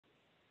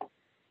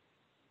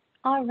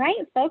All right,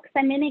 folks,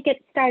 I'm going to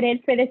get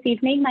started for this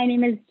evening. My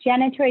name is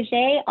Jenna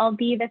Torget. I'll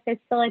be the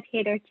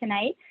facilitator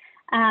tonight.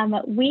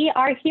 We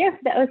are here for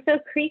the Oso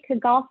Creek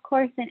Golf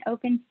Course and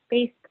Open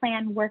Space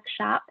Plan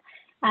Workshop.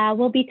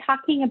 We'll be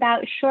talking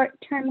about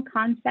short-term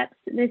concepts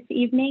this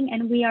evening,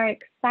 and we are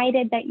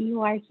excited that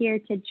you are here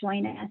to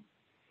join us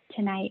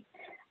tonight.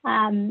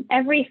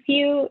 Every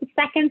few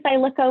seconds I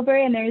look over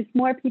and there's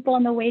more people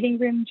in the waiting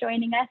room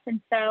joining us,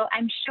 and so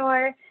I'm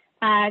sure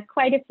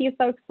quite a few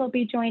folks will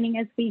be joining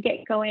as we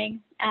get going,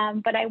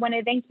 but I want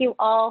to thank you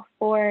all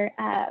for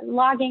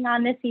logging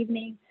on this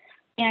evening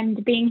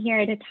and being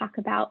here to talk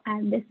about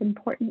this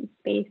important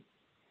space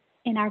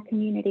in our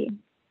community.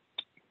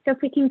 So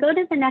if we can go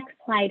to the next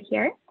slide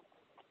here.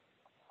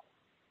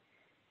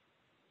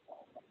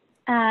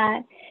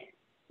 I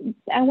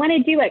want to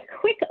do a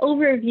quick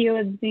overview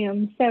of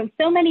Zoom.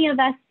 So many of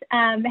us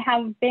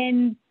have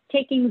been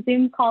taking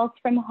Zoom calls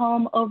from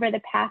home over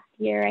the past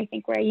year. I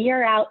think we're a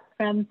year out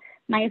from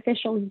my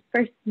official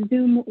first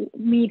Zoom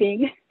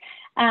meeting.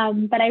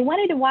 But I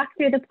wanted to walk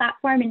through the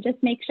platform and just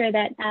make sure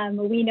that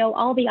we know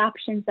all the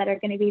options that are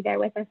going to be there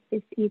with us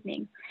this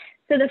evening.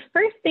 So the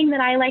first thing that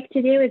I like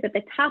to do is at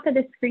the top of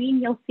the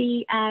screen, you'll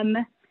see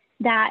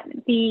that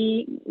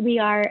we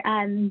are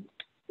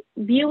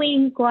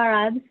viewing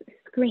Gaurav's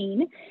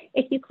screen.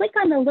 If you click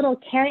on the little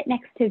caret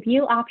next to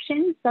view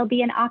options, there'll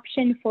be an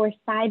option for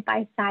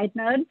side-by-side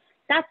mode.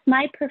 That's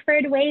my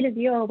preferred way to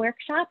view a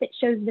workshop. It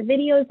shows the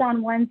videos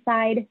on one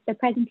side, the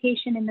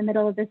presentation in the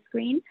middle of the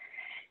screen,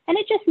 and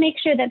it just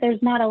makes sure that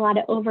there's not a lot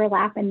of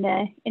overlap in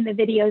the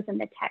videos and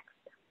the text.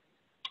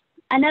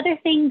 Another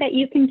thing that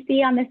you can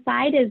see on the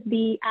side is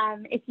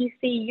if you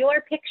see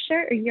your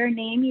picture or your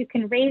name, you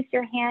can raise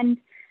your hand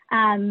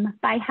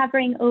by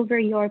hovering over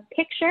your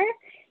picture.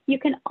 You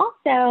can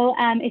also,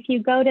 if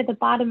you go to the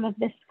bottom of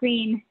the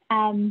screen,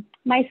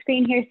 my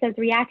screen here says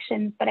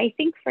reactions, but I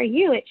think for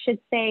you, it should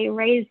say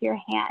raise your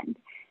hand.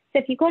 So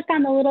if you click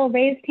on the little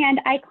raised hand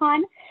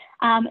icon,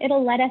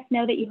 it'll let us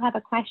know that you have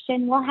a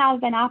question. We'll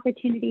have an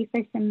opportunity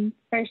for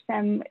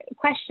some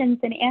questions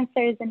and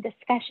answers and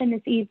discussion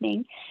this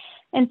evening.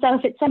 And so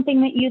if it's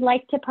something that you'd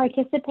like to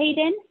participate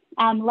in,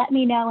 let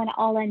me know and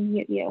I'll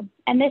unmute you.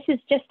 And this is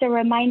just a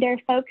reminder,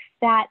 folks,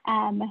 that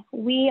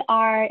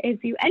as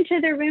you enter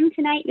the room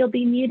tonight, you'll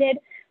be muted,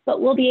 but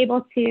we'll be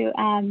able to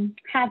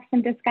have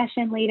some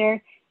discussion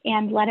later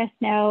and let us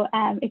know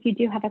if you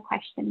do have a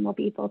question, we'll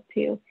be able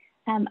to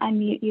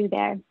unmute you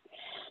there.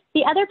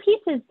 The other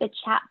piece is the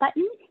chat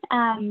button.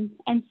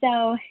 And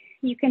so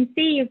you can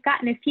see you've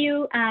gotten a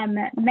few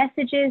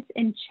messages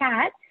in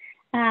chat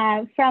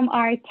from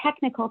our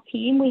technical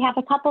team. We have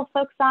a couple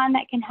folks on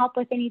that can help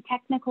with any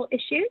technical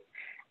issues.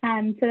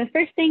 So the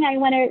first thing I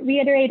want to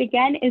reiterate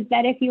again is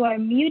that if you are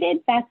muted,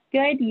 that's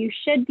good. You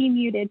should be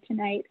muted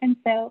tonight. And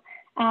so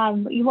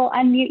we will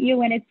unmute you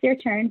when it's your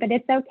turn, but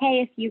it's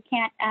okay if you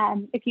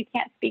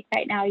can't speak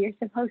right now. You're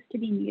supposed to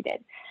be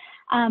muted.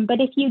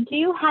 But if you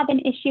do have an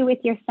issue with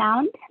your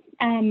sound,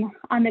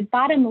 on the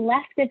bottom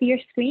left of your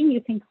screen, you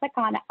can click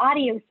on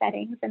audio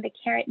settings and the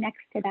caret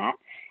next to that.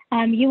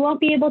 You won't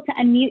be able to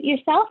unmute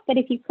yourself, but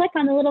if you click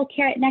on the little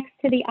caret next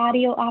to the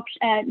audio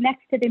option,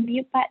 next to the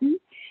mute button,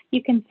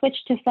 you can switch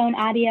to phone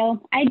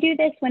audio. I do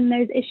this when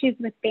there's issues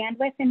with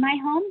bandwidth in my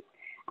home.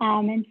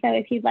 And so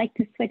if you'd like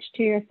to switch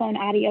to your phone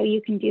audio,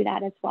 you can do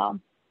that as well.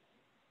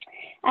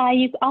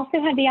 You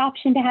also have the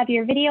option to have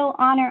your video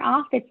on or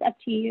off. It's up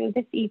to you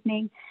this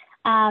evening.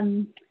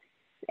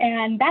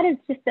 And that is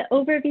just the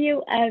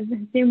overview of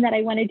Zoom that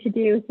I wanted to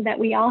do so that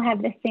we all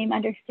have the same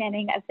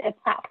understanding of the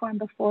platform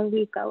before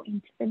we go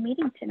into the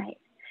meeting tonight.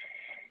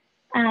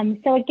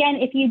 So again,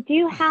 if you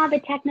do have a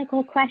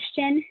technical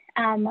question,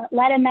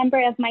 let a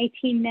member of my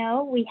team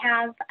know. We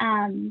have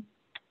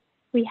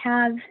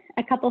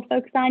a couple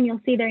folks on.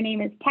 You'll see their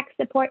name is tech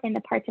support in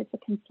the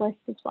participants list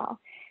as well.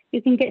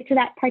 You can get to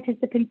that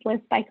participants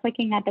list by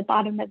clicking at the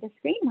bottom of the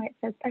screen where it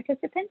says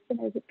participants, and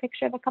there's a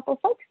picture of a couple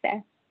folks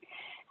there.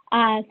 So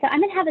I'm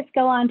going to have us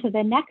go on to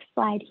the next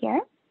slide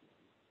here.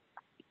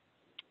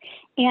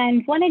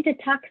 And wanted to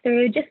talk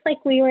through, just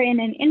like we were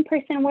in an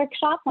in-person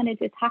workshop, wanted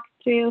to talk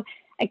through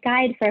a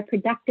guide for a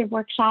productive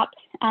workshop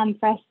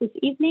for us this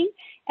evening.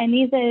 And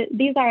these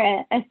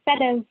are a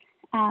set of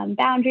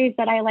boundaries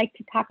that I like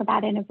to talk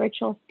about in a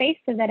virtual space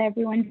so that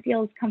everyone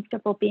feels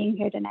comfortable being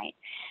here tonight.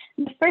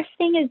 The first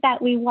thing is that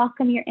we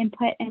welcome your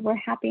input and we're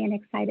happy and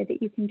excited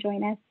that you can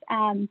join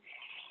us.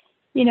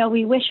 You know,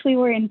 we wish we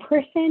were in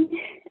person,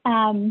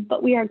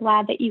 but we are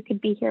glad that you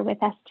could be here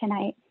with us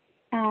tonight.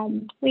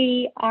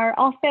 We are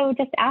also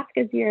just ask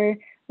as you're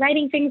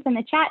writing things in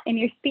the chat and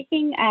you're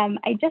speaking.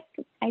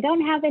 I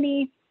don't have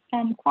any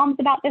qualms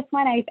about this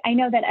one. I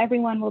know that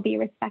everyone will be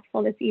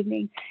respectful this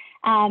evening.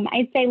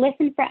 I'd say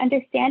listen for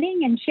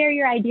understanding and share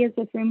your ideas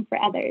with room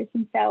for others.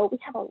 And so we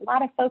have a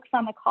lot of folks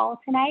on the call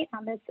tonight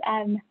on this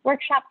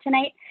workshop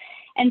tonight.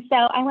 And so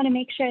I want to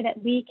make sure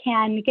that we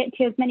can get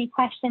to as many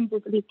questions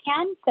as we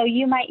can. So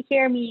you might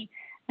hear me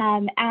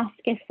ask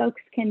if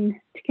folks can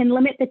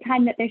limit the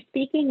time that they're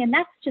speaking, and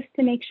that's just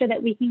to make sure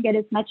that we can get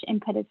as much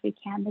input as we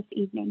can this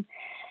evening.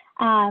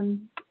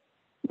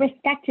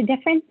 respect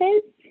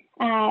differences.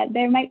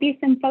 There might be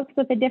some folks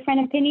with a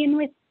different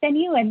opinion than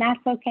you, and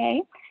that's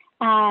okay.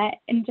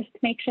 And just to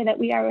make sure that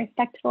we are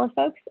respectful of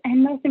folks,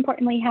 and most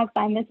importantly, have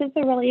fun. This is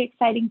a really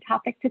exciting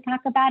topic to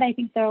talk about. I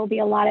think there will be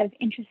a lot of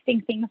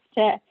interesting things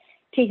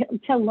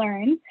to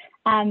learn.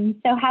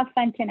 So have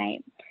fun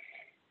tonight.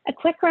 A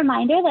quick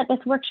reminder that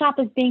this workshop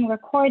is being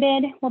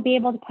recorded. We'll be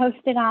able to post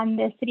it on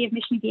the City of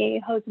Mission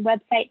Viejo's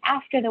website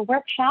after the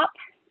workshop.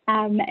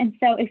 And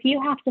so if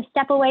you have to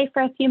step away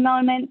for a few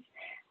moments,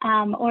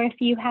 or if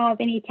you have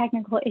any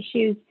technical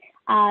issues,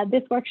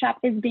 this workshop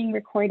is being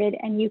recorded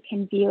and you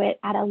can view it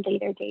at a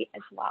later date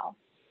as well.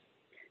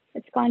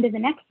 Let's go on to the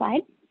next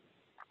slide.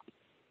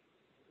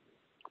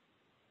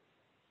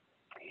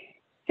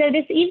 So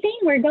this evening,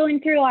 we're going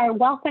through our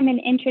welcome and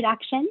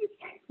introductions.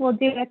 We'll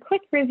do a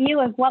quick review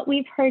of what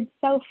we've heard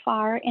so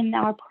far in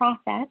our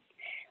process.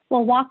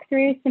 We'll walk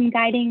through some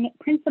guiding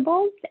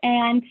principles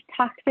and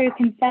talk through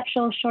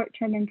conceptual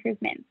short-term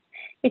improvements.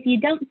 If you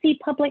don't see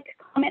public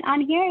comment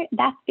on here,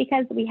 that's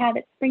because we have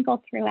it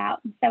sprinkled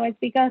throughout. So as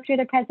we go through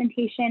the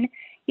presentation,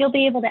 you'll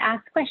be able to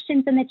ask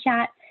questions in the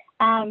chat,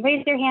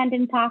 raise your hand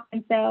and talk.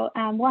 And so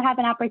we'll have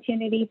an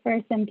opportunity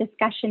for some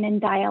discussion and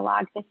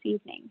dialogue this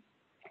evening.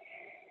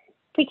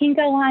 If we can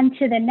go on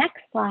to the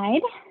next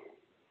slide,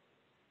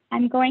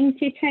 I'm going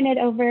to turn it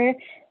over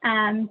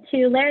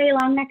to Larry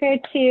Longnecker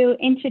to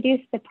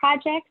introduce the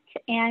project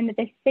and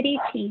the city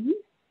team.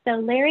 So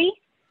Larry.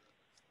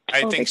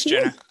 All right, thanks,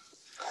 Jenna.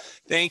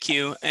 Thank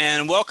you,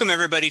 and welcome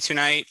everybody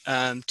tonight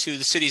to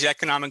the city's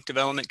Economic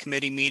Development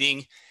Committee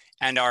meeting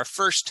and our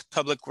first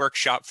public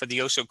workshop for the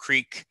Oso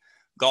Creek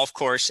Golf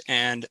Course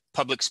and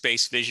Public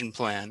Space Vision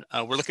Plan.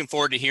 We're looking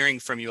forward to hearing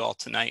from you all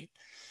tonight.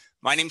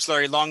 My name's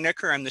Larry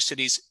Longnecker. I'm the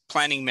city's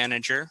planning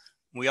manager.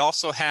 We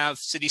also have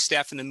city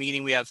staff in the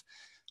meeting. We have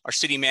our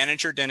city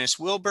manager, Dennis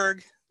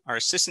Wilberg, our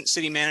assistant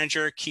city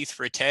manager, Keith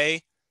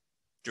Rattay,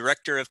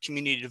 director of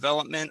community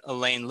development,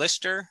 Elaine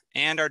Lister,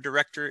 and our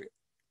director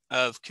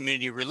of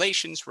Community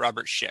Relations,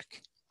 Robert Schick.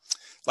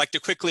 I'd like to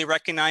quickly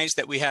recognize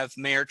that we have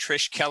Mayor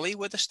Trish Kelly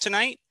with us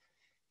tonight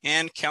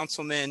and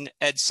Councilman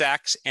Ed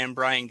Sachs and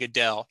Brian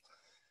Goodell.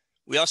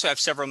 We also have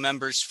several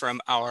members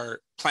from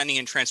our Planning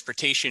and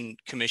Transportation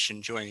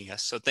Commission joining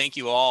us. So thank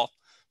you all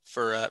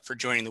for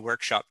joining the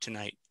workshop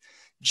tonight.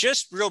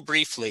 Just real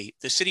briefly,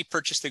 the city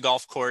purchased the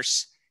golf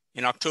course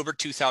in October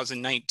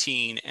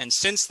 2019. And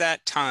since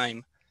that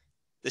time,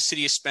 the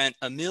city has spent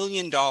 $1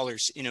 million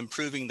in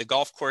improving the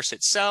golf course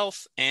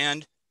itself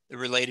and the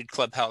related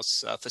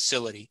clubhouse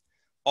facility.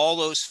 All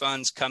those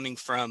funds coming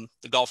from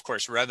the golf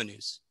course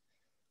revenues.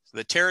 So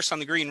the Terrace on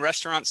the Green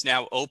restaurant's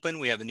now open.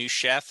 We have a new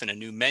chef and a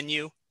new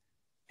menu,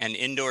 and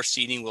indoor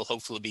seating will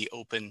hopefully be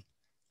open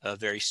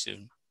very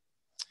soon.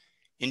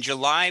 In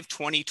July of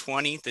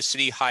 2020, the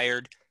city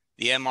hired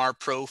the MR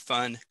Pro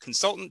Fund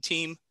consultant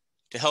team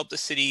to help the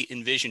city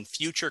envision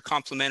future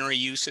complementary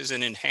uses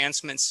and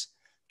enhancements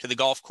to the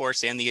golf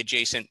course and the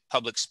adjacent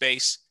public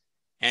space,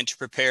 and to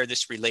prepare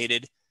this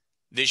related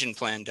vision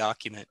plan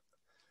document.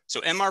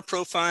 So MR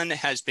Pro Fund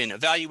has been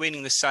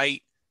evaluating the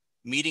site,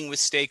 meeting with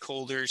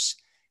stakeholders,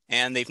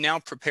 and they've now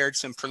prepared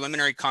some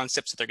preliminary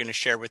concepts that they're going to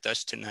share with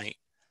us tonight.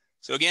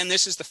 So again,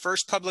 this is the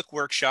first public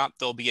workshop.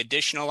 There'll be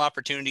additional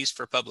opportunities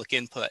for public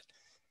input.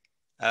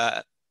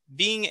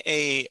 Being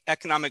a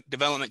Economic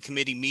Development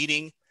Committee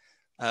meeting,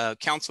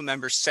 Council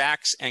members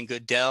Sachs and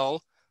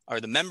Goodell are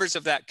the members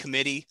of that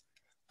committee.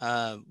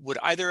 Would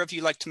either of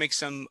you like to make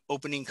some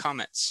opening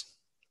comments?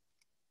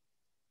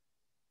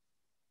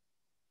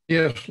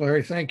 Yes,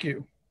 Larry, thank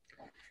you.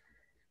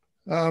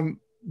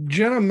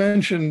 Jenna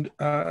mentioned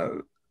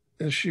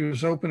as she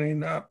was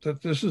opening up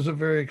that this is a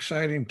very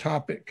exciting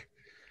topic.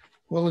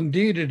 Well,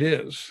 indeed it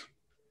is.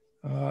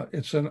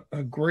 It's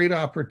a great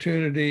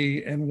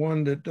opportunity and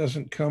one that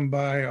doesn't come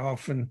by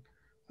often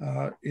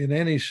in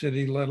any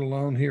city, let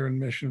alone here in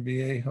Mission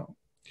Viejo.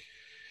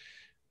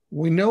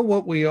 We know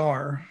what we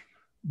are,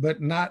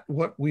 but not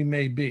what we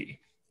may be.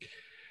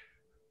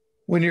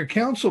 When your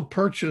council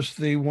purchased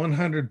the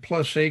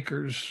 100+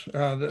 acres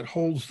that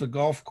holds the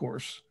golf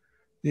course,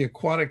 the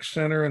aquatic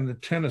center, and the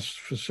tennis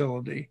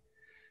facility,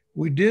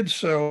 we did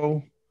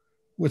so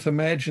with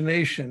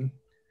imagination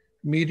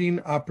meeting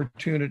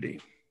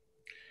opportunity.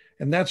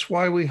 And that's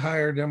why we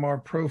hired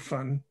MR Pro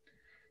Fund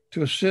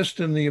to assist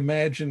in the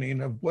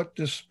imagining of what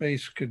this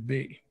space could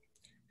be.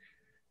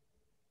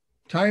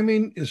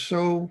 Timing is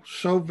so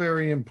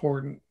very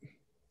important.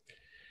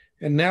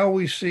 And now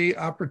we see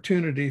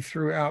opportunity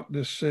throughout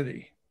this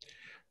city.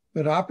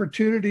 But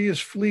opportunity is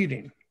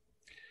fleeting.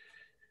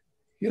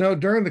 You know,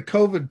 during the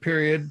COVID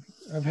period,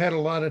 I've had a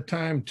lot of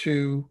time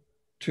to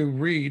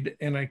read,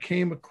 and I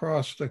came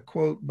across the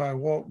quote by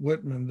Walt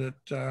Whitman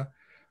that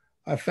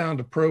I found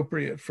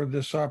appropriate for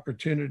this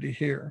opportunity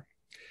here.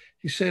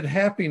 He said,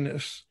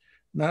 "Happiness,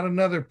 not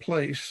another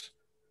place,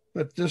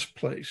 but this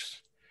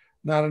place,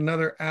 not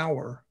another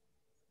hour,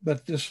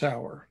 but this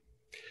hour."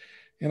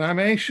 And I'm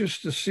anxious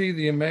to see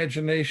the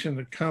imagination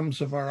that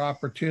comes of our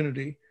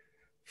opportunity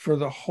for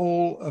the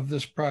whole of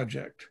this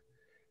project.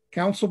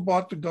 Council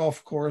bought the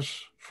golf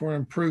course for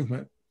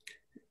improvement.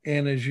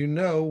 And as you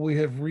know, we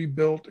have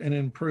rebuilt and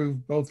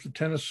improved both the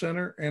tennis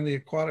center and the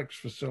aquatics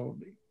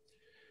facility.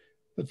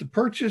 But the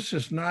purchase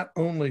is not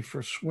only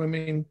for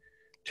swimming,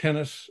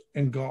 tennis,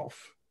 and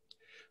golf.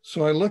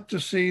 So I look to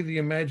see the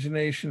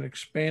imagination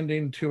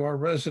expanding to our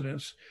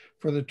residents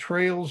for the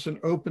trails and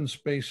open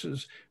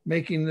spaces,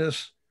 making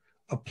this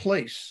a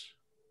place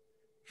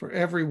for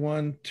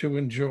everyone to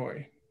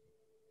enjoy.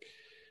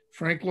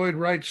 Frank Lloyd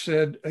Wright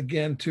said,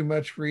 again, too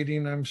much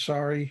reading, I'm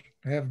sorry,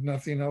 I have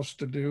nothing else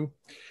to do.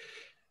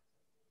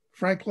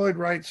 Frank Lloyd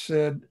Wright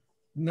said,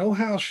 no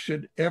house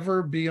should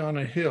ever be on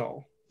a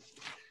hill.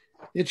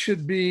 It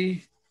should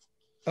be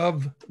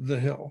of the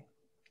hill,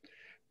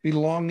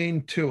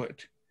 belonging to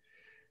it.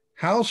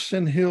 House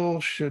and hill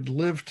should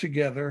live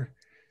together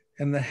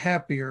and the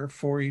happier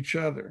for each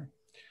other.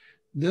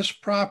 This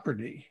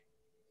property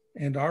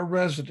and our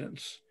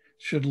residents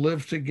should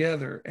live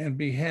together and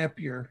be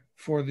happier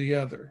for the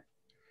other.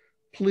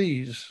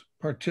 Please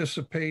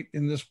participate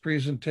in this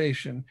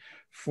presentation,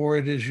 for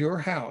it is your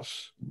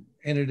house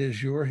and it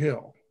is your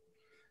hill.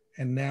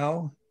 And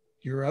now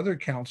your other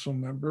council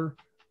member,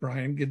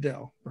 Brian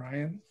Goodell.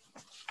 Brian.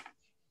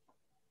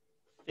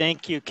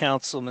 Thank you,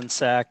 Councilman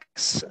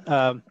Sachs.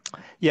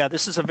 Yeah,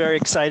 this is a very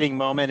exciting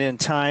moment in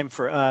time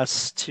for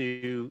us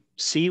to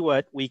see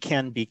what we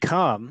can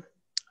become.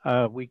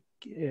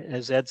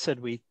 As Ed said,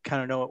 we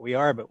kind of know what we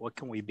are, but what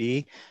can we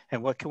be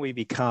and what can we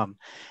become?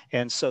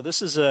 And so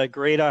this is a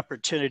great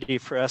opportunity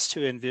for us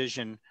to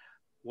envision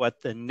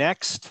what the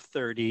next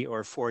 30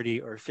 or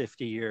 40 or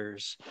 50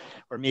 years,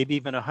 or maybe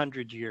even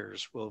 100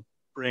 years will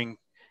bring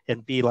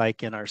and be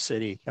like in our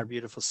city, our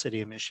beautiful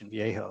city of Mission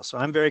Viejo. So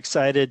I'm very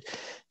excited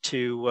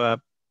to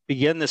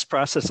begin this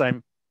process.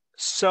 I'm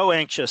so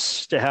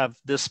anxious to have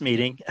this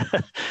meeting.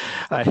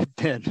 I've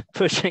been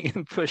pushing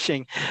and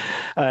pushing,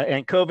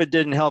 and COVID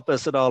didn't help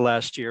us at all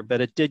last year,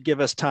 but it did give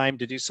us time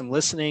to do some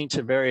listening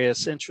to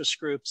various interest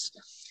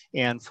groups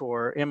and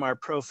for MR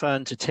Pro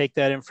Fund to take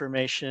that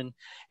information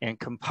and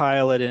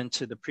compile it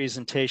into the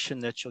presentation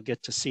that you'll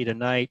get to see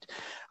tonight.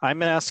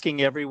 I'm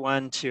asking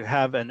everyone to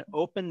have an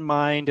open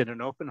mind and an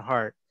open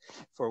heart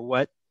for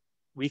what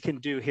we can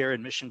do here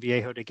in Mission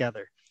Viejo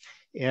together.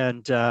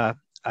 And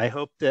I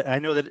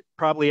know that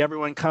probably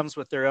everyone comes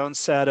with their own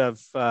set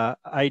of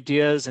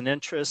ideas and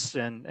interests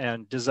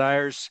and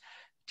desires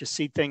to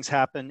see things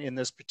happen in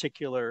this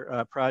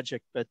particular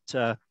project, but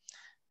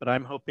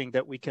I'm hoping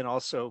that we can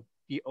also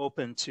be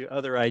open to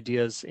other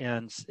ideas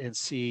and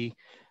see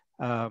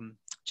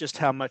just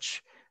how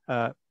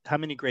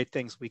many great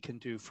things we can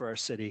do for our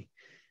city,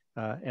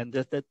 and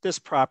that this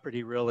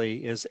property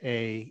really is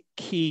a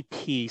key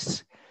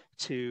piece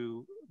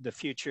to the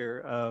future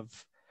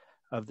of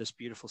this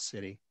beautiful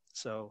city.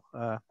 So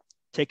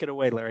take it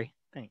away, Larry.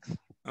 Thanks.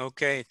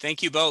 Okay,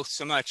 thank you both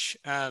so much.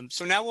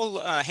 So now we'll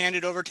hand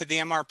it over to the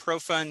MR Pro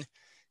Fund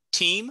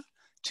team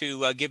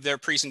to give their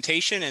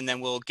presentation, and then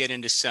we'll get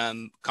into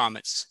some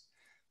comments.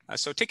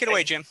 So take it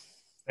away, Jim.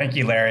 Thank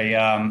you, Larry.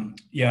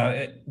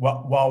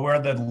 While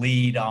we're the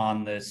lead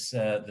on this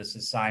this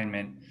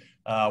assignment,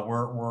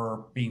 we're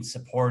being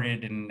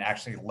supported and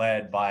actually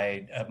led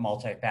by a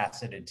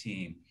multifaceted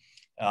team.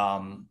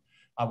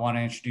 I want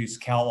to introduce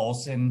Cal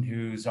Olson,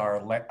 who's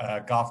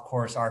our golf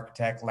course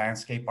architect,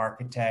 landscape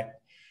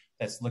architect,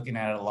 that's looking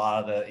at a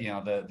lot of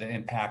the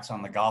impacts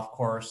on the golf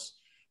course.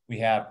 We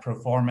have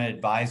Proforma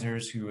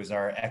Advisors, who is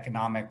our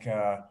economic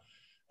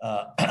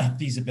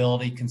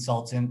feasibility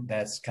consultant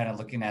that's kind of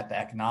looking at the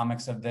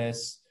economics of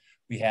this.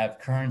 We have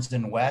Kearns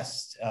and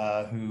West,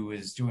 who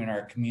is doing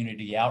our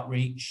community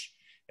outreach.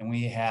 And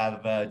we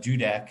have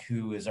Dudek,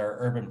 who is our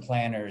urban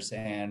planners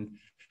and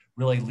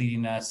really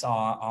leading us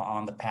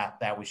on the path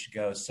that we should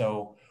go.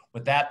 So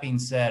with that being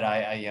said,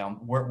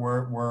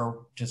 we're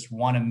just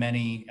one of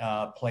many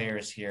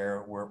players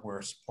here.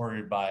 We're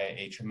supported by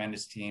a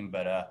tremendous team,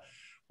 but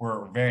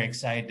we're very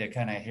excited to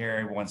kind of hear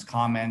everyone's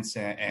comments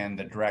and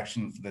the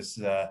direction for this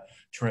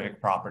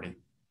terrific property.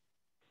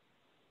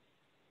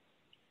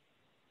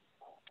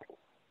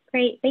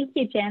 Great, thank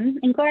you, Jim.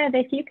 And Gaurav,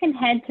 if you can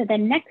head to the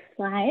next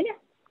slide.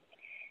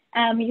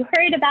 You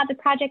heard about the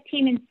project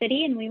team in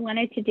city, and we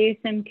wanted to do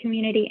some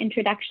community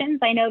introductions.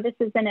 I know this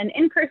isn't an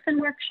in-person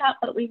workshop,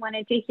 but we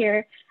wanted to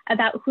hear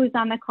about who's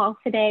on the call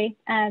today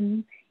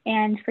and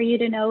for you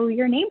to know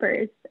your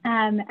neighbors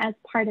as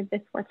part of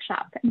this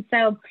workshop. And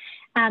so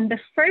the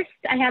first,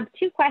 I have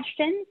two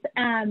questions.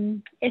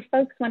 If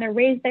folks want to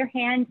raise their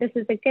hand, this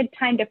is a good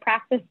time to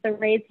practice the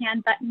raise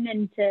hand button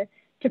and to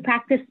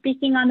practice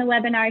speaking on the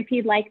webinar if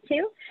you'd like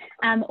to,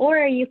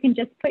 or you can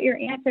just put your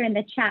answer in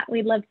the chat.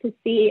 We'd love to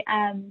see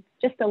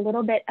just a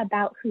little bit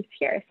about who's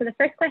here. So the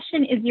first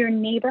question is your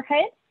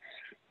neighborhood.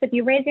 So if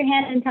you raise your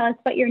hand and tell us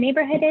what your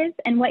neighborhood is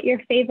and what your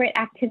favorite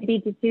activity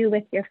to do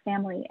with your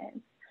family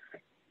is.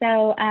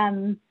 So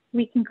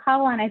we can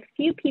call on a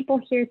few people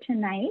here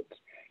tonight,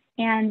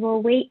 and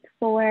we'll wait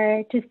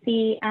to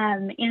see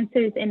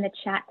answers in the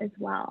chat as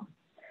well.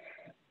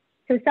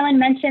 So someone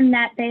mentioned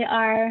that they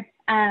are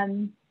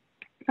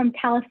from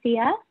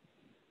Calafia.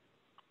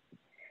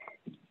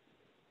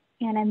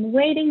 And I'm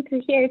waiting to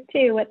hear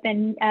too what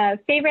the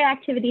favorite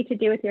activity to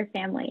do with your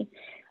family.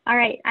 All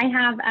right, I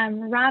have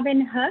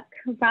Robin Hook.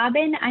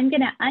 Robin, I'm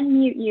gonna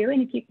unmute you,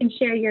 and if you can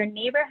share your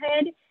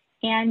neighborhood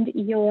and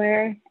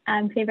your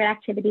favorite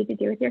activity to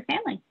do with your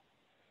family.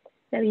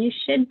 So you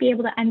should be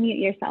able to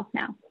unmute yourself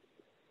now.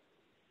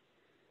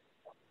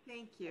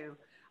 Thank you.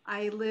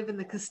 I live in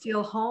the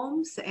Castile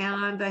Homes,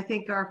 and I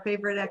think our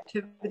favorite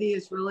activity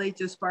is really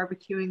just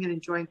barbecuing and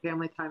enjoying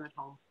family time at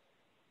home.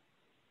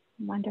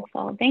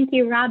 Wonderful. Thank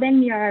you,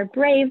 Robin. You're our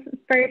brave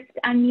first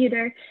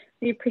unmuter.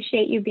 We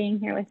appreciate you being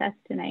here with us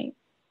tonight.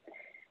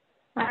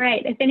 All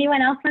right, if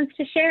anyone else wants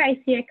to share,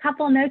 I see a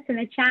couple notes in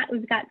the chat.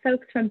 We've got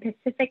folks from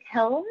Pacific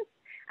Hills.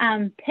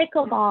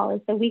 Pickleball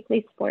is the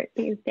weekly sport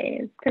these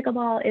days.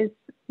 Pickleball is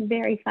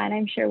very fun.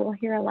 I'm sure we'll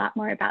hear a lot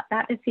more about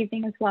that this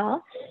evening as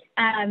well.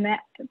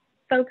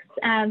 Folks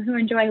who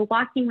enjoy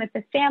walking with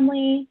the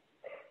family,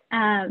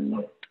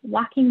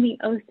 walking the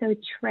Oso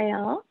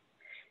Trail,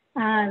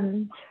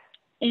 and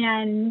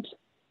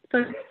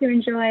folks who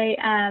enjoy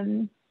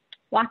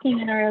walking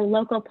in our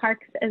local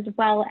parks as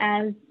well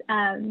as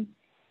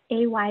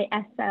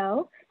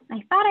AYSO.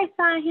 I thought I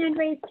saw a hand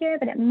raised here,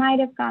 but it might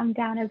have gone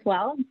down as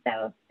well.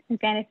 So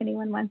again, if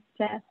anyone wants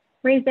to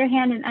raise their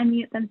hand and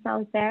unmute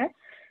themselves there.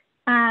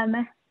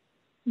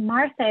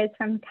 Martha is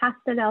from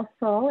Costa del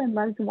Sol and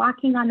loves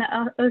walking on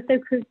the Oso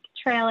Creek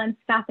Trail and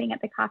stopping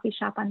at the coffee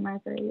shop on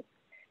Marguerite.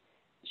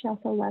 She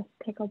also loves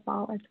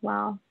pickleball as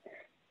well.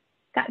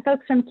 Got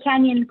folks from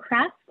Canyon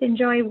Crest,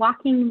 enjoy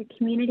walking in the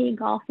community,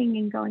 golfing,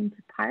 and going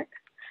to parks.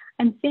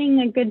 I'm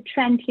seeing a good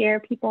trend here.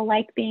 People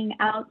like being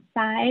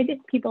outside.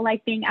 People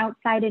like being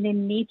outside and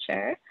in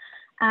nature,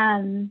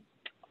 and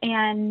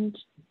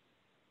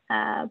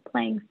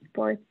playing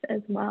sports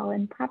as well,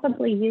 and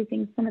probably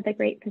using some of the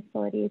great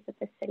facilities that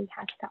the city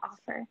has to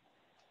offer.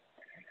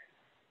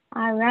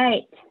 All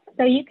right,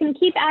 so you can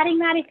keep adding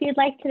that if you'd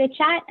like to the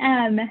chat.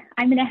 I'm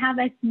gonna have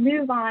us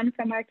move on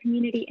from our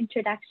community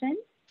introduction.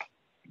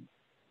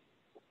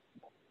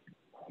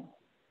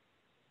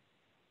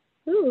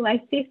 Ooh,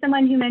 I see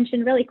someone who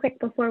mentioned really quick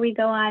before we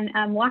go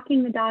on,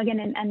 walking the dog in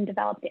an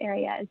undeveloped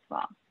area as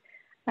well.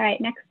 All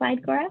right, next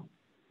slide, Gora.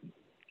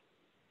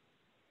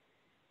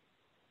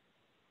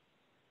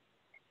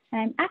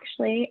 I'm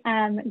actually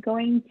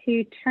going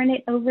to turn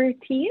it over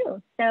to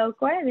you. So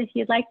Gora, if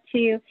you'd like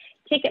to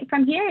take it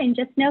from here, and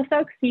just know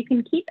folks, you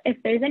can keep, if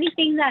there's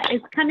anything that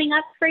is coming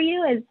up for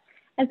you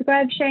as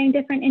Gora is sharing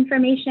different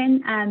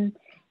information,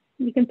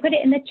 you can put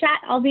it in the chat.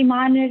 I'll be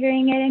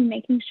monitoring it and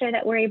making sure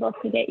that we're able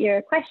to get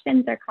your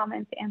questions or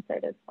comments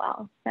answered as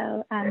well.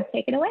 So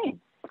take it away.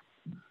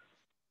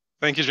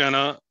 Thank you,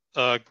 Jenna.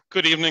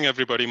 Good evening,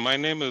 everybody. My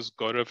name is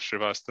Gaurav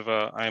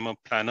Srivastava. I am a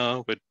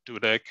planner with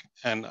Dudek,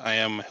 and I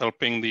am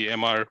helping the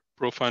MR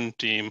ProFund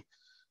team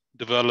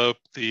develop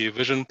the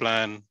vision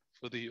plan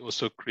for the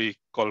Oso Creek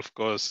Golf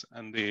Course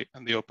and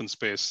the open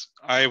space.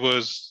 I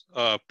was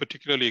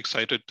particularly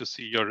excited to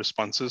see your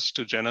responses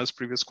to Jenna's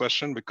previous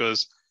question,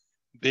 because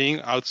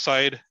being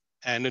outside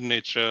and in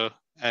nature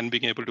and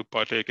being able to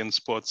partake in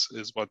sports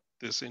is what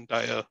this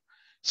entire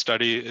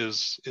study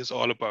is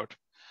all about.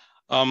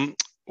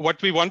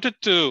 What we wanted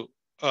to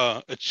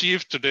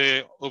achieve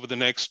today over the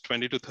next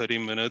 20 to 30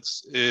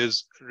 minutes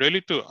is really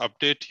to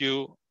update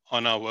you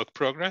on our work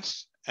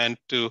progress and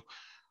to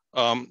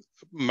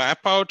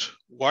map out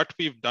what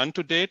we've done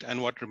to date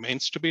and what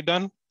remains to be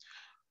done.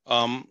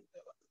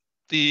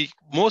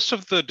 Most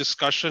of the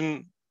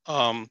discussion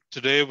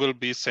today will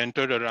be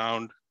centered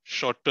around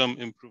short-term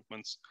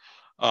improvements.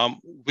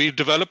 We're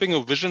developing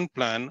a vision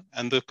plan,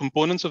 and the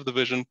components of the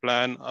vision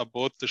plan are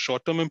both the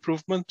short-term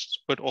improvements,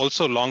 but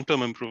also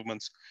long-term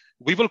improvements.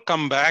 We will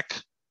come back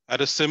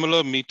at a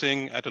similar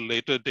meeting at a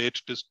later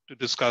date to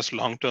discuss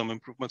long-term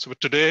improvements.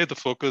 But today, the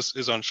focus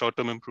is on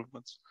short-term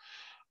improvements.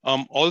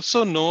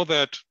 Also know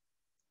that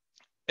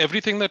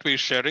everything that we're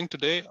sharing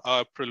today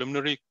are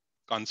preliminary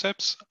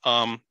concepts,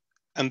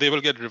 and they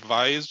will get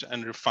revised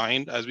and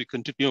refined as we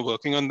continue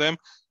working on them.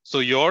 So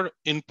your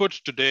input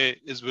today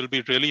will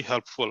be really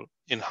helpful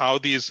in how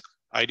these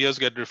ideas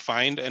get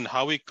refined and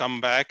how we come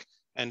back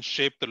and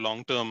shape the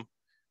long-term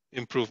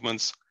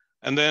improvements.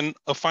 And then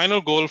a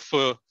final goal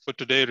for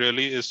today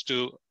really is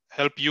to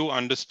help you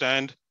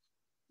understand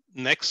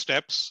next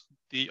steps,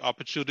 the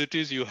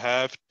opportunities you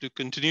have to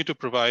continue to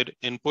provide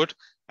input,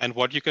 and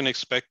what you can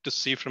expect to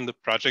see from the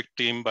project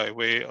team by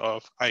way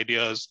of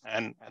ideas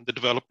and the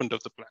development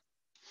of the plan.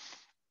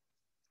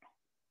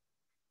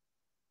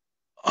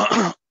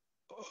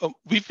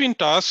 We've been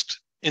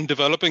tasked in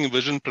developing a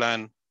vision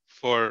plan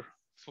for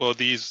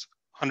these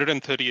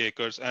 130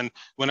 acres. And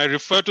when I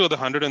refer to the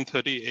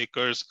 130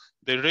 acres,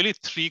 there are really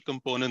three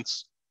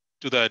components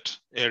to that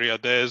area.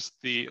 There's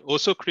the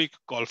Oso Creek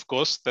Golf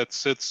Course that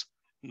sits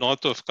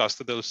north of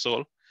Costa del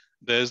Sol.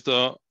 There's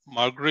the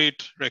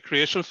Marguerite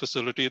Recreational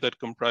Facility that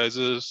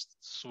comprises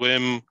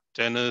swim,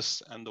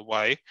 tennis, and the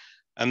Y.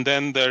 And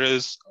then there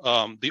is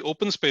the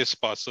open space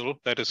parcel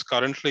that is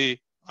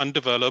currently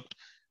undeveloped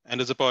and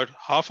is about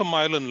half a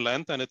mile in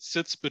length, and it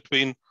sits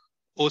between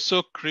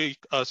Oso Creek,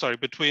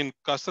 between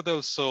Costa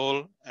del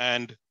Sol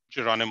and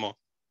Geronimo.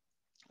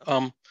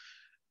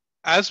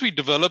 As we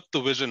develop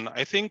the vision,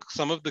 I think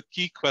some of the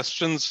key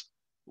questions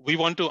we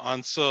want to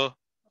answer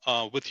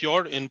with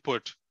your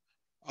input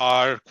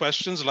are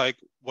questions like,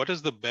 what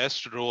is the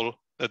best role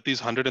that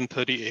these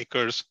 130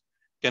 acres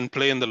can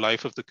play in the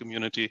life of the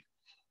community?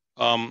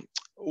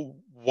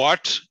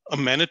 What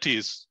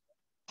amenities,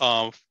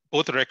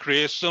 both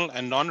recreational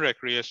and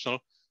non-recreational,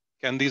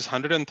 can these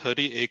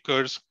 130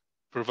 acres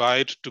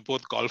provide to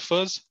both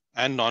golfers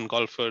and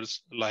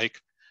non-golfers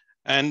alike?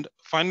 And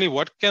finally,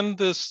 what can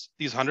these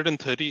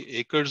 130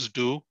 acres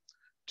do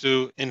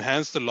to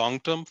enhance the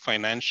long-term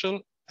financial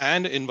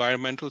and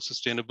environmental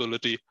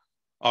sustainability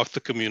of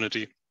the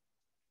community?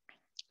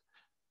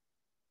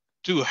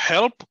 To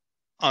help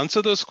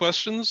answer those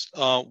questions,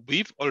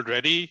 we've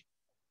already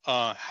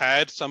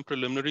had some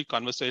preliminary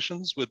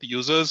conversations with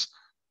users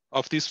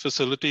of these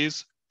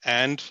facilities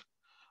and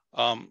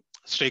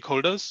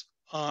stakeholders.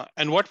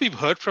 And what we've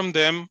heard from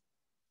them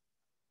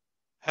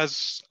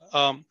has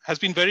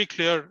been very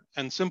clear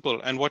and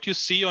simple. And what you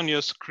see on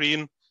your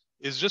screen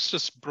is just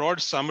a broad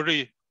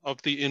summary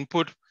of the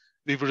input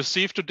we've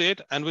received to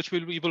date, and which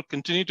we will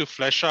continue to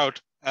flesh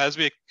out as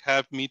we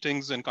have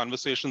meetings and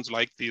conversations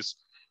like these.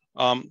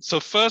 So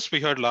first,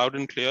 we heard loud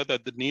and clear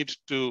that the need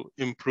to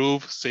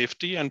improve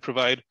safety and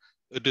provide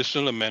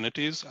additional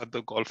amenities at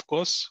the golf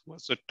course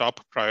was a top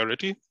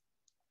priority.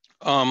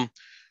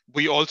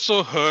 We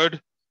also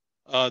heard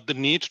the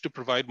need to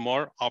provide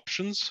more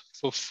options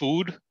for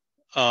food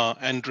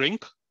and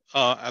drink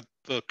at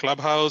the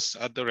clubhouse,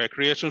 at the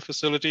recreational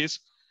facilities.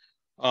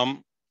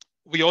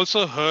 We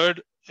also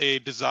heard a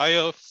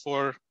desire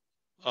for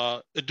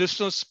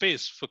additional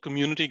space for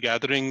community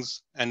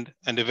gatherings and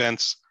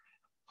events.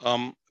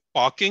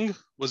 Parking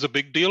was a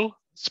big deal,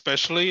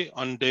 especially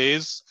on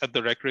days at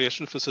the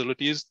recreational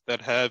facilities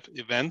that have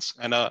events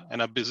and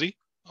are busy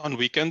on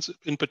weekends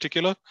in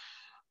particular.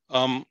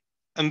 And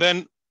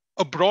then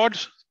a broad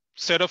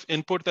set of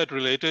input that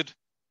related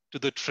to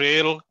the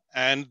trail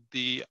and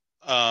the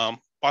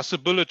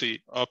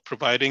possibility of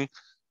providing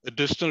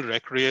additional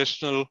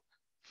recreational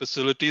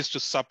facilities to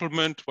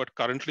supplement what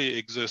currently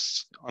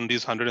exists on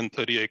these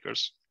 130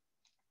 acres.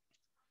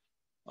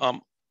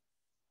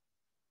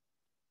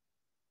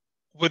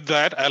 With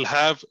that, I'll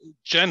have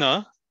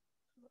Jenna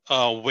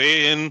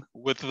weigh in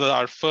with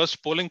our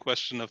first polling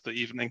question of the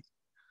evening.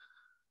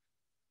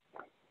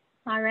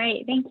 All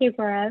right, thank you,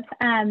 Gaurav.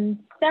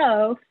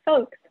 So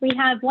folks, we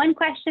have one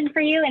question for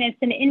you, and it's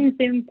an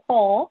in-Zoom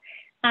poll.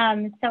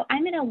 So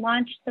I'm gonna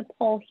launch the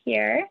poll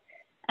here.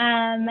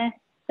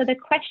 So the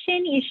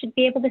question you should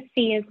be able to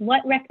see is,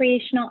 what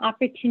recreational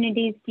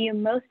opportunities do you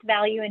most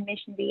value in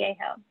Mission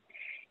Viejo?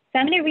 So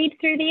I'm gonna read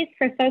through these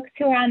for folks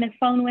who are on the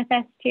phone with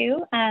us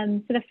too.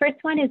 So the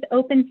first one is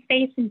open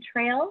space and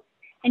trails,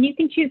 and you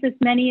can choose as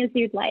many as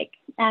you'd like.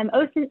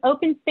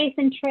 Open space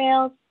and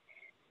trails,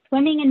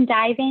 swimming and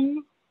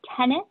diving,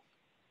 tennis,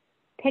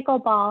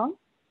 pickleball,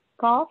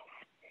 golf,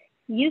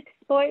 youth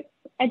sports,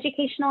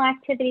 educational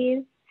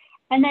activities.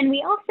 And then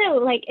we also,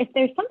 like, if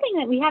there's something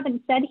that we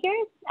haven't said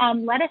here,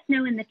 let us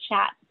know in the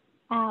chat.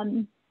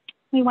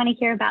 We want to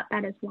hear about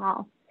that as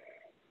well.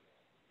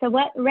 So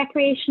what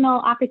recreational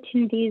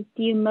opportunities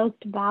do you most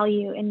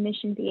value in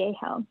Mission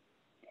Viejo?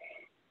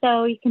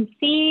 So you can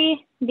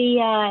see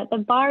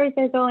the bars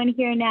are going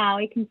here now.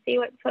 You can see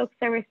what folks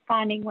are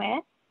responding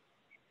with.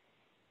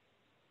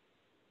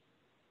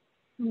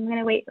 I'm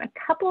gonna wait a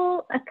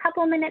couple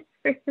minutes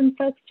for some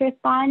folks to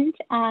respond,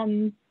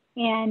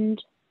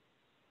 and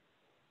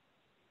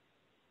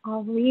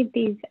I'll read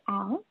these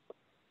out.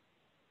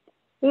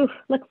 Oof,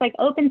 looks like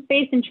open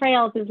space and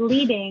trails is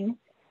leading.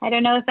 I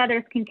don't know if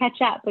others can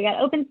catch up. We got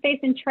open space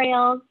and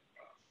trails.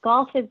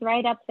 Golf is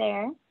right up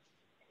there.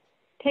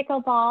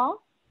 Pickleball.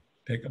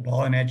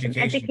 Pickleball and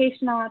education.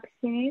 Educational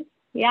opportunities.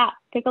 Yeah,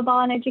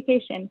 pickleball and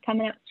education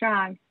coming up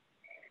strong.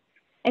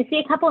 I see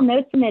a couple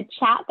notes in the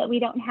chat that we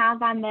don't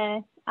have on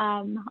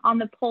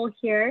the poll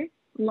here.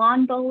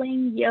 Lawn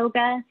bowling,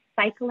 yoga,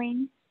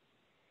 cycling.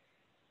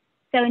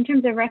 So in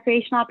terms of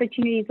recreational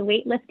opportunities,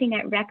 weightlifting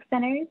at rec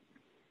centers.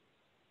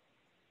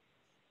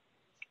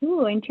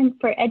 Ooh, in terms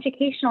for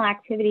educational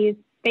activities,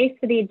 space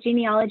for the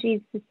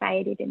Genealogy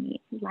Society to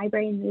meet,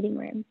 library and meeting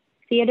rooms,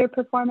 theater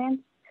performance.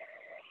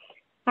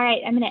 All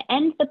right, I'm gonna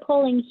end the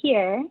polling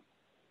here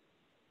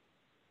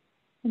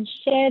and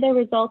share the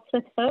results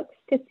with folks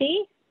to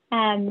see.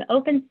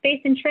 Open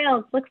space and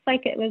trails looks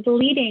like it was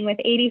leading with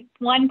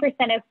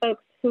 81% of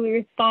folks who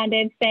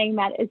responded saying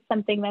that is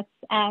something that's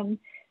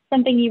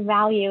something you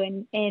value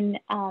in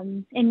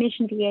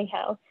Mission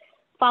Viejo,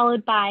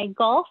 followed by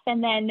golf,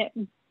 and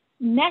then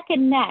neck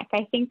and neck,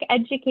 I think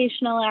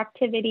educational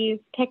activities,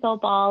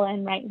 pickleball,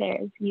 and right there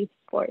is youth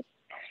sports.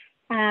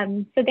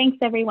 So thanks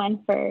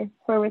everyone for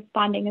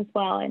responding as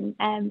well,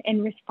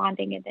 and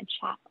responding in the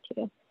chat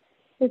too.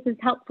 This is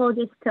helpful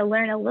just to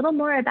learn a little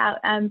more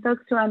about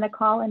folks who are on the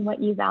call and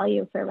what you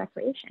value for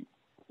recreation.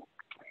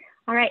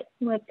 All right,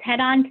 let's head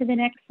on to the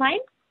next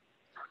slide.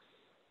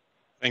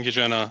 Thank you,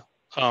 Jenna.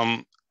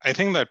 I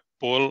think that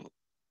poll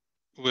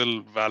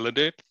will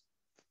validate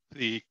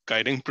the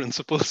guiding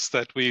principles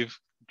that we've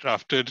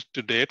drafted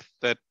to date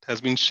that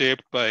has been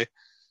shaped by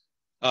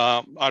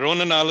our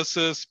own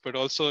analysis, but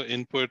also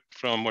input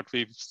from what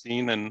we've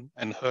seen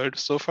and heard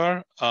so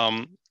far.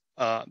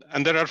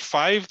 And there are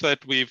 5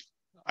 that we've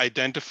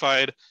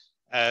identified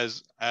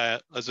as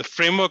a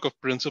framework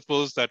of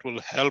principles that will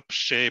help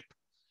shape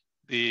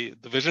the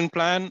vision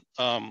plan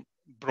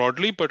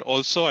broadly, but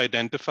also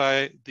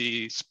identify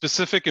the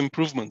specific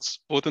improvements,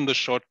 both in the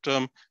short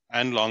term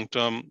and long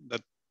term,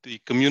 that the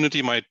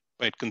community might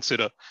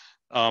consider.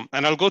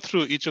 And I'll go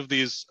through each of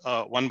these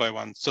one by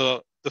one.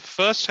 So the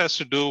first has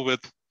to do with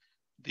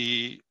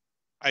the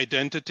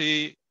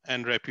identity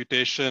and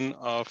reputation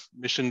of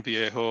Mission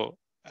Viejo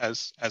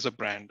as a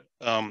brand.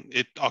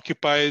 It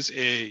occupies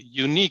a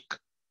unique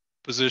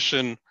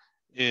position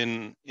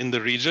in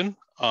the region.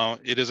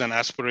 It is an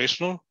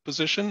aspirational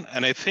position,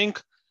 and I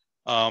think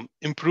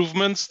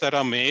improvements that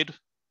are made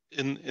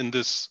in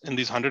these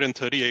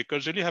 130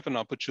 acres really have an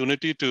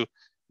opportunity to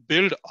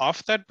build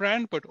off that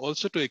brand, but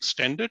also to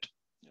extend it.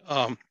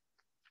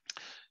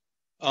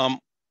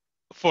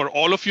 For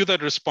all of you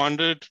that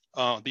responded,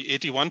 the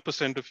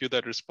 81% of you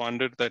that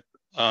responded that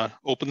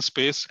open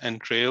space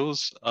and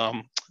trails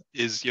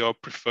is your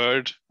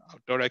preferred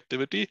outdoor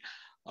activity,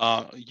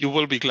 you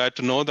will be glad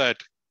to know that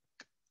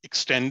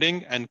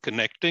extending and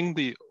connecting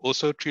the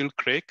Oso Trail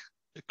Creek,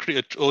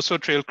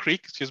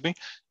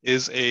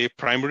 is a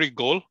primary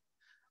goal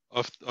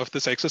of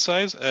this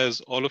exercise.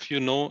 As all of you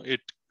know, it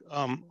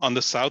on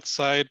the south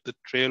side, the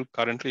trail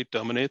currently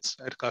terminates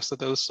at Casa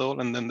del Sol,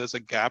 and then there's a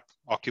gap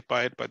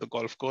occupied by the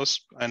golf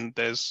course, and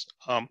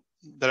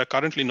there are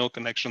currently no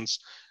connections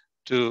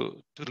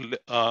to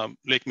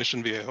Lake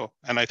Mission Viejo,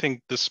 and I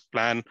think this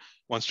plan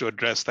wants to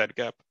address that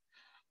gap.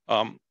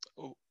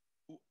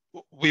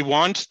 We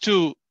want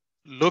to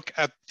look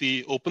at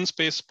the open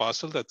space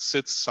parcel that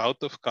sits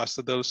south of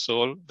Casa del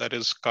Sol that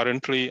is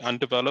currently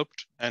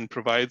undeveloped and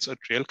provides a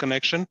trail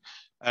connection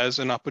as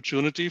an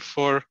opportunity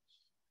for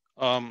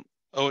a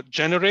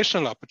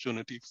generational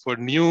opportunity for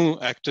new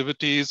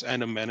activities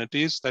and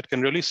amenities that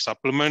can really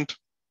supplement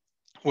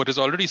what is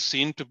already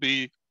seen to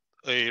be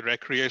a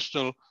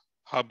recreational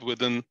hub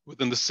within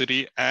the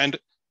city and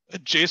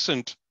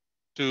adjacent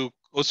to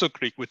Oso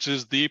Creek, which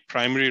is the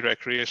primary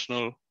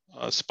recreational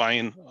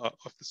spine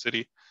of the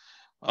city.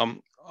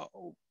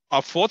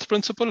 Our fourth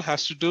principle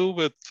has to do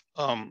with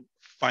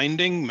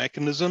finding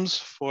mechanisms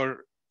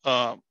for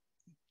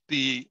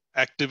the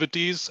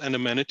activities and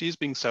amenities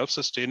being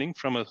self-sustaining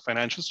from a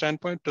financial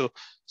standpoint,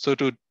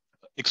 to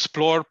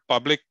explore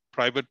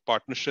public-private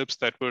partnerships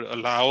that would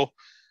allow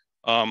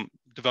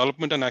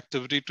development and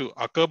activity to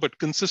occur, but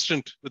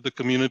consistent with the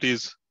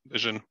community's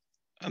vision.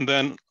 And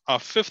then our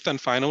fifth and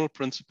final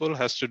principle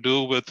has to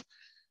do with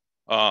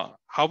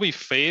how we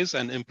phase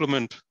and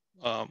implement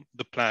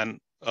the plan.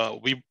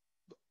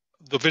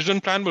 The vision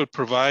plan will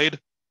provide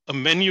a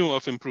menu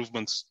of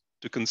improvements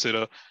to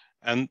consider,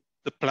 and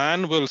the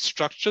plan will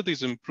structure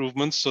these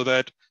improvements so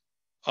that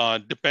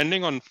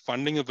depending on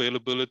funding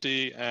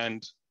availability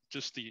and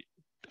just the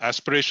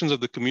aspirations of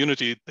the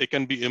community, they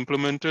can be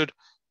implemented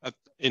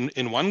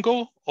in one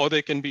go, or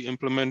they can be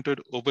implemented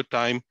over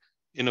time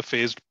in a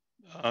phased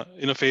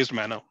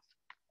manner.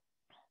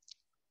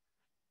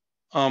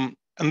 And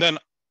then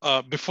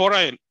before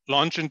I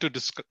launch into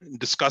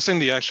discussing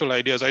the actual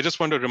ideas, I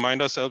just want to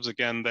remind ourselves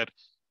again that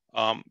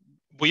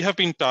we have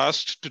been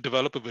tasked to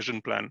develop a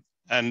vision plan.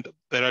 And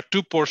there are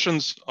two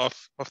portions of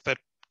that,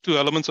 two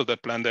elements of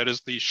that plan. There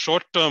is the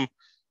short-term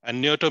and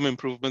near-term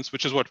improvements,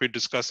 which is what we're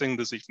discussing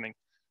this evening.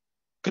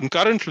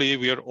 Concurrently,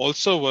 we are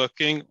also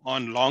working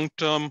on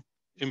long-term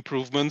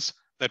improvements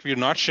that we're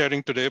not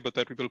sharing today, but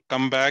that we will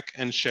come back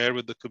and share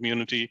with the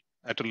community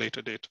at a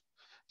later date.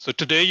 So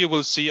today you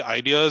will see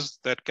ideas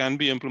that can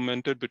be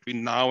implemented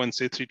between now and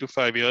say 3 to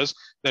 5 years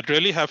that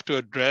really have to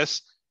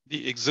address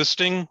the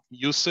existing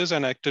uses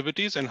and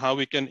activities and how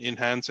we can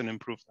enhance and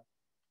improve them.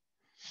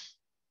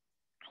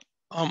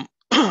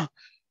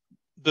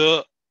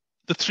 The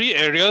three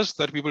areas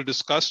that we will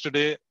discuss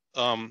today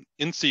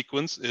in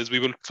sequence is we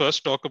will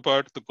first talk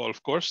about the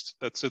golf course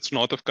that sits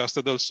north of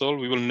Casa del Sol.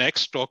 We will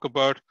next talk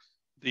about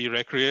the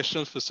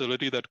recreational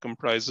facility that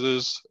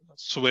comprises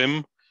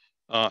swim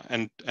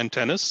and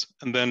tennis.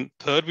 And then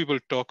third, we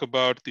will talk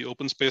about the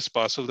open space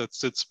parcel that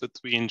sits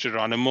between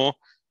Geronimo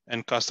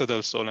and Casa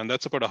del Sol, and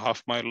that's about a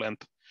half-mile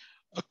length.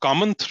 A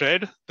common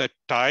thread that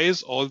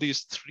ties all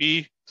these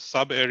three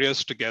sub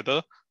areas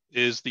together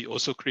is the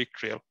Oso Creek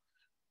Trail.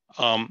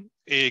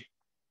 A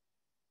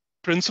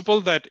principle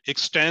that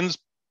extends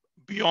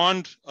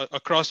beyond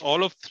across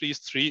all of these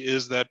three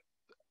is that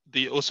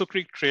the Oso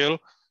Creek Trail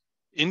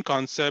in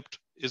concept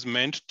is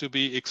meant to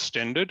be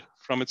extended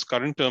from its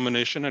current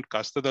termination at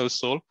Casa del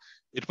Sol.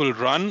 It will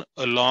run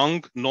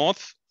along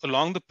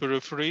the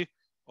periphery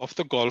of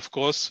the golf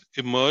course,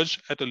 emerge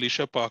at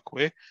Alicia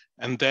Parkway,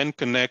 and then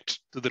connect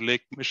to the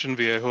Lake Mission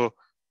Viejo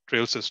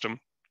trail system.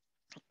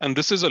 And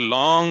this is a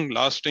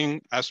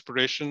long-lasting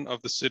aspiration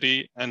of the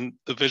city, and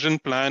the vision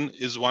plan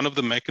is one of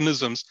the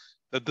mechanisms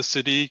that the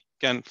city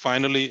can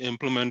finally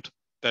implement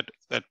that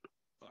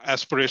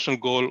aspirational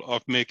goal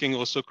of making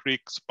Oso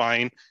Creek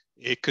Spine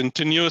a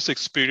continuous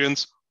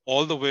experience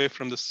all the way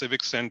from the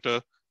Civic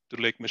Center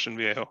to Lake Mission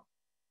Viejo.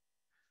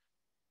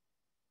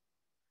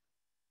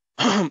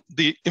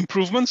 The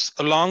improvements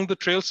along the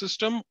trail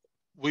system,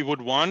 we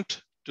would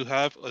want to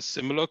have a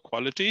similar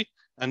quality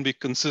and be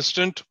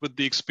consistent with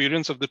the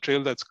experience of the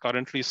trail that's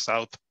currently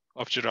south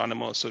of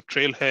Geronimo. So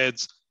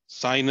trailheads,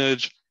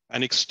 signage,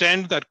 and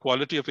extend that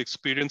quality of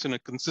experience in a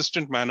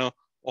consistent manner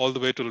all the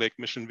way to Lake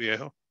Mission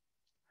Viejo.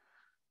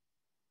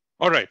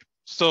 All right,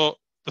 so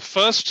the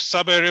first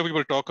sub area we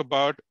will talk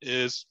about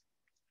is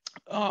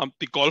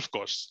the golf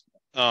course.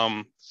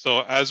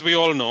 So as we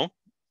all know,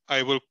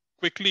 I will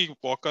quickly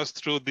walk us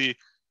through the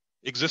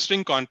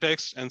existing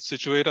context and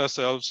situate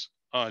ourselves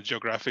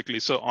geographically.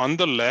 So on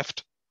the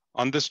left,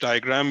 on this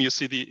diagram, you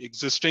see the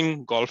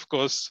existing golf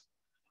course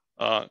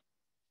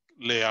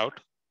layout.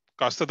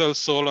 Costa del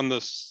Sol on the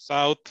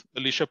south,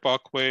 Alicia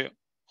Parkway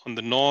on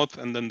the north,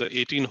 and then the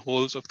 18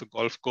 holes of the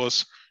golf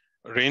course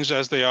arranged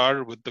as they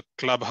are, with the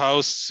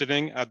clubhouse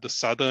sitting at the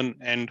southern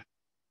end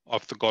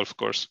of the golf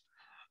course.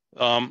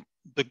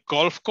 The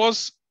golf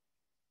course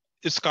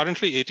is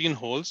currently 18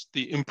 holes.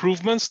 The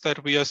improvements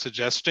that we are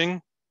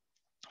suggesting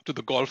to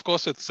the golf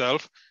course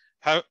itself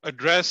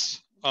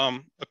address a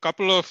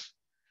couple of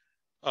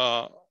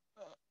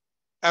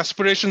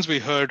aspirations we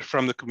heard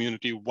from the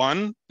community.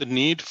 One, the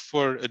need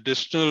for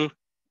additional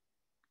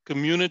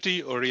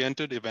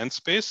community-oriented event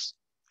space,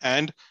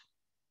 and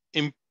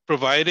in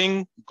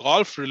providing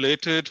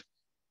golf-related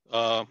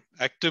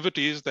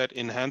activities that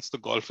enhance the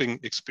golfing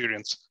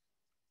experience.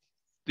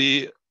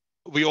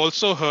 We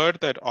also heard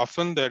that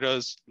often there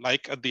is,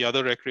 like at the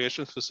other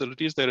recreation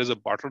facilities, there is a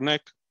bottleneck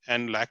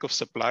and lack of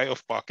supply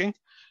of parking.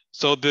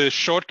 So the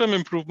short-term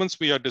improvements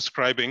we are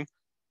describing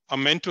are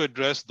meant to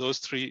address those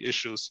three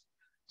issues.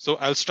 So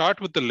I'll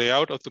start with the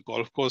layout of the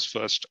golf course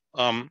first.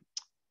 One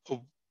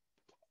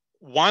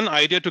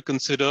idea to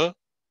consider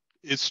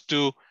is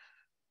to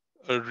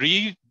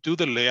redo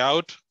the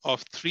layout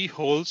of 3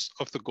 holes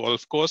of the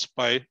golf course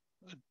by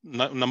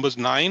numbers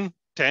 9,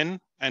 10,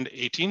 and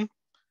 18.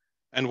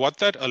 And what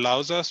that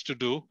allows us to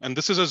do, and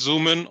this is a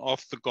zoom in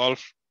of the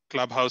golf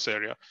clubhouse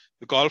area.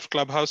 The golf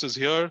clubhouse is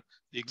here.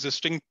 The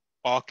existing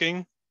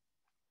parking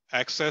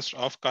access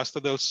of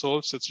Costa del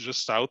Sol sits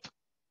just south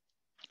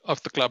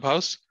of the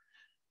clubhouse.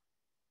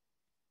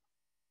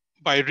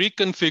 By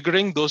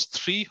reconfiguring those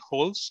 3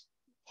 holes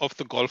of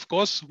the golf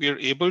course, we are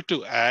able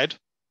to add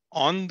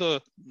on the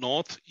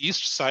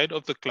northeast side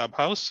of the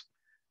clubhouse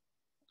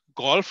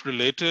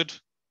golf-related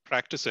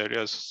practice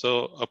areas.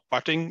 So a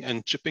putting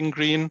and chipping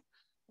green,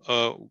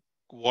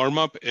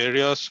 warm-up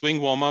area,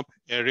 swing warm-up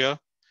area.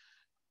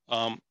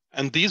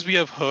 And these we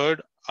have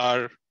heard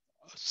are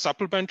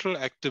supplemental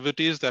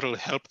activities that will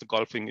help the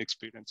golfing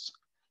experience.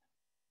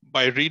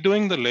 By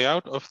redoing the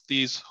layout of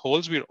these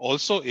holes, we're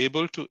also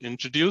able to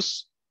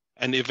introduce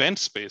an event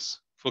space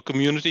for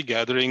community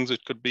gatherings.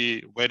 It could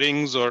be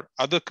weddings or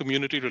other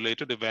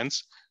community-related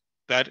events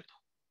that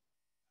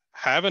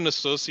have an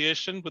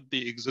association with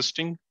the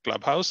existing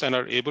clubhouse and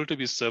are able to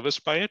be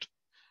serviced by it.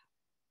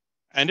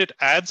 And it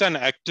adds an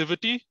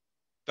activity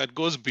that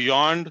goes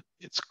beyond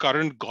its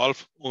current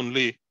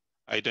golf-only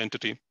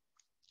identity.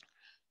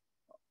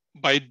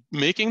 By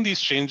making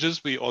these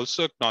changes, we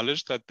also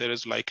acknowledge that there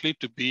is likely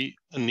to be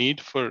a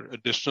need for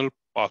additional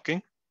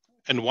parking.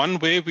 And one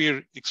way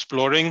we're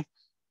exploring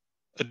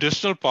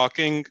additional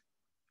parking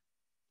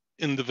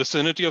in the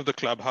vicinity of the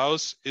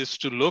clubhouse is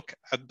to look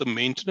at the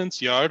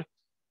maintenance yard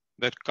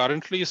that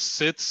currently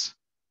sits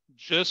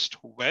just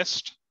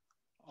west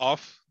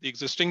of the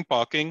existing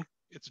parking.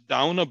 It's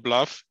down a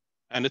bluff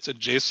and it's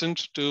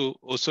adjacent to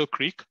Oso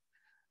Creek.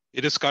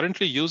 It is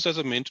currently used as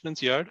a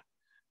maintenance yard.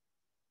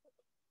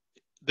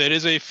 There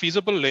is a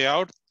feasible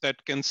layout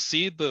that can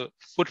see the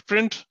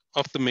footprint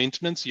of the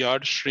maintenance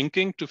yard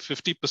shrinking to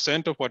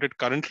 50% of what it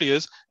currently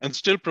is and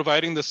still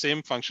providing the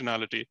same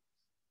functionality.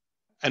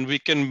 And we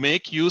can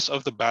make use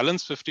of the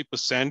balance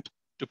 50%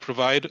 to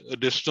provide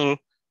additional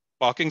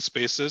parking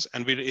spaces.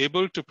 And we're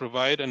able to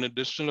provide an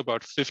additional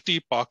about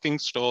 50 parking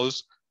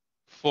stalls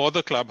for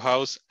the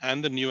clubhouse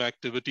and the new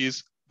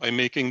activities by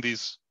making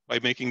these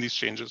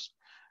changes.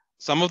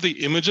 Some of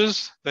the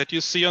images that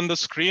you see on the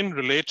screen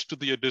relate to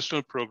the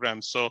additional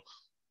programs. So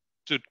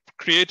to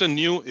create a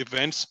new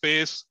event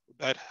space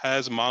that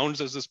has mounds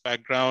as this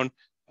background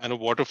and a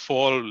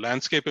waterfall,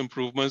 landscape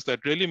improvements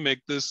that really make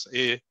this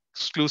a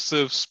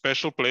exclusive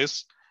special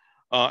place.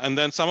 And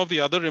then some of the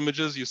other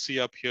images you see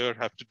up here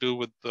have to do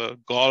with the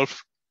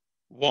golf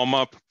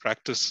warm-up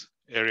practice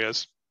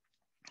areas.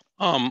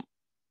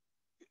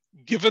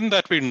 Given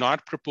that we're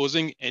not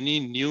proposing any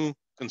new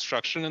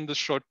construction in the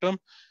short term,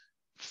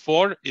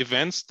 for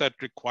events that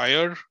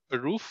require a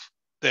roof,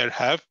 there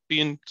have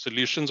been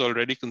solutions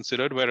already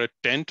considered where a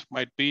tent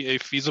might be a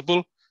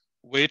feasible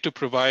way to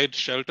provide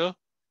shelter.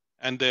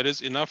 And there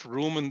is enough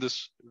room in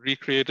this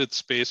recreated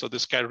space or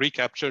this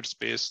recaptured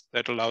space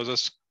that allows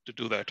us to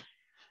do that.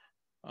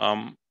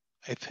 I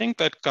think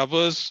that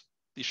covers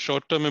the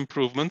short-term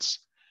improvements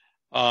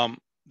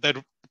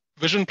that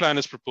Vision Plan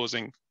is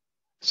proposing.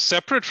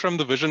 Separate from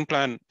the Vision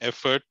Plan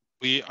effort,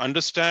 we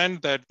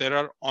understand that there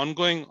are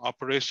ongoing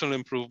operational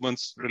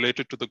improvements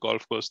related to the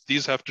golf course.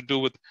 These have to do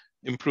with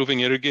improving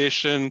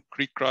irrigation,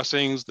 creek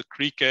crossings, the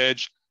creek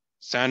edge,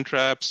 sand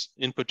traps,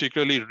 in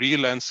particularly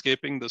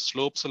re-landscaping the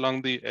slopes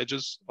along the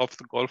edges of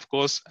the golf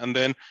course, and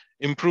then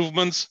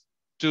improvements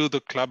to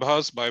the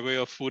clubhouse by way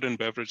of food and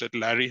beverage that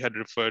Larry had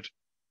referred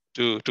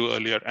to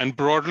earlier. And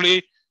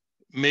broadly,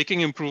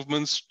 making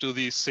improvements to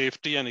the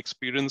safety and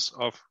experience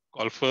of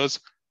golfers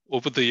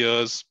over the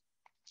years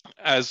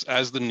as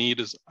the need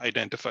is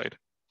identified.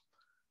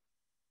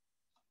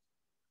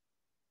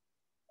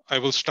 I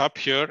will stop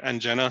here,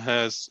 and Jenna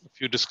has a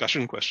few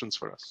discussion questions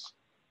for us.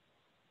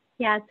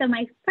 Yeah, so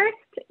my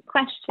first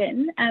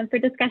question for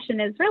discussion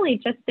is really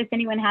just if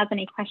anyone has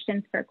any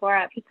questions for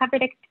Gaurav. He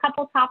covered a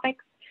couple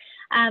topics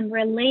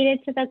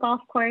related to the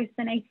golf course,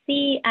 and I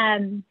see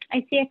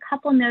a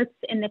couple notes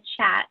in the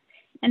chat.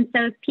 And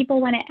so if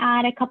people want to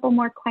add a couple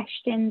more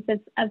questions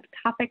of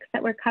topics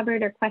that were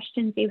covered or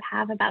questions you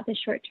have about the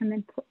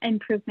short-term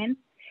improvements,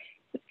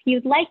 if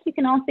you'd like, you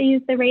can also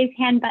use the raise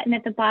hand button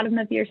at the bottom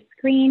of your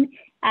screen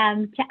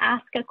to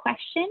ask a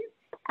question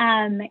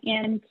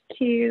and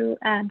to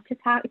ask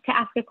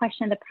a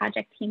question of the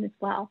project team as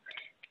well.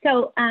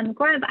 So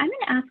Gaurav, I'm going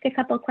to ask a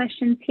couple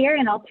questions here,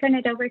 and I'll turn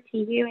it over to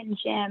you and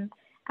Jim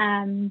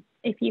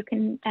if you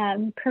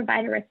can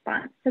provide a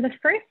response. So the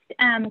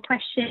first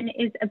question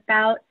is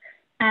about,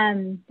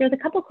 there's a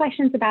couple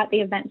questions about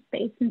the event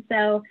space. And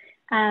so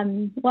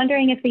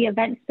wondering if the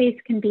event space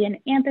can be an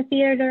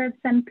amphitheater at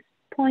some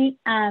point.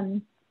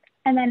 And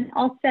then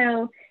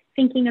also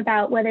thinking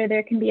about whether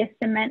there can be a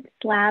cement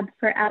slab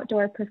for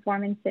outdoor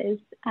performances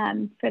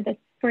for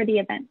the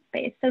event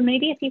space. So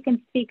maybe if you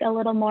can speak a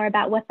little more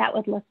about what that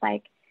would look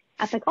like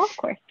at the golf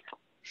course.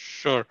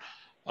 Sure.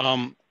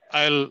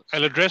 I'll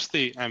address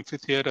the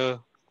amphitheater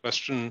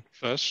question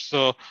first.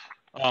 So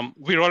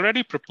we're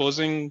already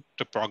proposing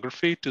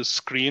topography to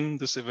screen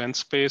this event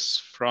space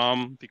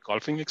from the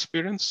golfing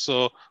experience.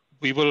 So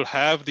we will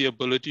have the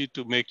ability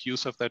to make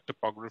use of that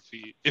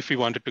topography if we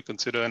wanted to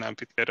consider an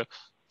amphitheater.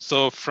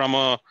 So from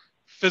a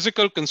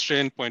physical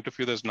constraint point of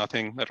view, there's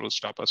nothing that will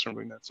stop us from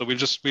doing that. So we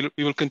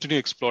will continue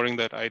exploring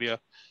that idea.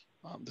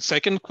 The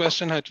second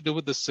question had to do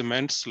with the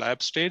cement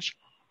slab stage.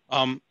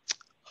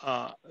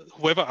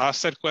 Whoever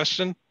asked that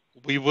question,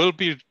 we will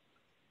be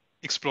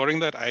exploring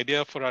that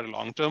idea for our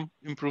long-term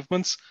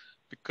improvements,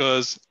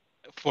 because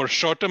for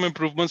short-term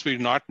improvements, we're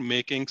not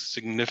making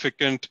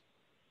significant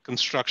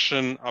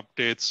construction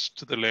updates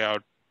to the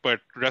layout, but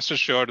rest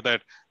assured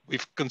that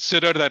we've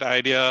considered that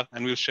idea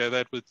and we'll share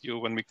that with you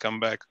when we come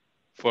back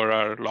for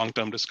our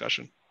long-term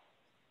discussion.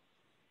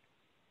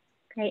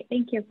 Great,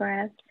 thank you,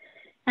 Gaurav.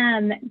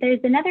 There's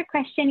another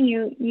question.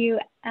 You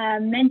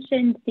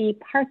mentioned the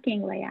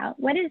parking layout.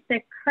 What is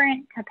the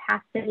current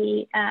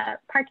capacity,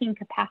 parking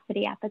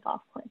capacity at the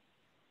golf course?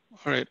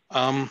 All right,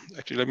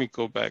 actually, let me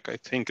go back. I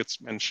think it's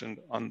mentioned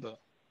on the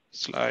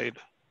slide.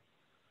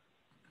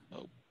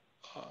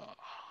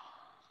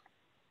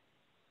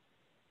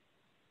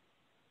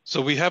 So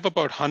we have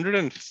about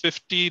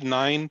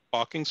 159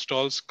 parking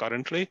stalls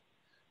currently,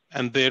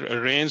 and they're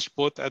arranged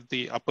both at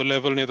the upper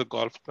level near the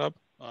golf club,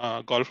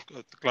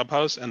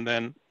 clubhouse, and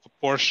then a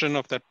portion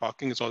of that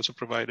parking is also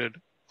provided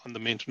on the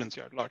maintenance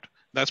yard lot.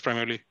 That's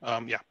primarily,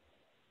 yeah.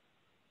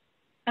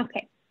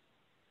 Okay,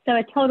 so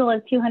a total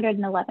of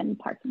 211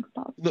 parking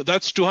stalls. No,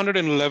 that's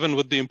 211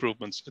 with the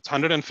improvements. It's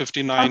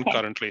 159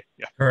 currently,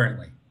 yeah.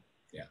 Currently,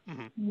 yeah.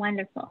 Mm-hmm.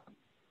 Wonderful.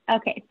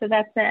 Okay, so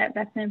that's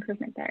an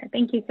improvement there.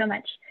 Thank you so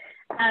much.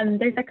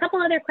 There's a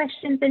couple other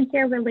questions in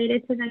here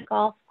related to the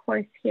golf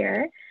course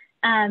here.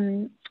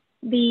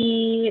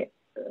 The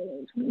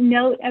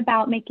note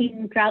about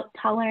making drought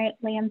tolerant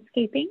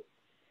landscaping,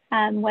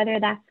 whether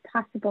that's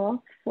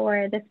possible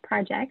for this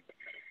project.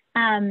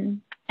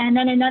 And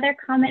then another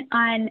comment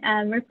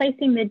on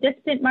replacing the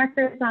distant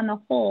markers on the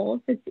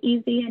holes. It's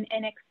easy and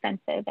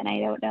inexpensive, and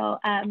I don't know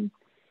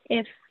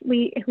if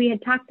we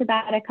had talked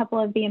about a couple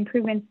of the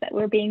improvements that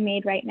were being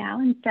made right now.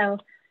 And so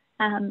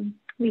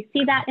we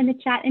see that in the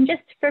chat. And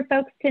just for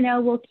folks to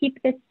know, we'll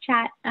keep this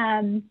chat,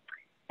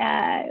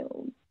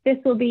 this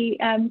will be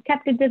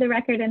kept into the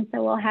record, and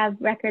so we'll have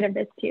record of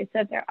this too.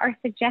 So if there are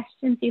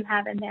suggestions you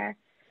have in there,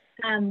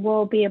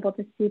 we'll be able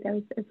to see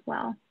those as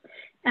well.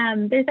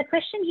 There's a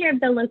question here of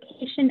the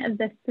location of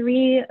the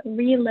 3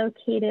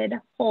 relocated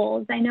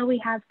holes. I know we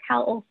have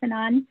Cal Olson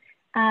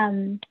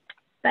on,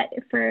 but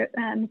for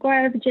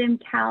Gaurav, Jim,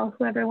 Cal,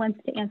 whoever wants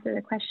to answer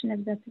the question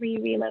of the 3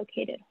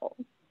 relocated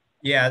holes.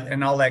 Yeah,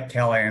 and I'll let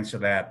Cal answer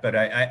that, but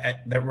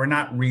that we're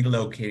not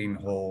relocating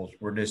holes.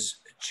 We're just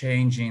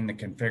changing the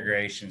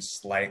configuration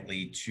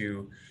slightly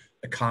to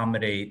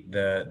accommodate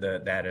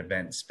that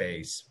event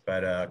space.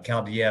 But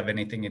Cal, do you have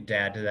anything to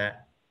add to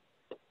that?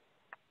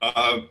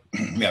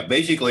 Yeah,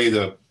 basically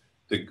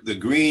the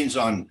greens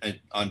on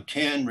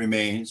 10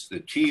 remains. The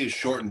tee is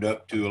shortened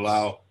up to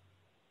allow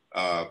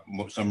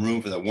some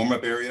room for the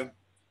warm-up area.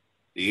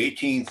 The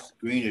 18th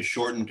green is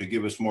shortened to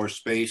give us more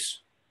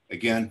space,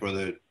 again, for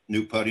the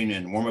new putting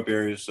and warm-up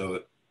areas.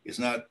 So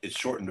it's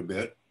shortened a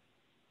bit.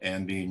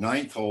 And the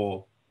 9th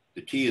hole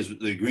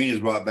the green is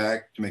brought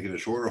back to make it a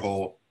shorter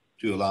hole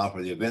to allow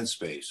for the event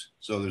space.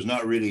 So there's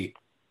not really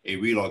a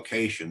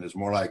relocation. It's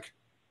more like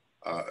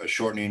a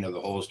shortening of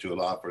the holes to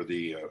allow for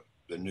the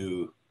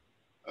new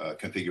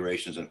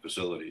configurations and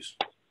facilities.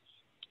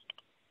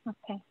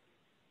 Okay.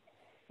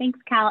 Thanks,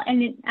 Cal.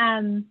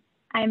 And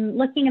I'm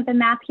looking at the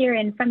map here,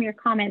 and from your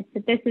comments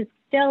that this is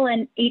still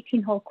an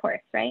 18-hole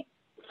course, right?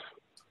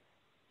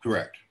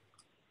 Correct.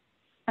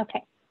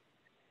 Okay,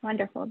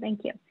 wonderful,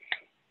 thank you.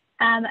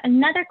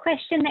 Another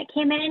question that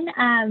came in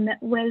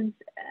was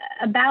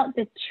about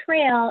the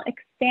trail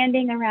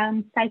expanding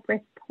around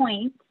Cypress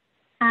Point.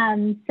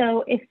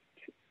 So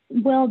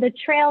will the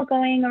trail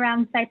going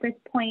around Cypress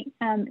Point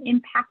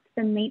impact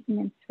the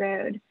maintenance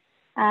road?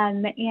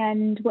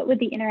 And what would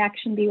the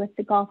interaction be with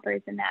the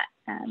golfers in that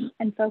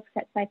and folks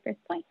at Cypress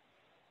Point?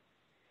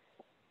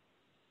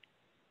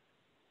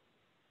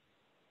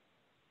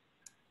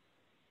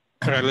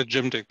 All right, let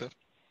Jim take that.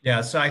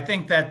 Yeah, so I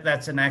think that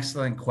that's an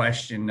excellent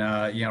question.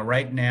 You know,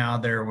 right now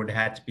there would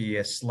have to be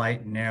a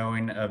slight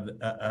narrowing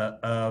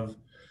of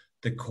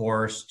the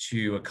course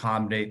to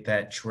accommodate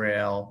that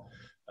trail.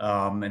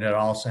 And it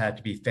also had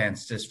to be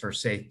fenced just for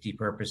safety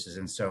purposes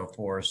and so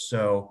forth.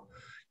 So,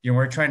 you know,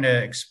 we're trying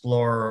to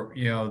explore,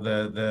 you know,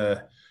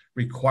 the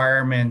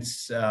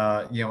requirements,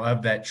 you know,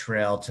 of that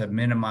trail to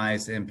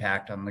minimize the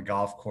impact on the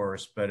golf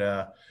course. But,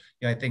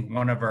 you know, I think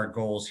one of our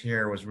goals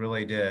here was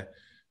really to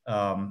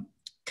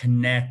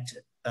connect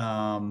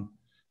the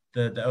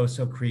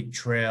Oso Creek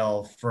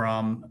Trail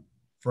from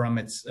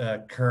its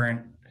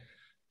current,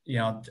 you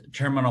know,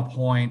 terminal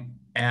point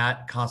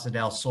at Casa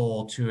del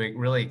Sol to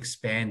really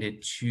expand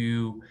it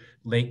to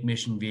Lake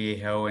Mission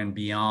Viejo and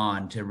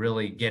beyond, to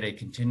really get a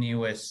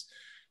continuous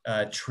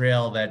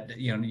trail that,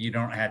 you know, you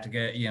don't have to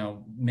get, you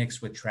know,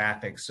 mixed with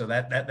traffic. So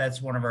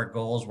that's one of our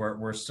goals.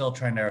 We're still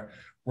trying to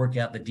work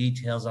out the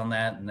details on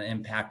that and the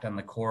impact on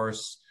the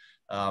course,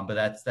 but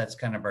that's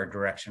kind of our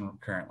direction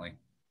currently.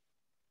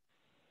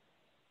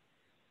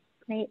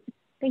 Great,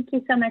 thank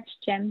you so much,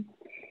 Jim.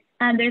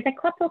 There's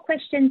a couple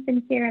questions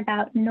in here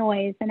about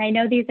noise, and I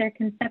know these are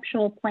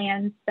conceptual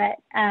plans, but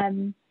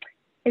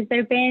has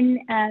there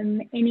been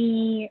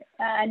any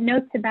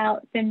notes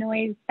about the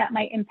noise that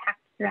might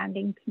impact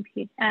surrounding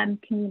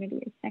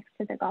communities next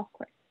to the golf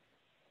course?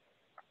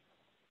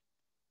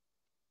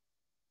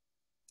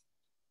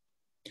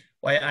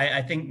 Well,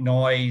 I think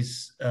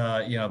noise,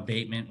 you know,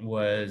 abatement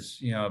was,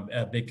 you know,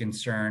 a big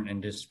concern,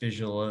 and just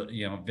visual,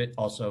 you know,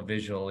 also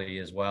visually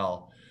as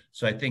well.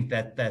 So I think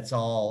that that's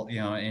all, you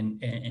know,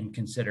 in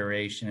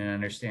consideration and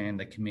understanding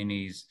the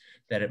communities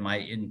that it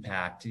might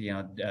impact, you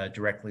know,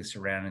 directly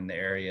surrounding the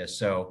area.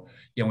 So,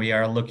 you know, we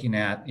are looking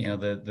at, you know,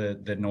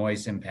 the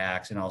noise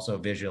impacts and also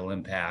visual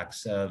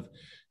impacts of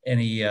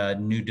any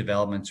new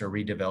developments or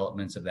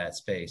redevelopments of that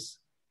space.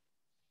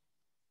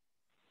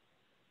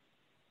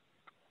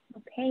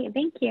 Okay,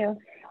 thank you.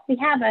 We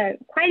have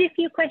quite a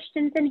few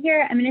questions in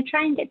here. I'm going to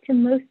try and get to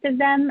most of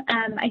them.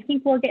 I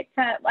think we'll get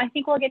to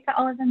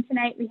all of them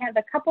tonight. We have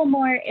a couple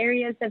more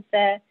areas of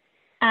the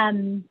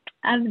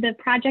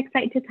project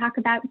site to talk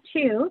about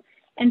too,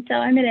 and so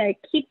I'm going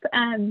to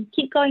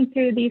keep going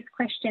through these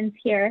questions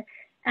here.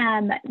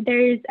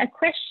 There's a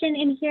question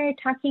in here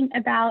talking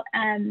about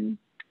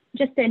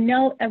just a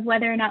note of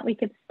whether or not we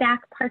could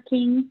stack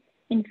parking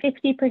in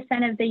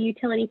 50% of the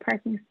utility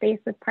parking space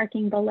with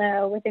parking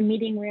below, with a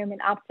meeting room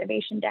and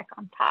observation deck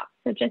on top.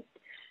 So just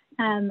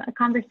a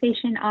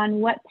conversation on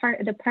what part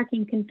of the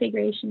parking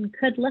configuration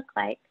could look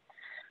like.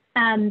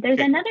 There's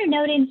another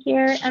note in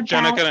here about—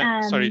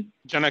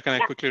 Jenna, can I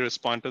quickly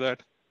respond to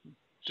that?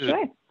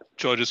 Sure.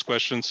 George's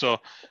question. So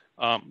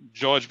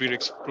George, we're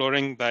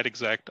exploring that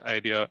exact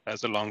idea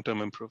as a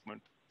long-term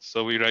improvement.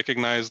 So we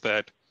recognize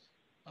that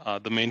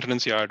the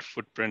maintenance yard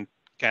footprint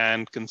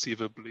can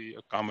conceivably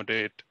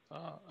accommodate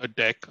a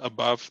deck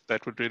above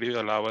that would really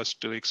allow us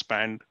to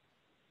expand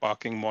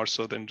parking more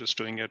so than just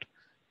doing it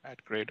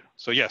at grade.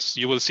 So yes,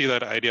 you will see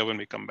that idea when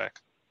we come back.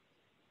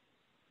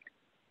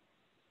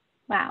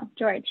 Wow,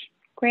 George,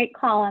 great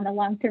call on the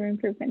long-term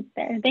improvements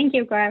there. Thank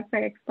you, Gaurav, for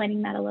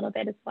explaining that a little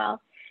bit as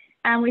well.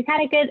 We've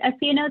had a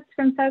few notes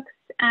from folks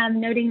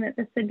noting that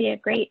this would be a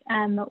great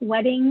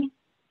wedding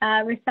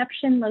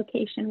reception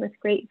location with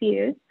great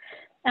views.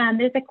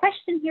 There's a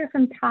question here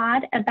from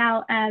Todd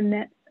about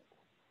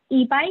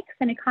e-bikes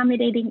and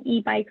accommodating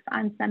e-bikes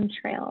on some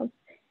trails.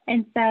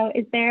 And so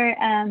is there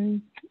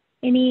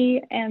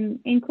any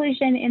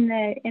inclusion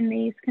in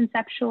these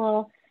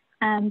conceptual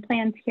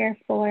plans here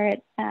for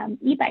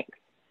e-bikes?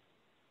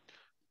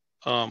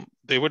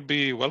 They would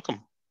be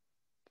welcome.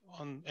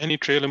 On any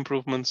trail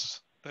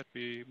improvements that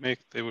we make,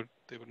 they would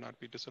not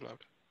be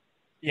disallowed.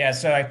 Yeah,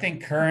 so I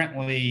think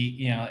currently,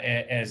 you know,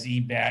 as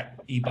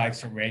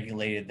e-bikes are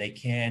regulated, they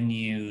can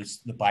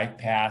use the bike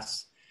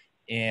pass.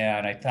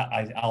 And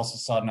I also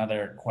saw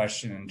another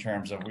question in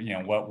terms of, you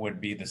know, what would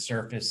be the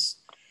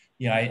surface.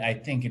 You know, I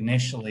think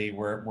initially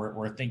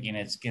we're thinking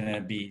it's going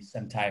to be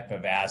some type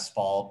of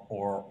asphalt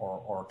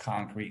or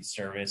concrete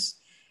surface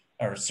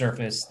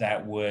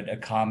that would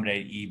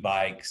accommodate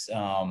e-bikes.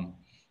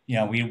 you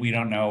know, we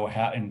don't know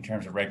how, in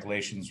terms of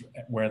regulations,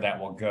 where that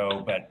will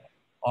go, but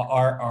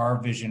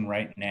our vision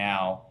right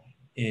now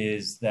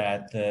is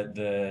that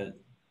the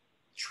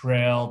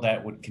trail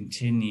that would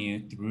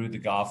continue through the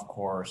golf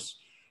course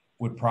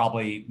would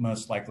probably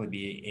most likely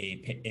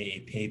be a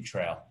paved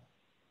trail.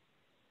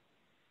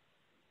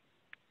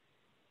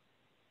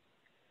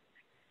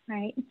 All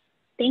right,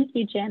 thank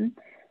you, Jim.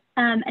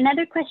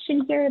 Another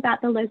question here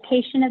about the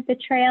location of the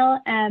trail,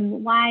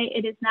 why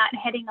it is not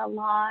heading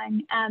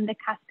along the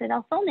Casa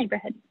del Sol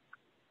neighborhood.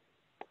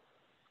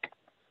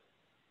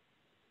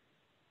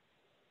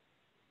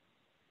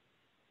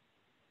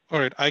 All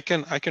right, I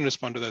can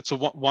respond to that. So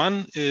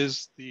one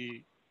is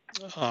the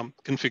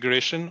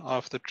configuration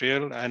of the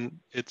trail, and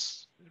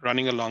it's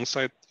running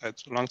alongside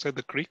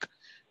the creek.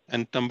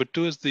 And number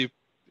two is the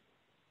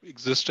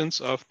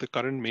existence of the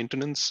current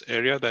maintenance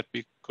area that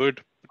we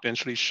could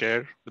potentially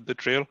share with the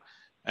trail.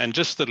 And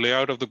just the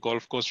layout of the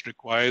golf course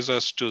requires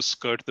us to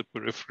skirt the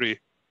periphery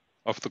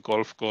of the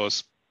golf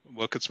course,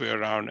 work its way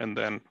around, and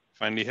then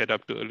finally head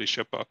up to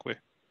Alicia Parkway.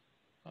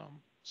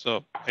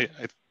 So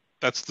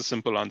that's the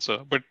simple answer.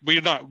 But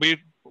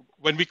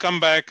when we come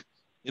back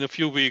in a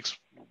few weeks,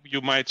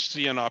 you might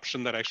see an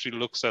option that actually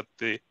looks at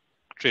the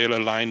trail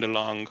aligned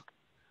along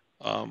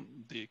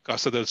the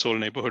Casa del Sol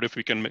neighborhood if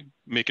we can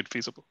make it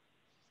feasible.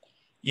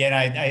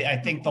 Yeah, and I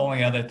think the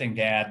only other thing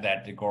to add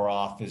that to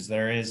Goroff is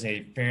there is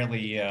a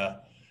fairly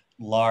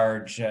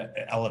large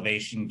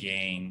elevation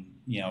gain,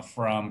 you know,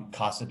 from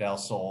Casa del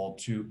Sol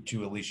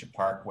to Alicia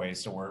Parkway.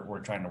 So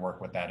we're trying to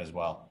work with that as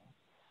well.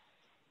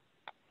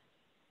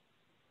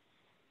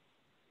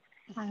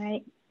 All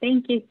right,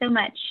 thank you so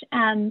much.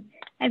 I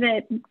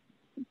have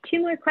two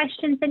more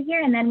questions in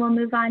here, and then we'll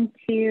move on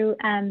to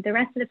the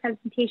rest of the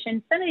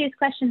presentation. Some of these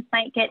questions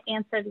might get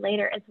answered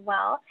later as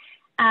well.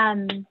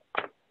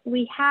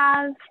 We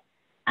have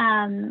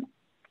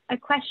a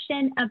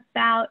question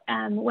about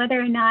whether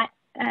or not,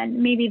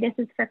 maybe this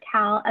is for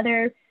Cal,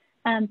 other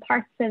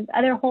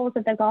other holes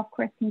of the golf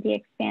course can be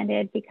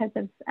expanded because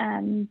of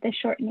the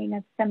shortening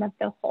of some of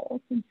the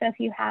holes. And so if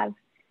you have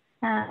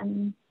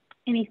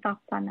any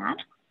thoughts on that.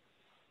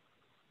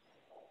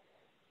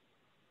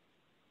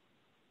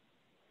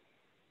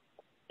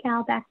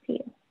 Cal, back to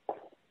you.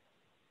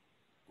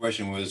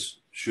 Question was,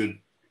 should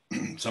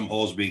some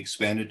holes be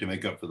expanded to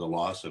make up for the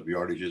loss of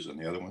yardages on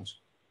the other ones?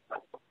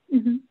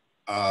 Mm-hmm.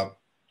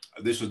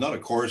 This is not a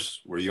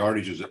course where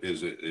yardage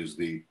is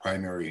the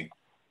primary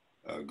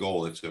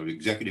goal. It's an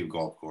executive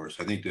golf course.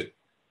 I think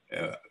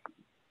that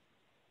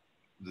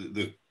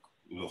the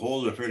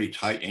holes are fairly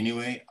tight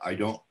anyway. I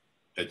don't,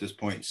 at this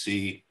point,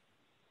 see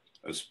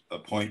a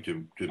point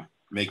to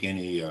make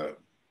any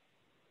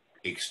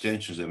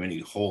extensions of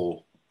any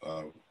hole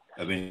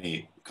of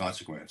any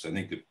consequence. I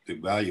think that the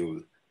value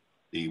of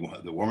the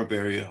warm-up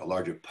area, a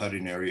larger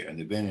putting area, and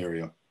the bin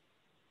area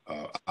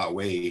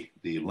outweigh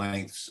the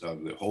lengths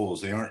of the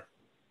holes. They aren't.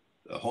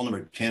 Hole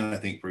number 10, I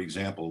think, for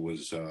example,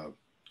 was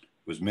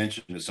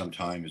mentioned at some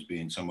time as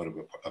being somewhat of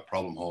a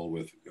problem hole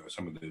with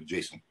some of the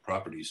adjacent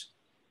properties.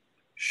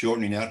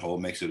 Shortening that hole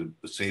makes it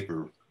a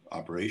safer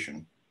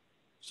operation,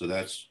 so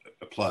that's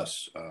a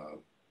plus.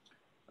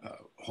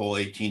 Hole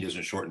 18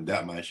 doesn't shorten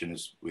that much, and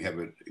we have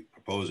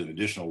proposed an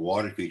additional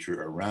water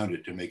feature around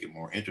it to make it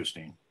more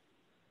interesting.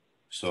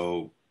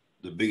 So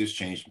the biggest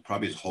change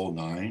probably is hole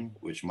 9,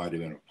 which might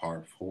have been a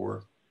par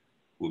 4,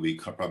 will be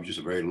probably just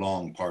a very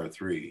long par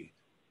 3,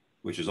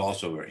 which is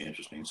also very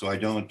interesting. So I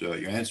don't,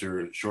 your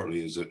answer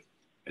shortly is that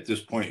at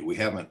this point, we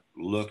haven't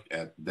looked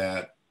at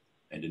that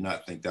and did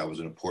not think that was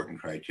an important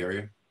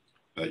criteria.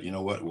 But you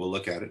know what, we'll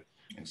look at it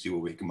and see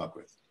what we come up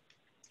with.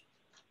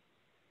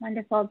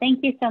 Wonderful.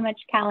 Thank you so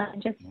much, Cal.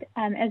 Just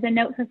as a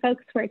note for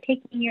folks, we're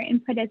taking your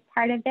input as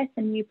part of this,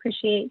 and we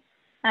appreciate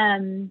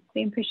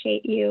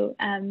you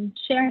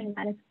sharing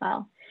that as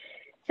well.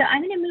 So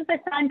I'm going to move us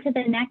on to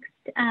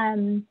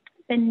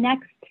the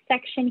next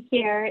section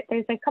here.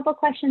 There's a couple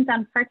questions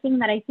on parking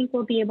that I think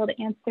we'll be able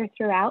to answer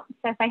throughout.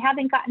 So if I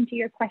haven't gotten to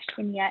your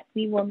question yet,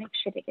 we will make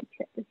sure to get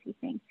to it this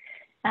evening.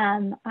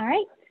 All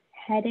right,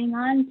 heading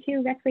on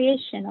to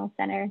Recreational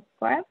Center.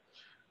 Gaurav?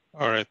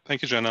 All right,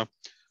 thank you, Jenna.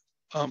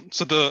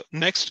 So the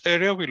next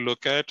area we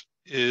look at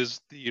is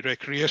the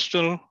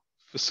recreational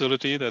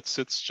facility that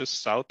sits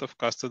just south of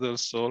Casa del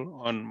Sol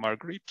on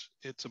Marguerite.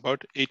 It's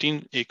about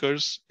 18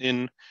 acres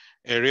in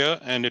area,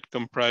 and it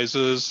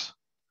comprises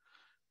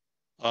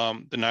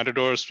the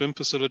Nadador swim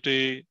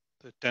facility,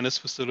 the tennis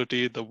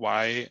facility, the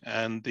Y,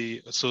 and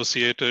the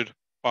associated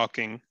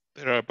parking.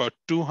 There are about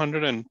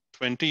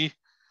 220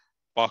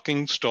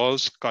 parking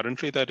stalls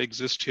currently that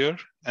exist here,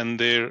 and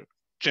they're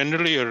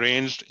generally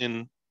arranged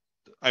in,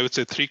 I would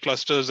say, 3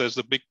 clusters. There's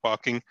the big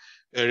parking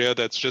area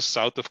that's just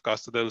south of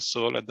Casa del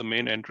Sol at the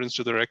main entrance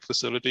to the rec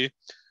facility.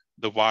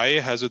 The Y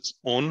has its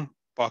own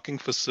parking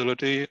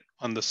facility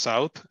on the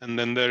south, and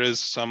then there is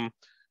some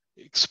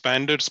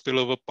expanded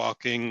spillover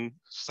parking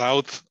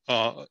south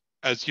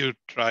as you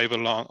drive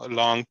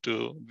along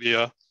to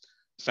via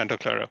Santa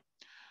Clara.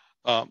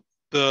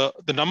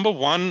 the number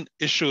one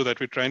issue that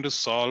we're trying to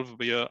solve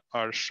via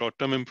our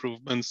short-term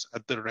improvements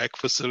at the rec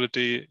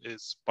facility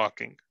is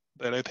parking.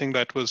 That I think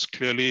that was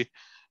clearly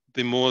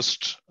the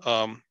most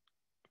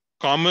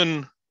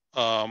common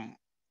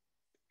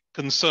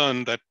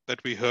concern that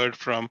we heard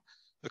from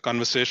the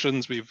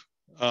conversations we've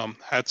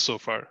had so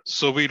far.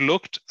 So we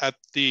looked at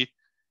the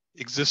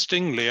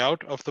existing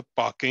layout of the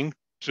parking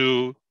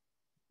to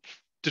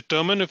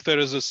determine if there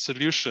is a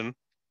solution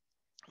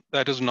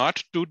that is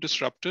not too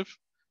disruptive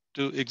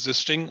to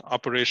existing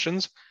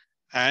operations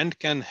and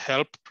can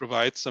help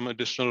provide some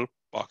additional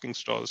parking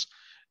stalls.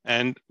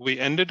 And we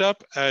ended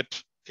up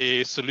at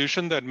a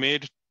solution that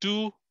made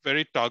two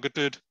very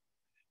targeted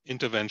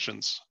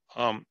interventions.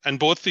 And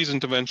both these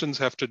interventions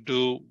have to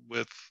do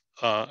with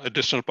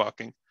additional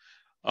parking.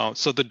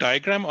 So the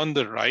diagram on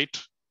the right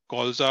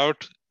calls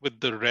out with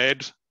the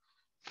red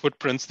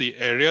footprints the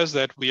areas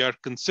that we are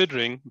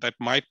considering that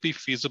might be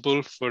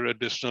feasible for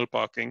additional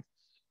parking.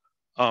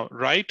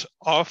 Right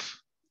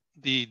off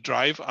the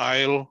drive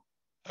aisle,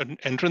 an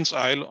entrance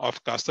aisle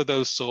of Casa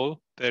del Sol,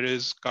 there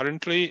is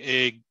currently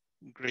a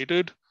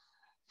graded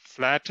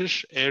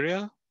flattish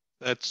area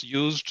that's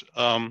used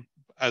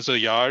as a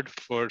yard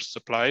for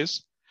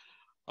supplies.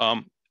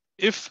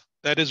 If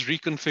that is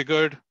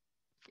reconfigured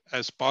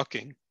as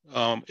parking,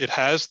 it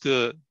has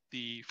the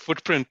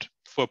footprint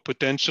for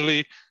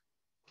potentially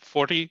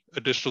 40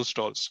 additional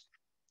stalls.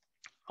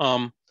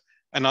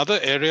 Another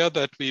area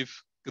that we've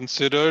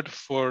considered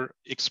for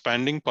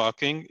expanding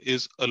parking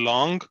is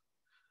along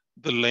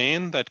the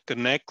lane that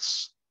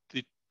connects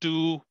the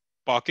two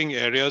parking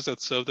areas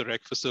that serve the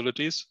rec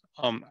facilities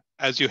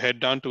as you head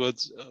down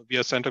towards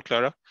Via Santa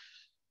Clara.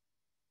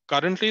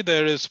 Currently,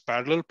 there is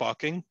parallel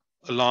parking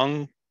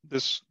along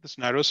this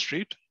narrow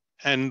street,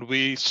 and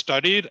we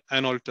studied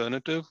an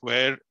alternative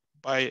where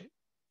by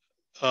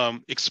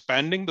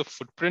expanding the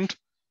footprint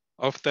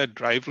of that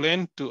drive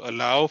lane to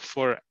allow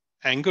for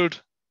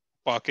angled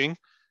parking,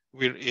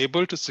 we're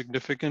able to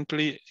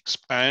significantly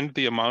expand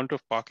the amount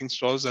of parking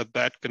stalls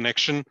that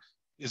connection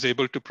is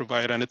able to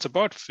provide, and it's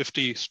about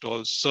 50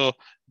 stalls. So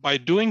by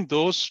doing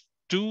those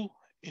two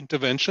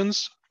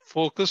interventions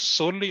focused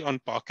solely on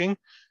parking,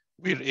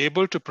 we're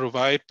able to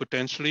provide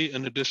potentially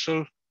an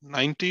additional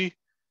 90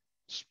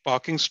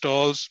 parking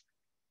stalls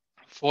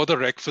for the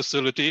rec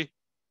facility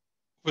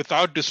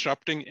without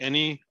disrupting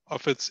any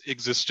of its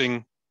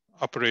existing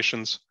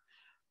operations.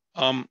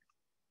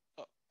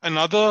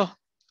 Another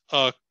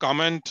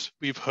comment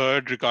we've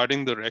heard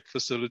regarding the rec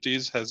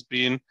facilities has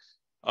been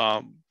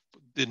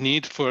the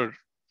need for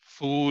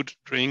food,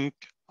 drink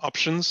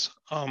options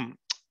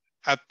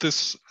at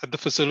the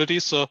facility.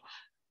 So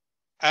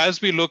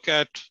as we look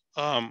at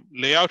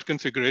layout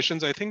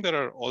configurations, I think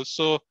there are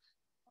also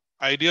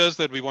ideas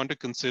that we want to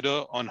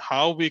consider on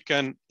how we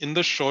can, in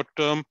the short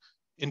term,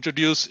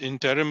 introduce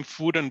interim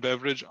food and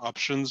beverage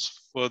options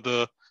for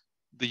the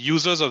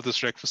users of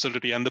this rec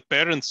facility and the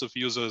parents of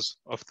users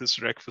of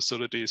this rec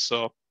facility.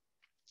 So,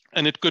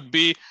 and it could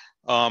be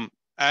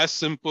as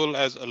simple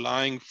as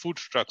allowing food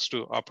trucks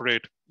to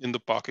operate in the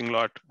parking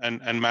lot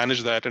and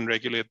manage that and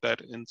regulate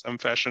that in some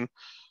fashion.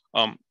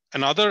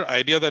 Another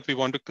idea that we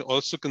want to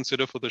also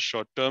consider for the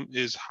short term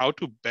is how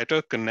to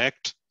better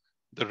connect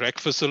the rec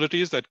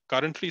facilities that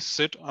currently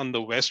sit on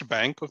the west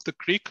bank of the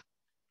creek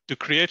to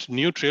create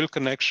new trail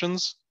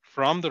connections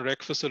from the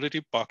rec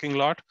facility parking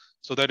lot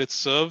so that it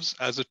serves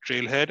as a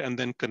trailhead and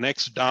then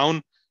connects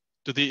down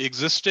to the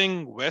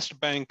existing west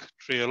bank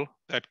trail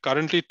that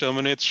currently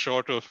terminates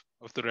short of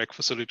the rec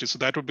facility. So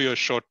that would be a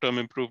short-term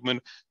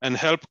improvement and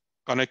help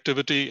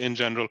connectivity in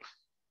general.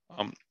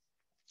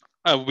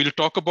 We'll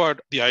talk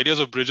about the ideas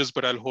of bridges,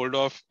 but I'll hold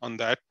off on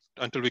that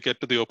until we get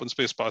to the open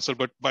space parcel.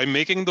 But by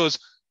making those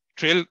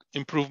trail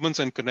improvements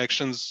and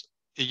connections,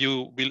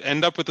 you will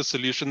end up with a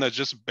solution that's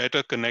just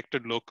better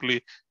connected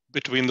locally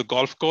between the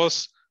golf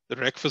course, the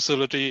rec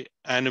facility,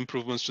 and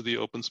improvements to the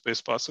open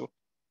space parcel.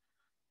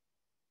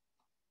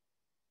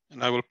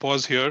 And I will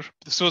pause here.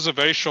 This was a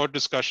very short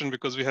discussion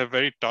because we have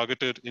very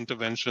targeted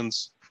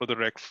interventions for the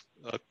rec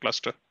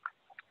cluster.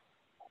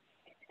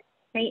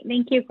 Great,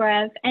 thank you,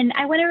 Gaurav. And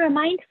I want to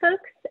remind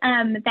folks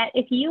that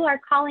if you are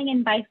calling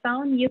in by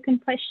phone, you can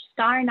push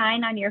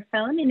 *9 on your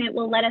phone and it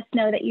will let us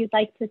know that you'd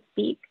like to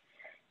speak.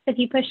 If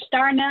you push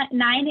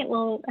 *9, it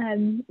will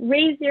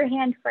raise your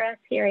hand for us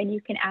here and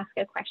you can ask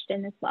a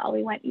question as well.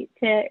 We want you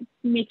to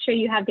make sure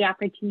you have the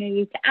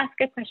opportunity to ask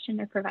a question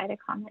or provide a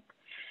comment.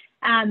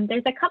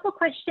 There's a couple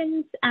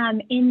questions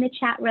in the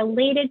chat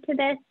related to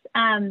this.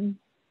 And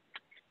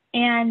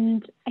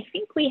I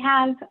think we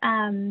have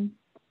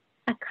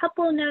a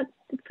couple notes.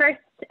 First,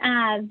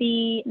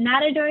 the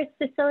Notadores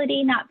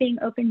facility not being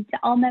open to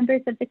all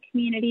members of the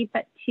community,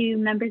 but to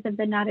members of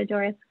the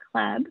Notadores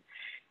Club.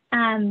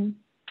 And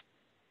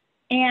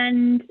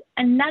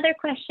another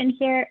question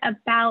here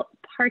about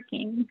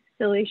parking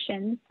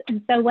solutions.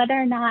 And so whether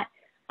or not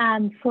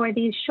for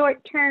these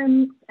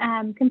short-term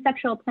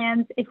conceptual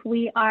plans, if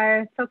we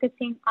are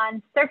focusing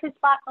on surface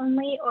lot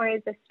only, or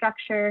is a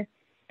structure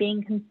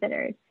being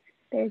considered?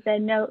 There's a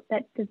note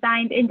that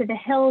designed into the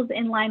hills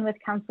in line with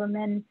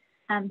Councilman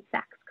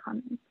Sack's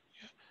comments.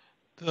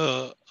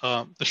 The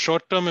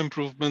short-term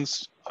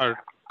improvements are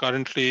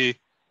currently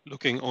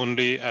looking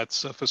only at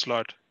surface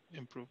lot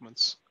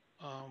improvements.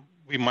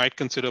 We might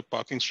consider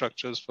parking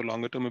structures for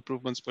longer-term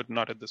improvements, but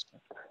not at this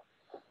point.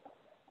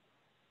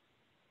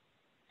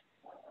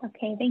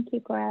 Okay, thank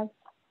you, Gaurav.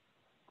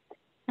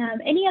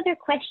 Any other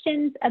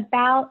questions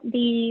about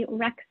the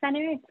rec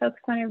center? If folks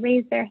want to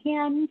raise their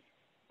hand,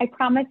 I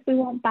promise we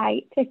won't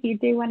bite if you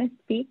do want to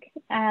speak.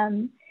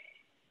 If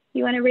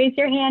you want to raise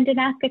your hand and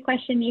ask a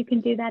question, you can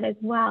do that as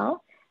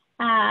well.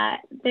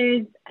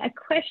 There's a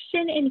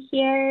question in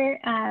here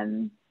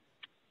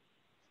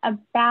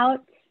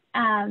about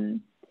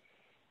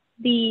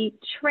the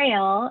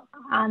trail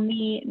on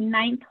the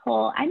 9th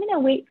hole. I'm going to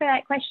wait for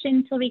that question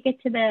until we get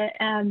to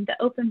the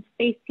open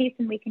space piece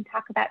and we can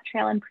talk about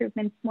trail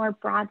improvements more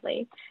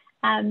broadly.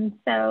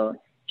 So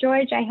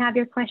George, I have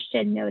your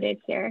question noted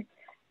here.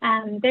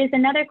 There's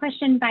another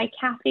question by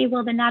Kathy.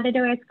 Will the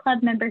Nadadores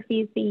Club member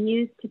fees be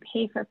used to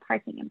pay for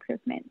parking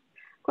improvements?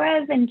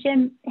 Gaurav and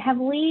Jim, have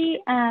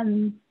we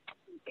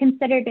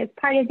considered as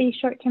part of these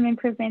short-term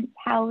improvements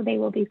how they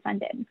will be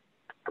funded?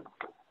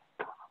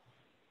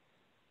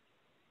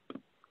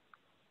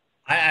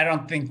 I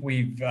don't think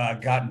we've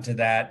gotten to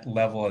that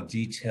level of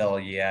detail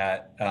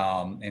yet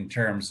in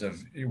terms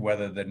of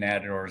whether the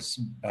Nadadores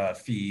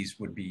fees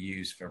would be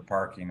used for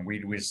parking.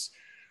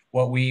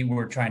 What we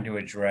were trying to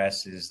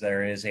address is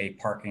there is a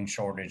parking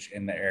shortage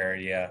in the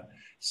area,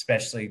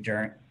 especially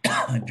during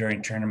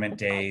during tournament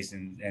days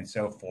and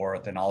so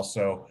forth, and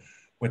also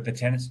with the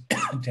tennis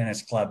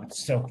club and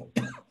so forth.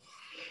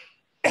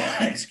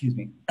 Excuse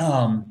me.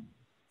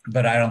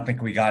 But I don't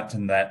think we got to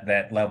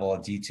that level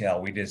of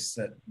detail. We just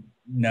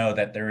know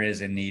that there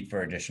is a need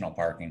for additional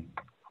parking.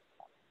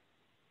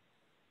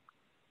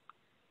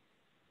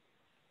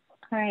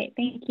 All right,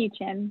 thank you,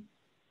 Jim.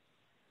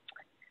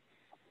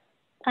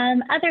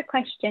 Other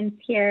questions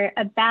here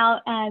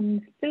about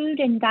food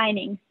and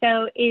dining.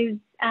 So is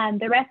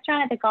the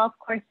restaurant at the golf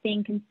course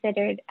being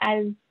considered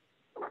as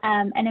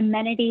an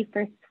amenity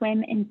for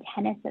swim and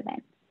tennis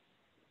events?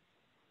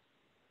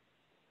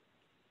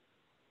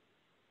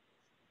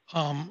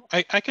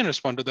 I can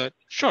respond to that.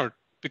 Sure,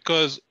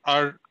 because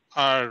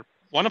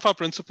one of our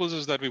principles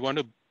is that we want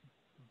to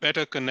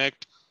better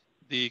connect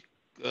the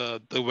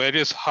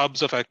various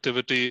hubs of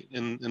activity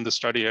in the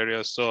study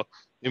area. So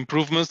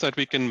improvements that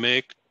we can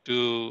make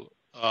to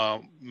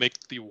make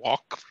the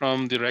walk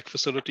from the rec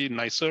facility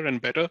nicer and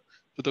better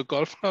to the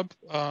golf club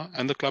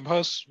and the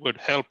clubhouse would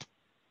help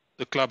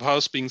the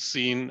clubhouse being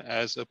seen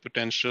as a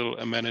potential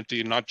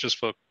amenity, not just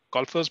for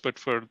golfers, but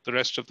for the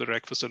rest of the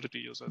rec facility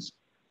users.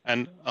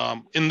 And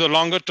in the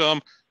longer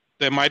term,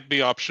 there might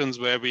be options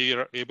where we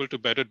are able to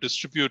better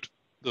distribute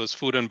those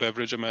food and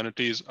beverage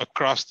amenities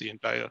across the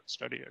entire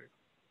study area.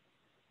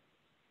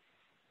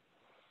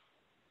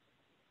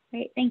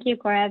 Great, thank you,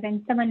 Gaurav.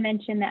 And someone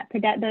mentioned that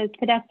those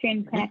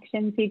pedestrian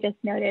connections you just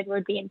noted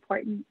would be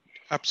important.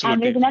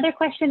 Absolutely. There's another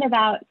question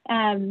about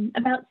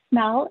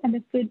smell and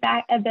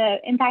the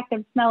impact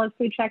of smell of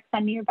food trucks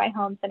on nearby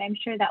homes, and I'm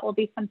sure that will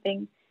be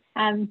something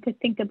to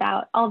think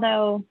about.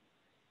 Although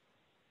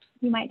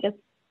you might just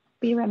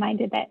be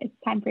reminded that it's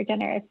time for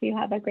dinner if you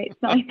have a great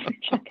smelling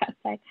food truck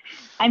outside.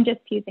 I'm just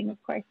teasing, of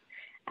course.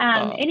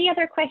 Any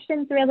other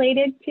questions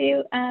related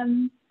to?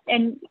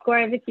 And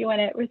Gaurav, if you want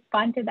to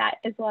respond to that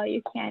as well,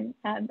 you can.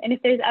 And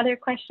if there's other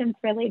questions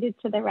related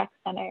to the rec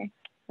center,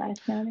 let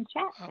us know in the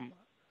chat.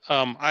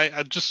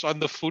 I just on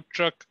the food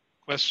truck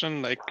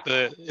question, like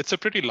it's a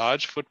pretty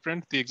large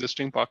footprint, the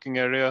existing parking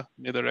area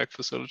near the rec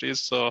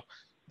facilities. So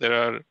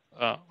there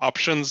are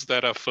options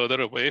that are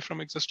further away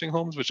from existing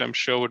homes, which I'm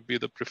sure would be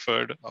the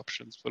preferred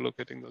options for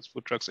locating those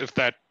food trucks if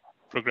that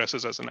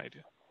progresses as an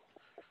idea.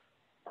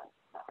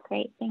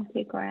 Great, thank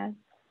you, Gaurav.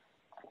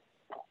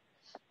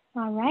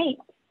 All right.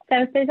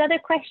 So if there's other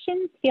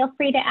questions, feel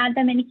free to add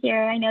them in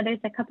here. I know there's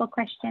a couple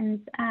questions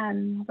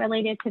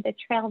related to the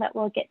trail that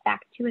we'll get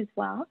back to as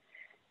well.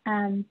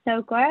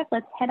 So Gaurav,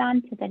 let's head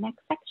on to the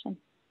next section.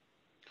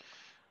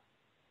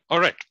 All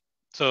right.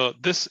 So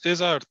this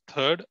is our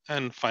third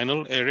and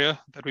final area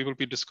that we will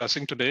be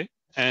discussing today.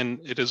 And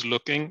it is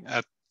looking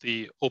at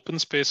the open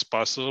space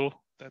parcel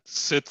that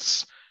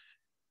sits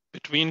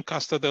between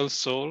Costa del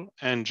Sol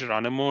and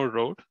Geronimo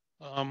Road.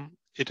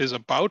 It is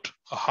about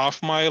a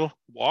half-mile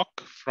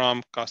walk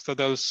from Costa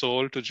del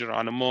Sol to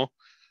Geronimo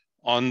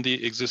on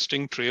the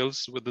existing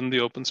trails within the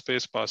open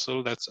space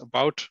parcel. That's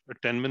about a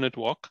 10-minute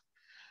walk.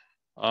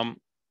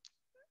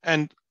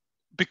 And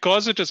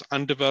because it is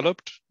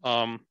undeveloped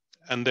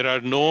and there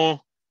are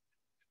no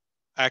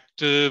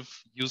active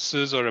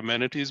uses or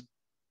amenities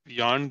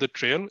beyond the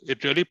trail,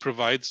 it really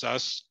provides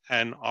us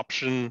an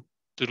option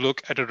to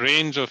look at a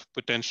range of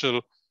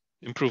potential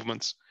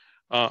improvements.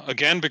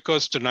 Again,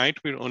 because tonight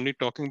we're only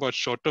talking about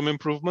short-term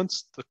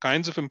improvements, the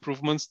kinds of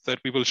improvements that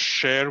we will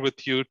share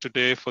with you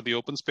today for the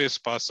open space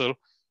parcel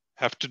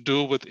have to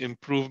do with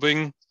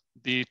improving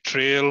the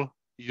trail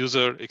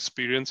user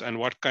experience and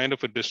what kind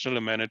of additional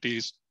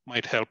amenities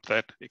might help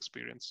that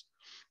experience.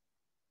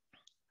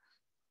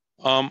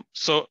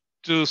 So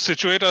to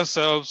situate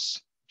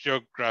ourselves,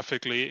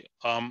 geographically.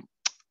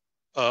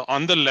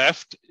 On the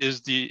left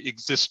is the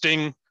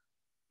existing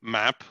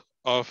map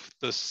of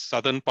the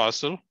southern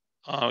parcel.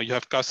 You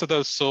have Casa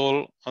del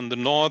Sol on the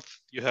north.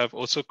 You have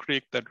Oso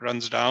Creek that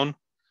runs down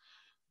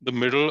the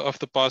middle of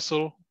the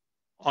parcel.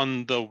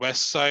 On the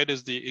west side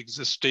is the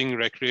existing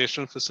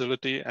recreational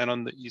facility, and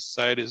on the east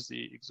side is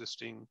the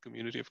existing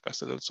community of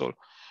Casa del Sol.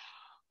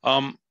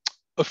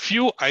 A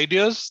few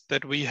ideas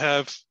that we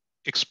have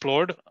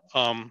explored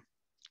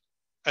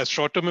as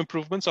short-term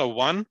improvements are: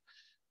 one,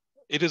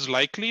 it is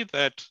likely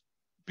that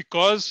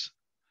because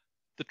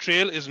the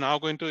trail is now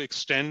going to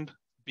extend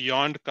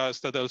beyond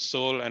Casa del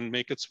Sol and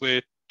make its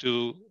way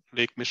to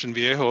Lake Mission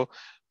Viejo,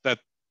 that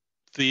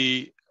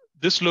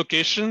this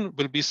location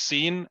will be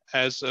seen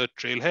as a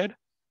trailhead,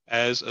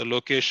 as a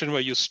location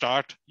where you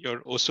start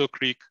your Oso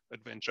Creek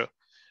adventure.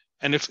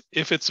 And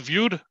if it's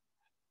viewed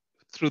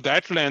through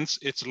that lens,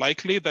 it's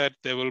likely that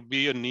there will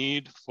be a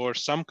need for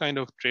some kind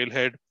of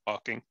trailhead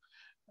parking.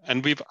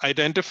 And we've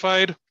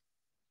identified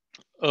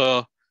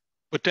a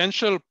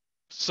potential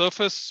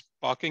surface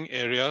parking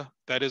area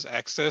that is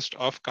accessed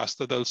off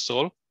Casa del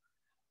Sol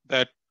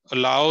that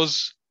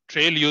allows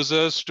trail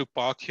users to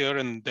park here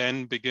and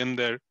then begin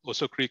their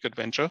Oso Creek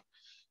adventure.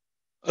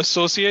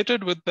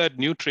 Associated with that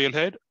new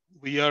trailhead,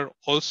 we are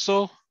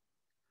also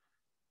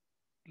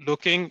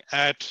looking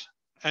at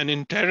an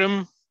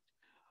interim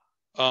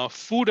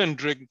food and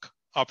drink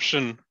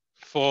option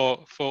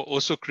for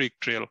Oso Creek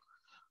Trail.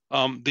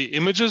 The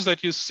images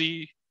that you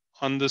see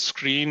on the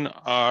screen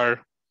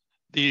are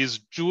these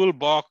jewel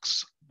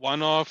box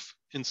one-off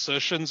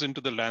insertions into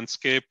the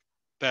landscape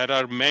that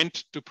are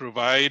meant to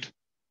provide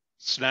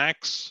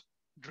snacks,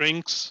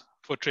 drinks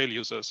for trail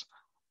users.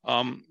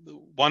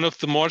 One of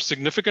the more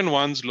significant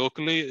ones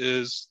locally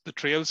is the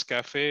Trails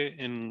Cafe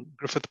in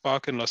Griffith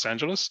Park in Los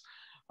Angeles.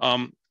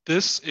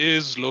 This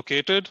is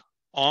located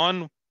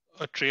on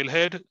a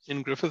trailhead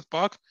in Griffith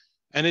Park,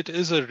 and it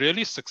is a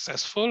really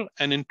successful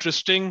and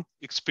interesting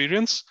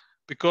experience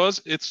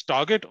because its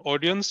target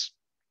audience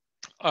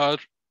are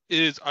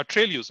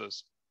trail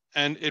users,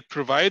 and it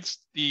provides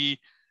the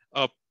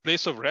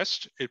place of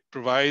rest. It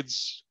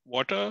provides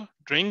water,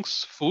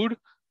 drinks, food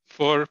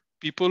for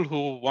people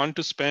who want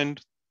to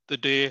spend the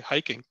day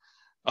hiking.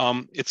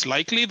 It's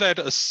likely that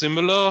a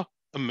similar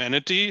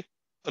amenity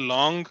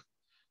along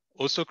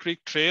Oso Creek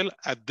Trail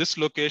at this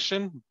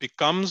location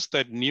becomes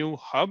that new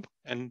hub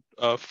and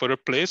for a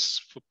place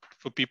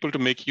for people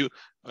to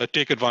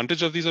take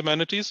advantage of these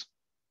amenities.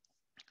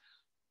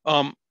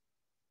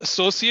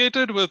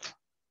 Associated with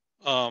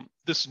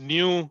this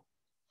new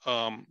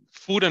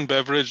food and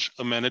beverage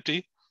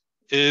amenity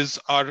is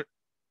our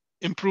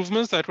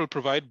improvements that will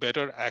provide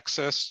better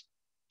access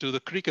to the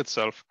creek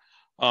itself.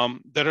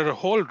 There are a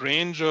whole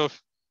range of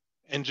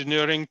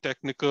engineering,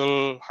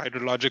 technical,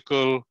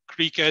 hydrological,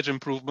 creek edge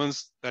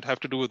improvements that have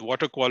to do with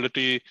water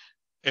quality,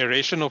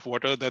 aeration of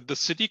water that the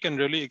city can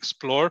really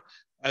explore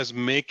as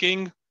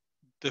making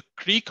the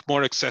creek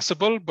more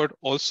accessible, but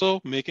also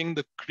making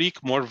the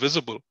creek more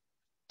visible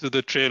to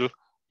the trail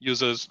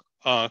users.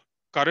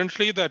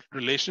 Currently, that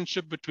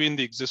relationship between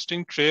the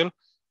existing trail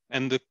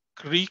and the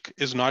creek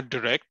is not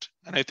direct.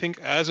 And I think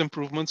as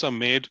improvements are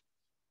made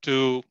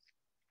to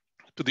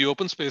the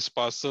open space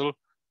parcel,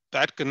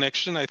 that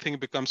connection, I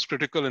think, becomes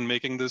critical in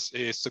making this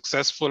a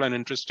successful and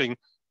interesting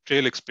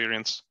trail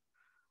experience.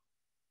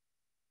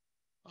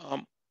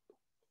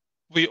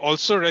 We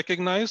also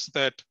recognize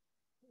that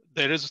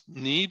there is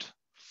need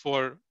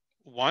for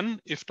one,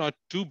 if not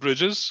two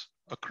bridges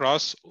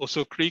across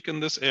Oso Creek in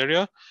this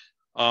area,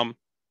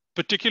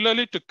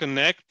 particularly to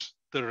connect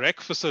the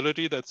rec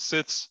facility that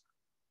sits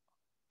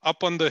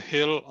up on the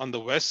hill on the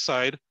west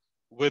side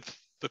with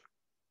the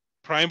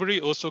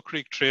primary Oso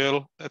Creek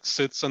Trail that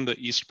sits on the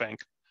east bank.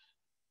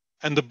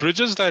 And the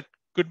bridges that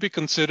could be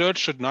considered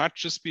should not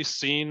just be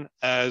seen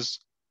as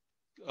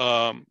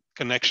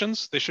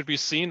connections, they should be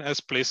seen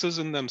as places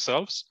in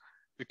themselves,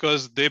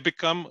 because they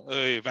become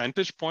a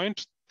vantage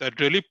point that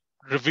really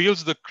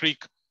reveals the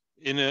creek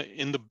in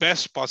the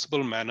best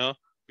possible manner,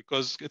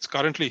 because it's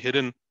currently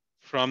hidden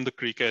from the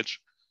creek edge.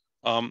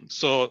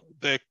 So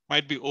there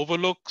might be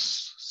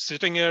overlooks,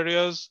 sitting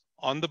areas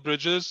on the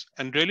bridges,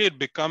 and really it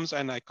becomes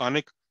an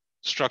iconic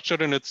structure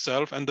in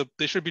itself, and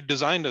they should be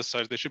designed as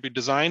such. They should be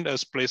designed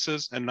as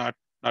places and not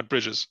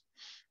bridges.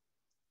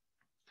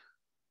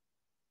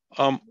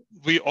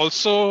 We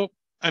also,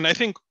 and I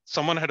think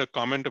someone had a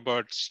comment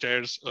about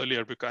stairs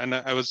earlier, and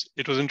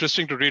it was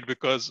interesting to read,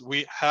 because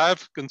we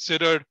have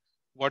considered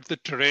what the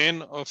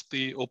terrain of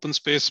the open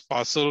space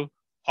parcel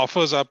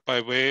offers up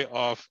by way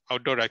of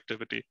outdoor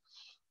activity.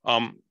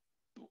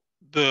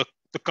 The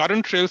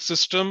current trail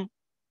system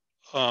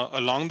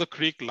along the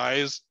creek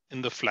lies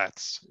in the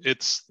flats.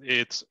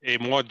 It's a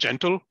more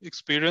gentle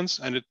experience,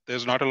 and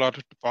there's not a lot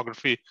of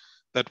topography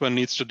that one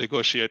needs to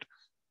negotiate.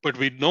 But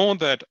we know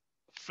that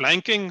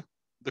flanking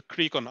the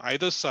creek on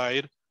either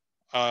side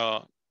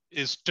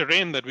is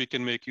terrain that we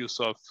can make use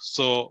of.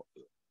 So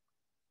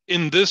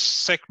in this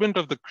segment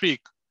of the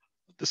creek,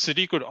 the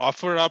city could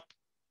offer up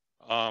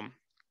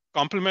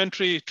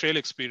complementary trail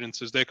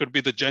experiences. There could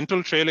be the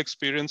gentle trail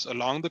experience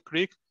along the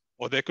creek,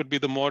 or there could be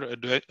the more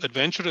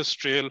adventurous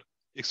trail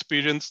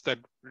experience that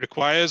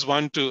requires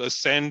one to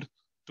ascend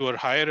to a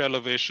higher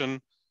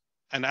elevation.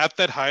 And at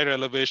that higher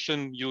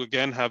elevation, you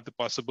again have the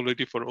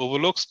possibility for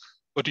overlooks,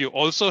 but you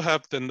also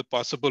have then the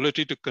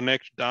possibility to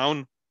connect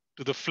down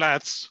to the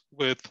flats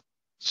with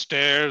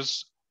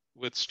stairs,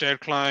 with stair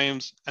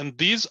climbs. And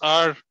these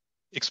are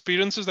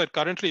experiences that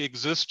currently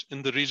exist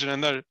in the region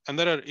and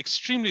that are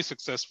extremely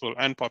successful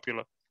and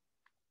popular.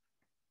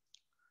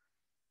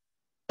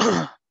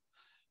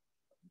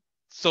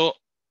 So,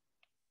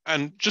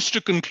 and just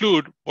to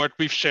conclude, what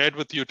we've shared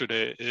with you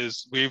today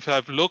is we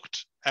have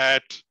looked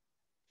at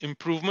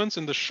improvements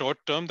in the short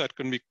term that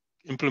can be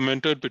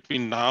implemented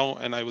between now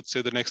and I would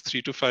say the next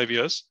 3 to 5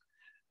 years.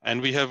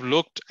 And we have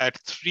looked at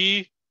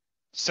 3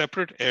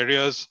 separate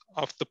areas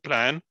of the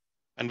plan.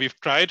 And we've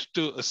tried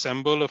to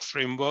assemble a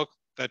framework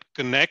that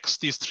connects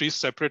these 3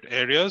 separate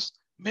areas,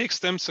 makes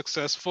them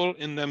successful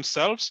in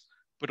themselves,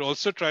 but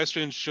also tries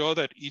to ensure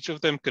that each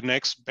of them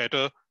connects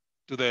better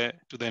to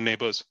their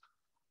neighbors.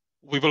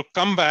 We will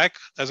come back,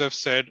 as I've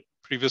said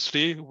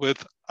previously,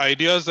 with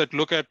ideas that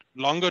look at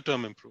longer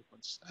term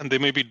improvements. And they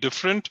may be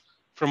different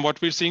from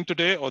what we're seeing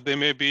today, or they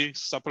may be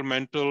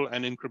supplemental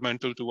and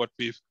incremental to what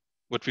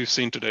we've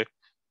seen today.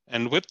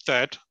 And with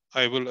that,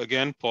 I will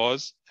again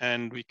pause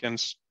and we can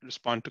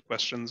respond to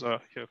questions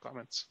or hear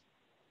comments.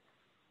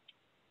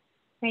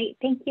 Great,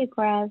 thank you,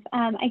 Gaurav.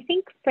 I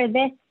think for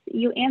this,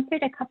 you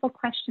answered a couple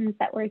questions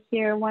that were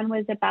here. One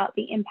was about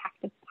the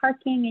impact of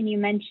parking, and you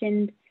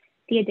mentioned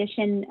the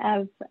addition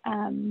of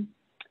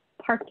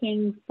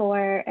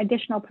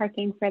additional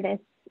parking for this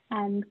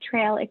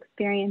trail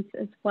experience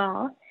as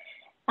well.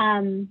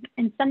 And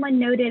someone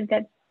noted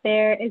that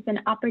there is an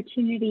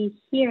opportunity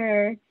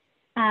here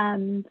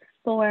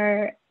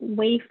for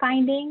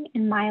wayfinding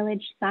and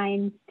mileage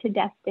signs to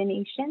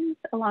destinations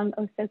along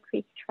Oso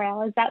Creek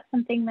Trail. Is that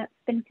something that's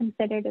been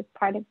considered as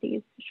part of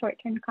these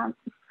short-term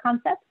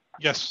concepts?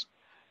 Yes,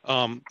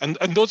 and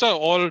those are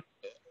all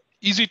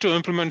easy to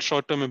implement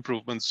short-term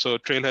improvements. So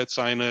trailhead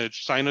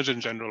signage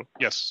in general,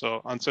 yes.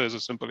 So answer is a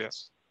simple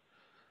yes.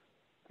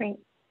 Great.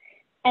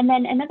 And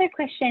then another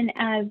question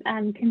of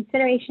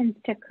considerations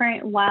to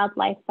current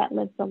wildlife that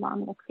lives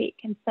along the creek.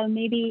 And so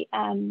maybe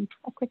a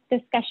quick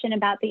discussion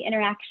about the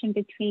interaction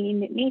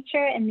between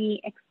nature and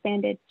the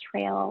expanded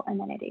trail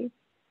amenities.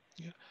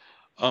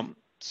 Yeah.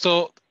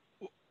 So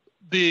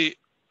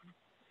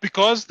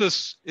because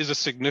this is a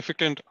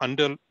significant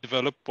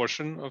underdeveloped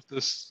portion of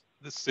this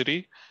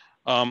city,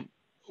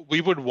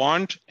 we would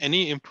want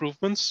any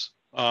improvements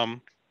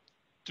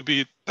to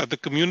be that the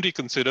community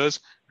considers,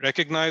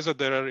 recognize that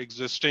there are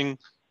existing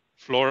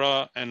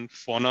flora and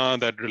fauna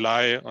that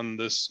rely on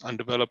this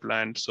undeveloped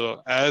land.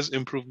 So as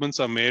improvements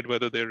are made,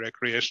 whether they're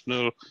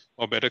recreational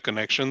or better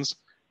connections,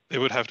 they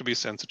would have to be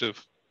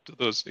sensitive to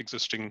those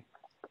existing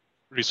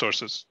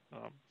resources.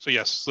 So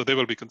yes, so they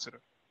will be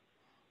considered.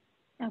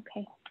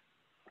 Okay,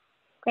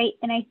 great.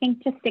 And I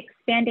think just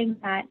expanding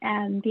that,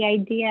 the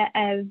idea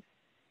of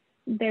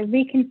the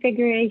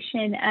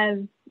reconfiguration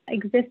of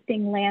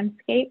existing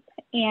landscape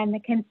and the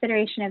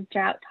consideration of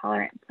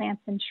drought-tolerant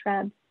plants and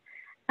shrubs.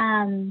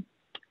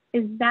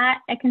 Is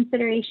that a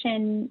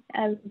consideration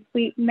of,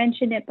 we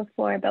mentioned it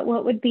before, but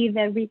what would be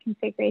the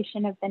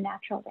reconfiguration of the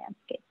natural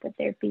landscape? Would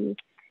there be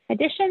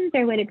additions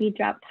or would it be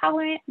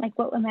drought-tolerant? Like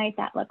what might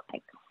that look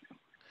like?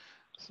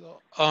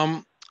 So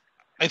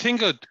I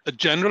think a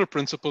general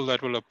principle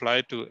that will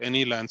apply to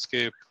any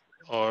landscape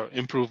or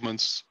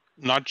improvements,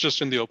 not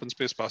just in the open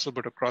space parcel,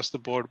 but across the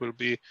board will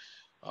be,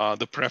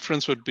 the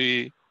preference would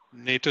be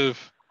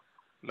native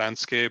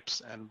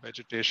landscapes and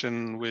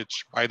vegetation,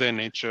 which by their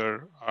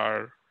nature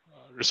are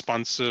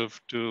responsive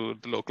to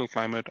the local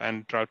climate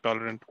and drought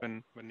tolerant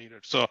when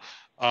needed. So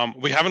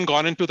we haven't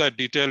gone into that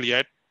detail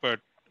yet, but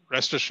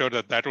rest assured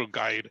that that will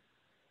guide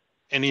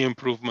any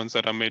improvements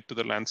that are made to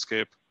the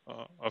landscape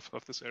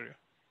of this area.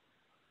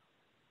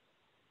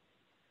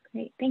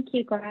 Great, thank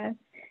you, Gaurav.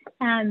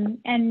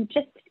 And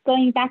just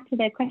going back to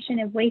the question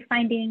of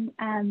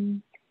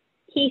wayfinding,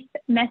 Keith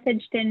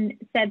messaged and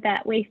said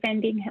that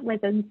wayfinding was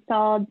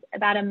installed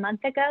about a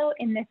month ago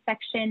in this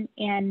section,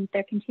 and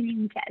the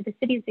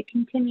cities are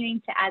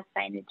continuing to add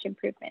signage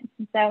improvements.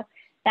 And so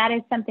that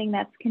is something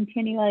that's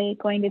continually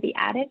going to be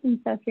added. And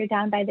so if you're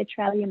down by the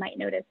trail, you might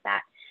notice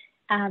that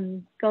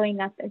going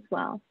up as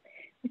well.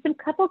 There's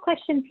a couple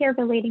questions here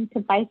relating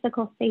to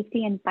bicycle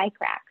safety and bike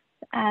racks.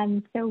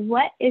 So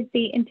what is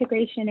the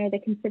integration or the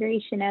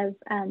consideration of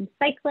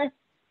cyclists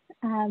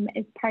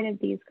as part of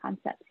these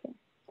concepts here?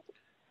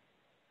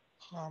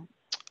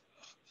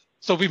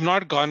 So we've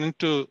not gone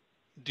into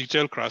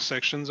detailed cross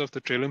sections of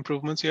the trail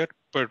improvements yet,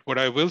 but what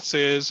I will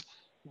say is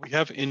we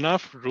have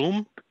enough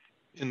room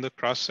in the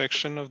cross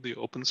section of the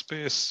open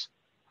space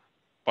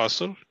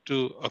parcel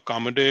to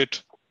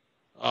accommodate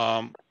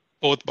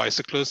both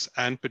bicyclists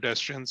and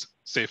pedestrians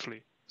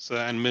safely, so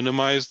and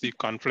minimize the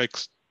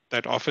conflicts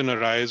that often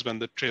arise when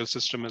the trail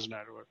system is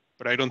narrower.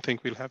 But I don't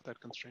think we'll have that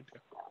constraint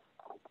here.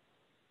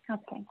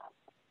 Okay,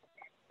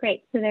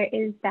 great. So there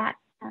is that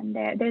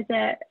There's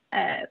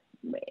a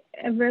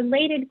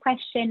related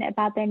question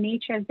about the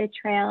nature of the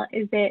trail.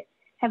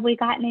 Have we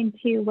gotten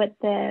into what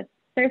the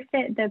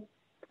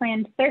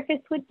planned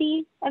surface would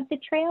be of the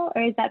trail,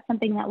 or is that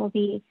something that will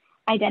be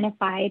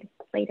identified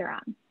later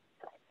on?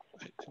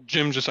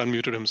 Jim just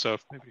unmuted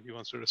himself. Maybe he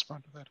wants to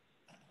respond to that.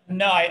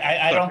 No,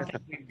 I don't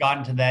think we've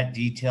gotten to that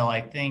detail.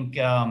 I think,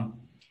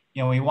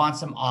 we want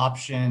some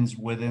options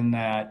within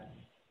that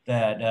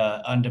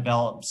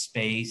undeveloped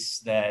space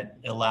that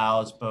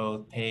allows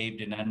both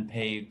paved and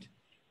unpaved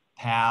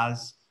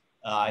paths.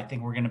 I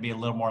think we're going to be a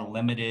little more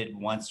limited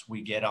once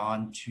we get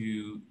on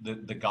to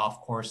the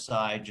golf course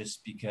side,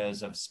 just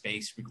because of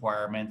space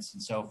requirements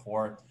and so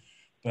forth.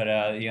 But,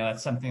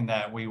 that's something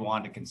that we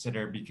want to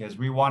consider, because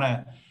we want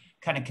to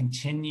kind of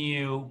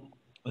continue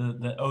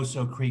the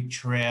Oso Creek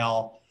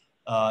Trail,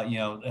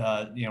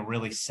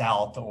 really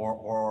south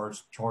or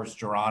towards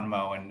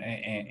Geronimo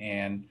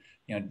and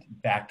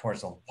back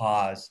towards La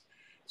Paz.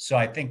 So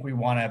I think we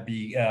want to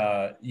be,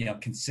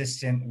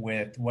 consistent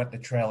with what the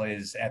trail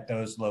is at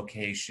those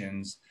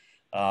locations,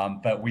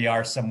 but we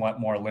are somewhat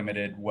more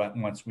limited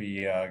once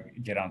we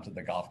get onto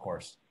the golf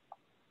course.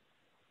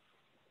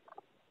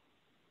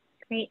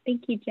 Great,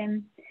 thank you,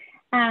 Jim.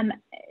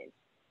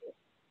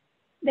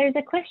 There's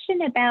a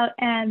question about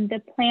the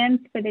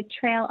plans for the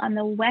trail on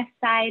the west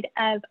side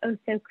of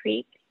Oso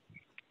Creek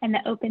and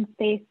the open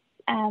space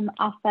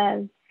off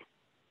of,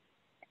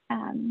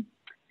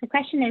 the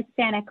question is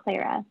Santa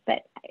Clara,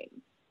 but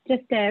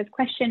just a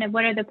question of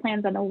what are the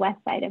plans on the west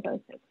side of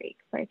Oso Creek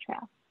for a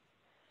trail?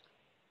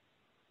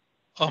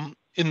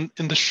 In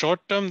the short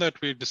term that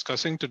we're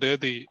discussing today,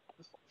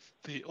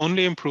 the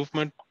only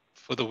improvement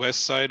for the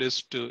west side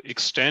is to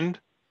extend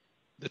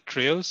the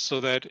trail so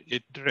that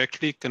it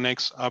directly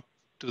connects up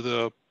to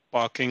the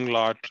parking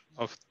lot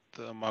of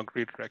the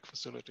Marguerite Rec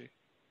facility,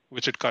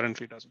 which it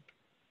currently doesn't.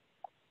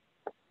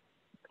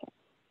 Okay.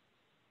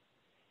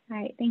 All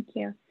right, thank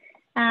you.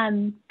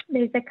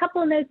 There's a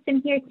couple of notes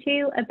in here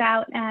too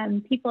about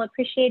people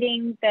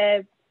appreciating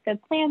the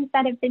plans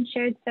that have been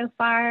shared so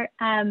far,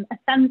 a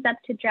thumbs up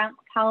to drought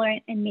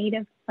tolerant and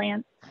native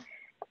plants,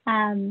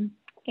 and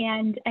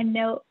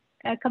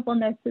a couple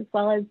notes as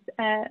well as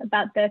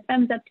about the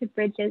thumbs up to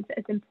bridges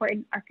as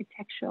important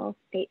architectural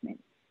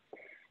statements.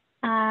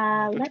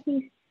 Let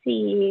me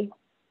see,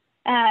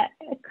 a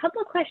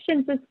couple of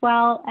questions as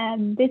well.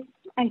 This,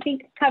 I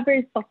think,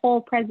 covers the whole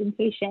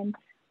presentation.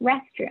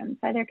 Restrooms,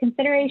 are there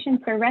considerations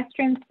for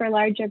restrooms for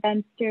large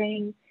events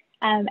during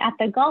at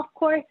the golf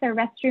course or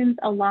restrooms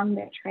along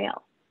the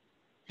trail?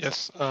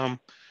 Yes,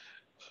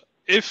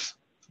 if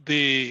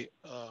the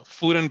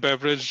food and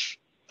beverage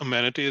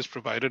amenity is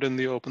provided in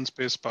the open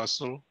space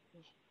parcel,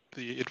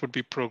 it would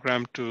be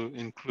programmed to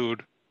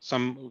include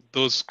some of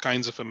those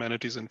kinds of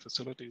amenities and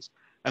facilities.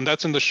 And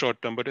that's in the short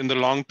term, but in the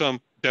long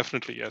term,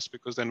 definitely yes,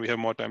 because then we have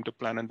more time to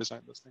plan and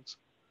design those things.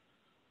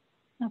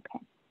 Okay.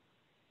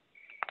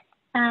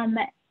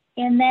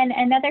 And then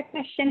another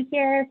question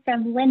here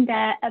from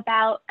Linda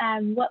about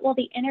what will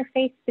the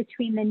interface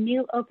between the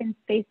new open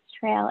space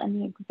trail and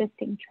the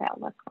existing trail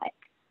look like?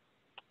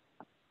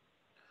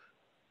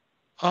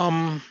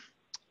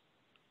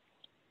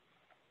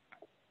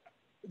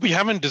 We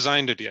haven't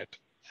designed it yet.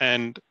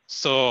 And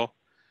so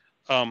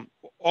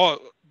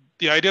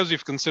the ideas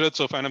we've considered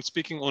so far, and I'm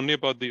speaking only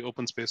about the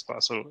open space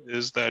parcel,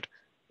 is that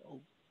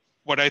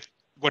what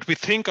we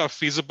think are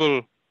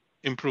feasible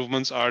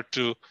improvements are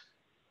to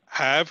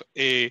have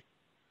a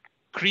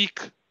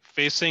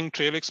creek-facing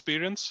trail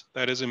experience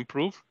that is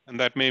improved, and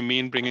that may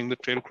mean bringing the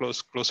trail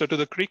closer to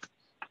the creek,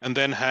 and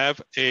then have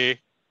a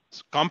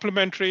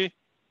complementary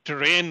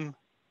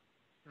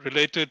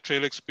terrain-related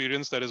trail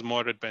experience that is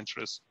more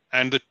adventurous.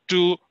 And the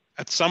two,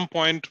 at some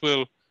point,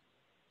 will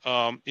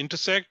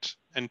intersect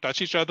and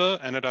touch each other,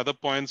 and at other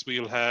points,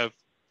 we'll have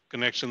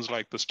connections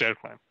like the stair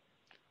climb.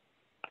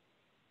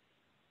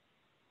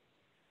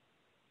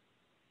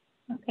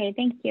 Okay,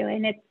 thank you.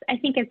 And I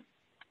think it's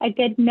a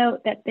good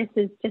note that this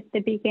is just the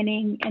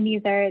beginning, and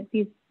these are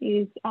these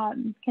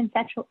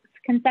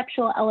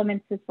conceptual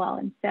elements as well.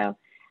 And so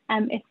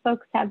if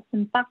folks have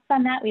some thoughts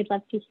on that, we'd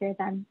love to hear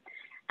them.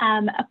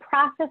 A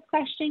process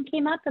question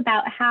came up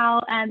about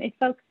how if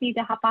folks need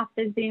to hop off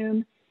the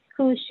Zoom,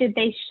 who should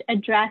they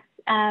address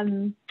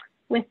in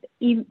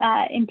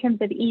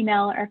terms of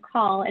email or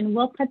call? And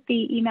we'll put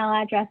the email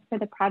address for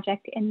the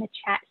project in the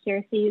chat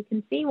here so you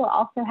can see. We'll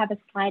also have a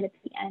slide at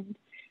the end.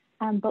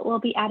 But we'll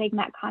be adding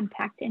that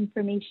contact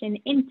information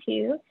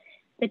into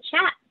the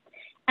chat.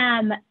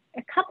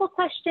 A couple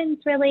questions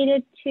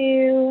related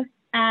to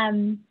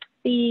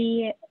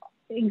the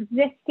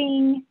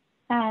existing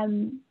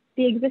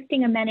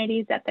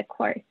amenities at the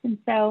course. And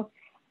so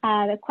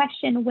the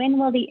question, when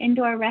will the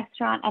indoor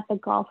restaurant at the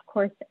golf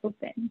course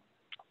open?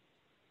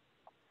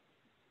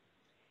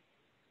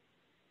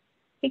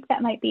 I think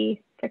that might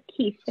be for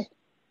Keith.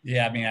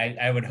 Yeah, I mean,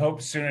 I would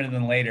hope sooner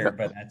than later,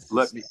 but that's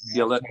let me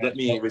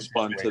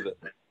respond to that.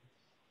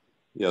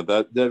 Yeah,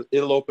 that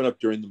it'll open up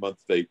during the month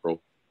of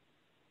April.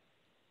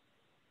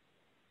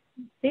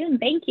 Soon,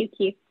 thank you,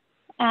 Keith.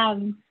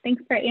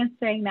 Thanks for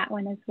answering that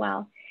one as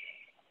well.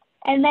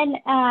 And then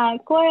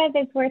Gaurav,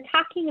 as we're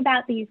talking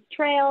about these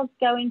trails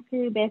going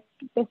through this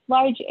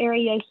large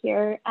area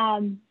here,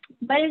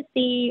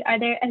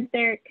 is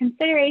there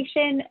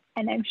consideration,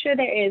 and I'm sure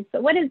there is,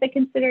 but what is the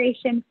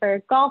consideration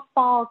for golf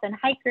balls and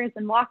hikers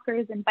and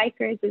walkers and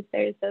bikers as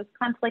there's those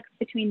conflicts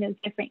between those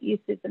different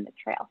uses in the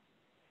trail?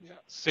 Yeah,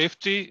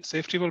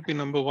 safety will be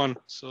number one.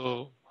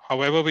 So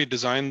however we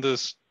design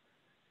this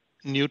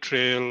new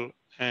trail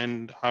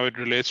and how it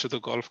relates to the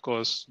golf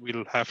course,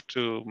 we'll have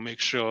to make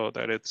sure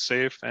that it's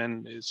safe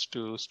and is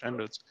to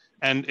standards.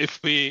 And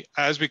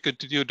as we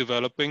continue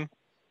developing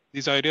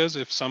these ideas,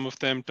 if some of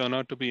them turn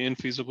out to be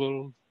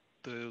infeasible,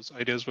 those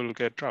ideas will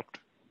get dropped.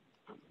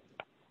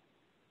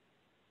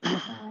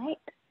 All right.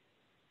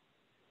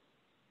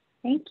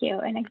 Thank you.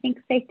 And I think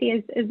safety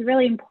is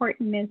really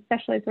important,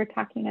 especially as we're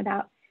talking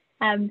about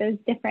those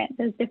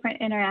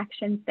different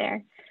interactions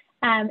there.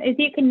 As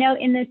you can note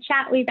in the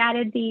chat, we've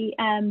added the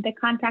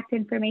contact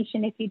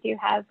information if you do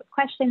have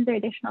questions or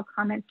additional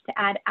comments to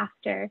add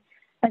after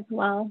as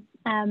well.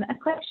 A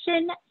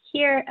question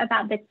here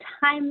about the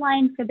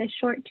timeline for the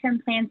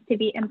short-term plans to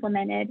be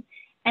implemented.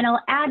 And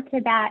I'll add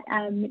to that,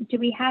 do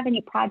we have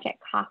any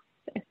project costs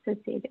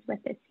associated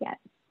with this yet?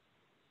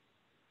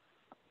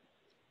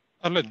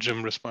 I'll let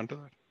Jim respond to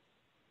that.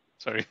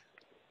 Sorry.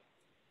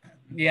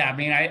 Yeah, I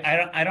mean,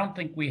 I don't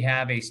think we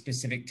have a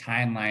specific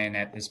timeline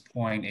at this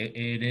point.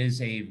 It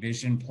is a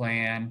vision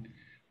plan,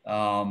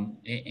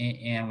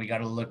 and we got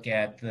to look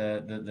at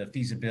the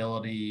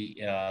feasibility,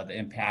 the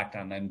impact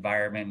on the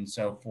environment, and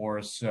so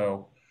forth.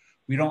 So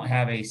we don't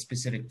have a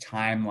specific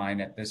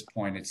timeline at this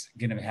point. It's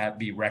going to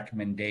be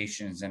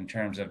recommendations in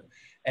terms of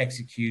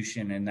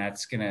execution, and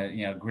that's going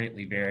to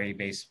greatly vary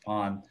based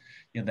upon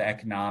the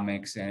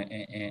economics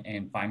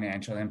and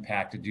financial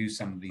impact to do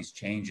some of these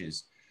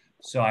changes.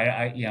 So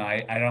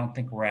I don't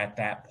think we're at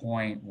that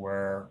point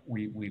where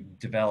we've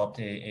developed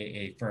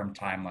a firm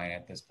timeline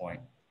at this point.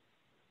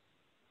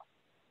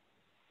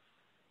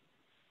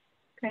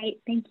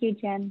 Great, thank you,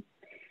 Jim.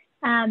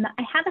 I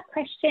have a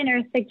question or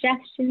a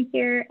suggestion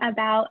here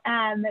about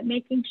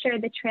making sure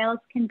the trails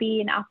can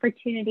be an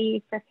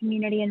opportunity for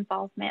community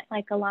involvement,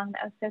 like along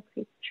the Oso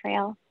Creek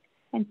Trail.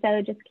 And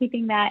so just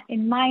keeping that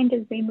in mind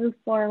as we move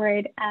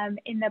forward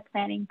in the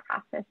planning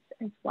process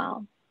as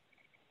well.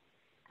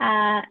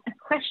 A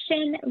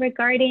question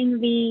regarding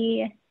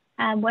the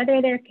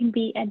whether there can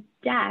be a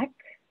deck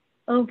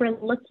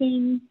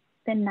overlooking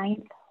the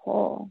 9th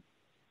hole.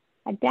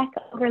 A deck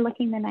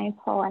overlooking the 9th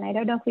hole. And I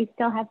don't know if we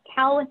still have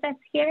Cal with us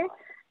here,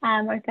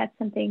 or if that's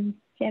something,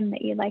 Jim,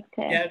 that you'd like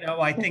to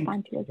I think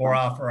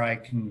Gaurav or I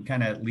can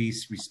kind of at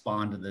least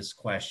respond to this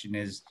question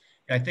is,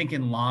 I think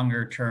in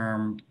longer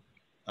term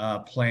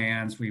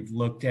plans, we've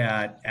looked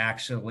at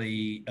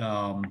actually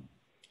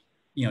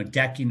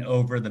decking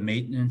over the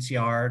maintenance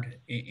yard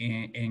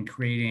and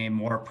creating a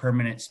more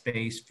permanent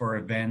space for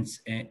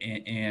events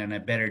and a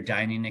better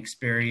dining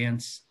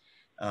experience.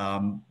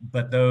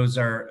 But those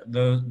are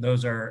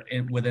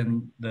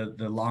within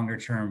the longer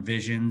term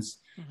visions.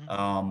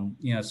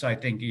 Mm-hmm. So I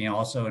think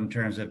also in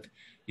terms of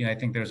I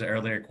think there's an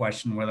earlier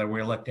question whether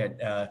we looked at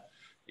a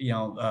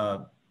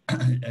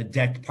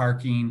decked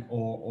parking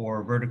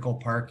or vertical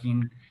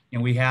parking.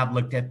 We have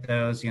looked at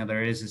those.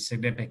 There is a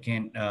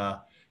significant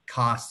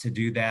cost to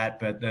do that,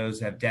 but those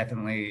have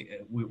definitely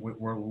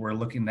we're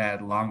looking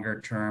at longer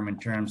term in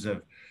terms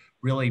of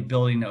really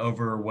building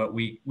over what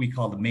we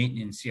call the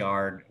maintenance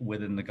yard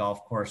within the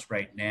golf course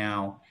right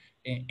now,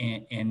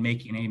 and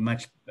making a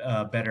much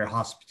better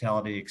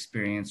hospitality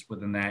experience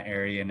within that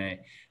area and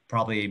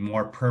probably a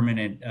more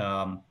permanent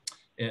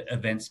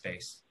event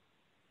space.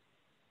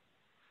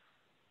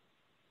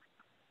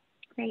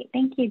 Great,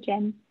 thank you,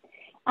 Jim.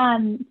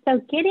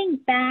 So getting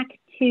back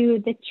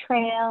to the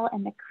trail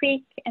and the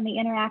creek and the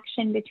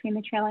interaction between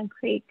the trail and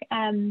creek,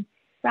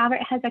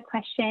 Robert has a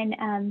question.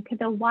 Could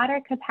the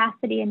water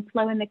capacity and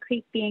flow in the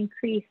creek be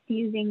increased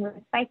using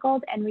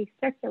recycled and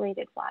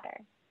recirculated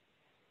water?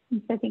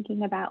 And so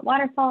thinking about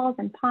waterfalls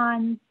and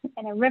ponds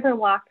and a river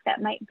walk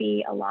that might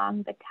be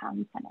along the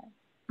town center.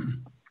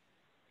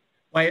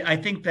 Well, I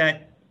think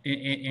that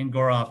in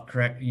Gaurav,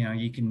 correct,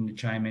 you can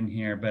chime in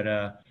here,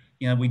 but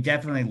we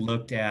definitely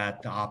looked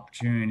at the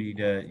opportunity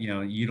to,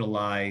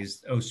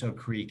 utilize Oso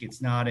Creek.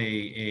 It's not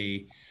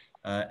a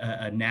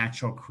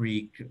natural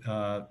creek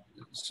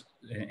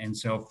and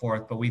so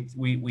forth, but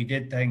we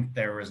did think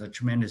there was a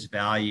tremendous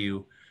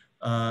value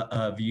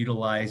of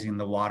utilizing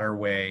the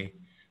waterway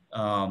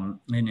and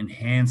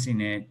enhancing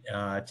it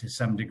to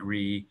some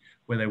degree,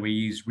 whether we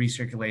use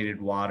recirculated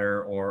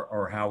water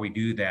or how we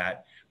do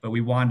that. But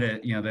we want to,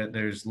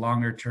 there's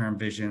longer term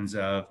visions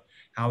of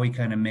how we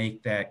kind of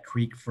make that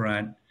creek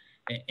front,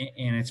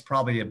 and it's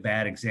probably a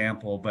bad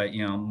example, but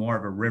more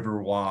of a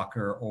river walk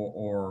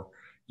or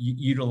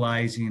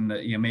utilizing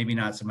the maybe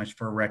not so much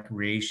for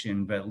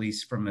recreation, but at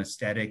least from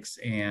aesthetics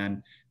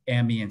and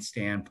ambient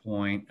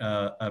standpoint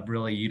of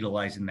really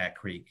utilizing that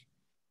creek.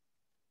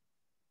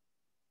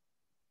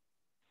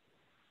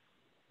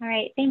 All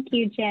right, thank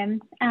you,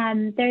 Jim.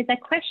 There's a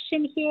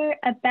question here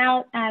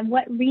about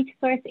what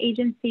resource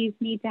agencies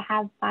need to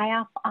have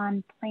buy-off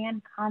on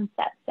plan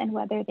concepts and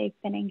whether they've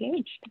been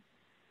engaged.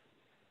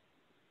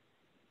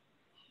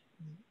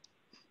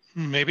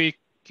 Maybe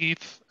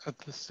Keith at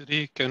the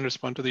city can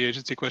respond to the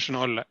agency question,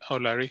 or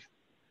Larry.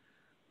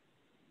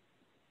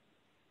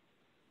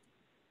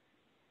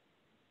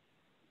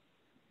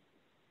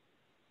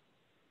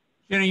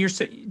 Jenna,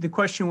 the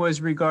question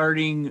was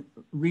regarding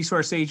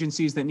resource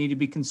agencies that need to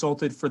be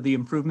consulted for the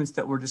improvements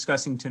that we're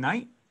discussing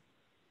tonight?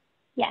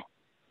 Yes.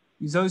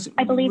 Those,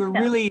 I believe so.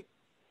 Really,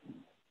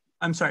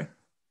 I'm sorry.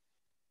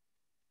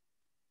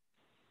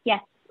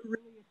 Yes.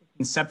 Really at the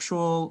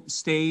conceptual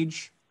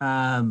stage,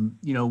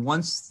 you know,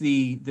 once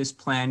this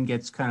plan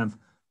gets kind of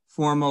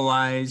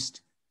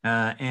formalized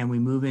and we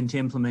move into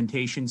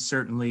implementation,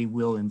 certainly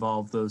will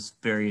involve those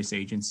various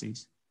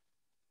agencies.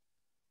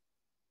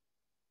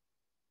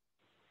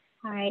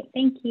 All right,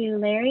 thank you,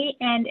 Larry.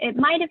 And it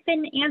might have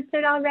been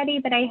answered already,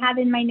 but I have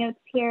in my notes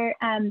here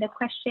the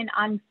question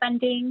on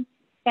funding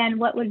and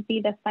what would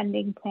be the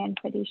funding plan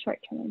for these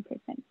short-term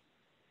improvements.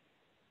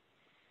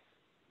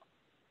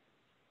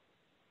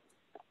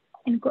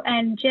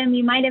 And Jim,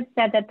 you might have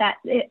said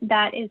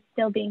that is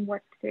still being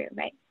worked through,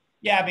 right?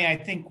 Yeah, I mean, I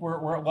think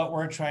what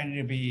we're trying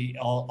to be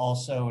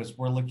also is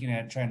we're looking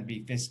at trying to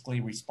be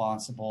fiscally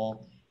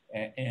responsible,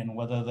 and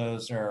whether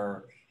those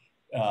are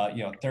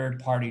you know,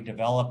 third-party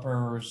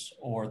developers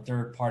or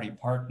third-party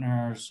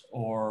partners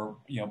or,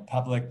 you know,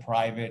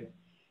 public-private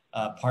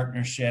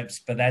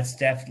partnerships, but that's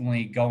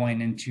definitely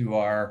going into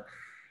our,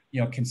 you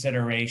know,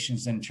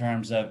 considerations in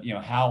terms of, you know,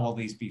 how will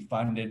these be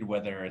funded,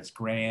 whether it's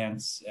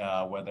grants,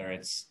 whether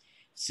it's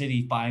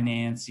city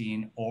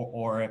financing,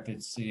 or if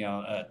it's, you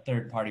know, a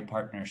third-party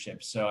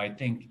partnership. So I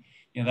think,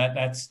 you know,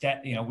 that's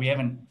you know, we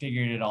haven't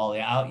figured it all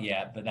out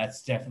yet, but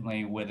that's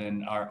definitely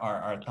within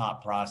our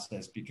thought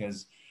process,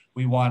 because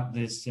we want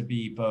this to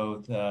be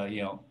both,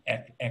 you know,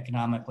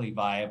 economically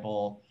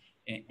viable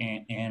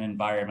and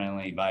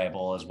environmentally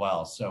viable as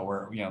well. So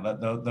we're, you know,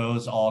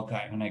 those all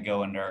kind of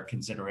go into our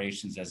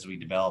considerations as we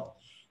develop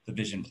the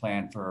vision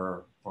plan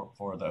for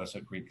the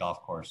Oso Creek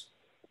Golf Course.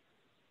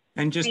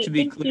 And just to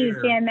be clear,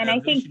 thank you, Jim. And I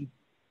think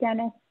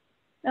Dennis.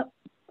 Oh.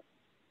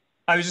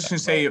 I was just going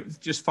to say,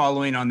 just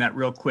following on that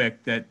real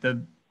quick, that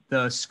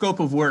the scope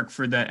of work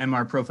for the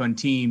MR ProFund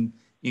team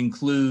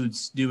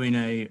includes doing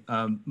a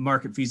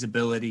market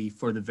feasibility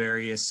for the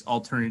various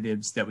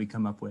alternatives that we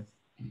come up with.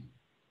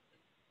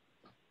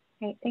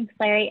 Great, thanks,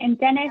 Larry. And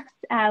Dennis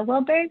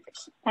Wilberg,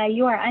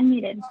 you are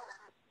unmuted.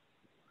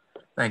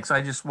 Thanks. I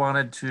just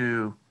wanted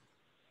to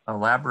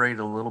elaborate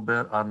a little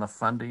bit on the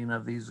funding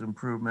of these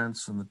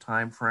improvements and the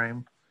time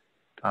frame.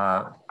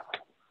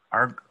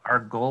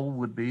 Our goal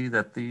would be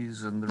that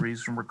these, and the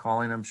reason we're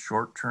calling them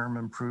short-term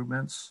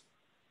improvements,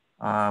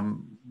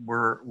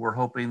 we're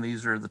hoping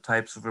these are the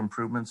types of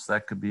improvements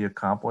that could be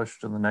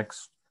accomplished in the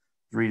next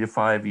 3 to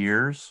 5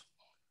 years.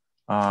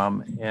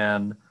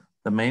 And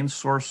the main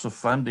source of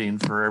funding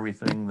for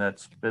everything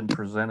that's been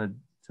presented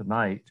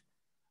tonight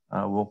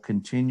will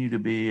continue to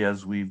be,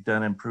 as we've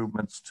done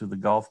improvements to the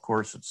golf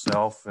course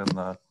itself and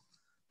the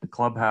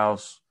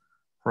clubhouse,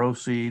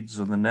 proceeds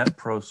and the net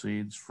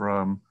proceeds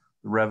from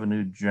the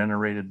revenue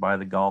generated by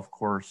the golf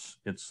course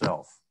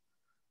itself.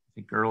 I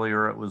think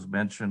earlier it was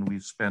mentioned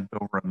we've spent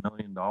over $1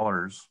 million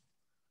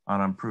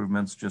on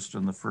improvements just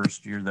in the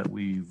first year that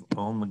we've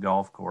owned the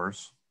golf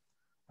course.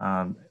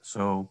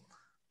 So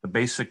the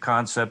basic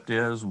concept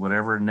is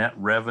whatever net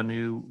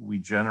revenue we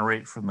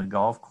generate from the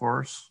golf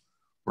course,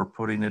 we're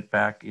putting it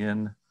back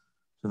in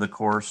to the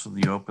course of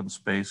the open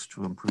space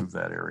to improve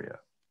that area.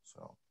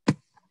 So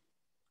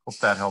hope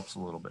that helps a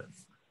little bit.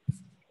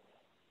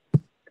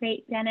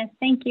 Great, Dennis.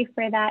 Thank you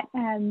for that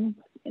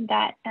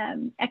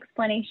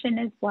explanation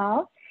as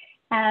well.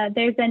 Our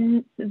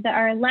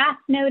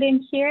last note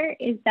in here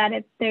is that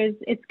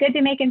it's good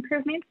to make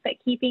improvements, but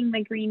keeping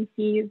the green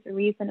fees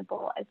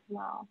reasonable as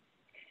well.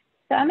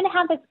 So I'm going to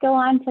have us go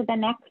on to the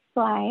next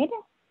slide.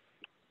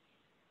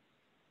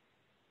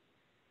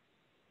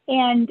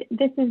 And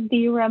this is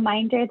the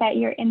reminder that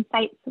your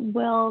insights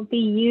will be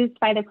used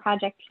by the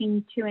project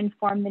team to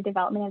inform the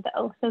development of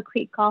the Oso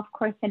Creek Golf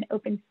Course and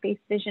Open Space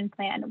Vision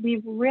Plan.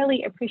 We've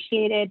really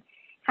appreciated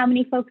how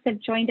many folks have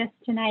joined us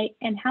tonight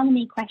and how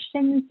many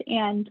questions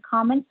and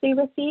comments we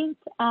received.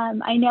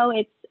 I know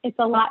it's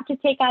a lot to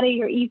take out of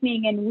your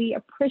evening, and we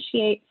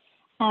appreciate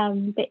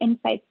the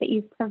insights that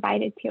you've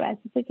provided to us.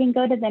 If we can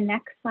go to the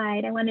next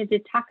slide, I wanted to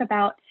talk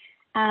about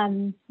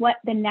what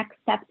the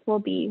next steps will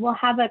be. We'll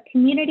have a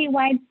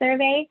community-wide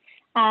survey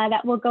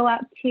that will go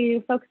out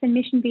to folks in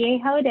Mission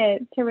Viejo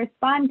to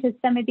respond to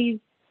some of these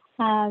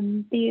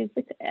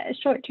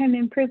short-term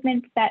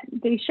improvements,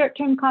 these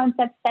short-term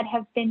concepts that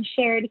have been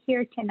shared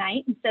here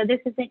tonight. And so this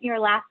isn't your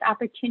last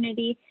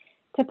opportunity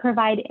to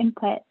provide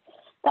input.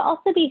 There'll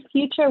also be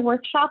future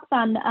workshops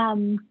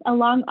on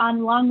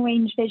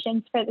long-range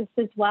visions for this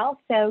as well.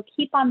 So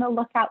keep on the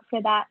lookout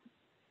for that.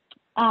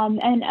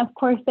 And of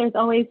course, there's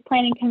always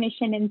Planning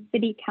Commission and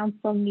City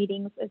Council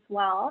meetings as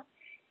well.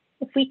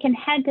 If we can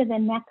head to the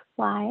next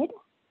slide.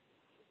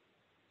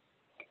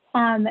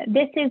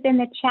 This is in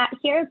the chat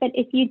here, but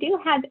if you do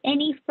have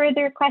any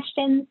further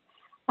questions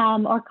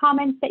or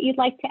comments that you'd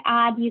like to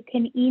add, you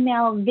can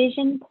email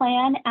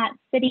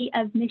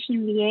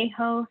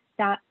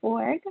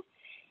visionplan@cityofmissionviejo.org.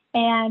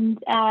 And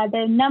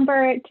the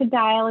number to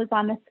dial is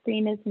on the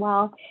screen as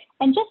well.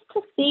 And just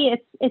to see,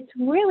 it's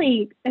a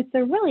really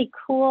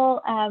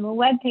cool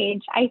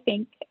webpage, I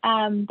think.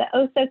 The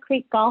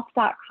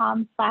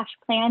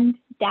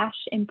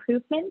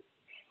osocreekgolf.com/planned-improvements.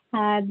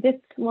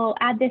 We'll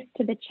add this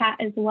to the chat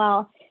as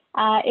well.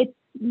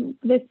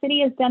 The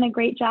city has done a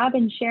great job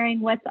in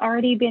sharing what's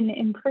already been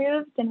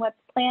improved and what's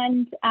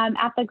planned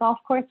at the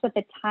golf course with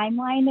a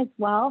timeline as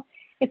well.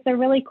 It's a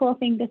really cool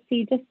thing to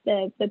see just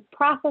the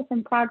process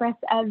and progress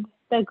of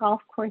the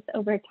golf course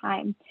over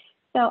time.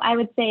 So I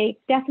would say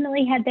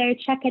definitely head there,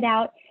 check it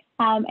out,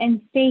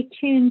 and stay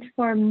tuned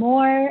for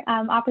more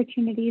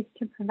opportunities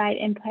to provide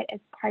input as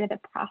part of the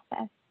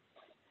process.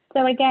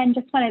 So again,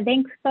 just want to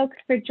thank folks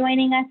for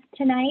joining us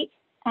tonight.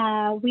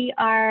 We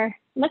are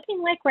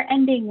looking like we're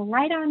ending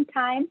right on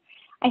time.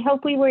 I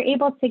hope we were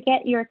able to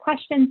get your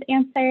questions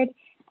answered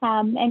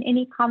and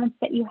any comments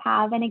that you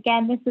have. And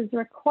again, this is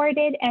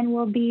recorded and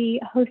will be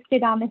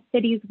hosted on the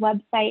city's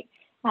website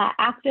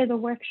after the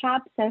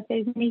workshop. So if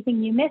there's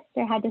anything you missed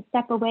or had to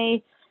step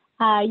away,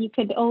 you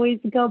could always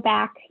go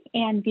back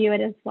and view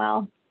it as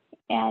well.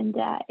 And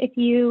if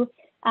you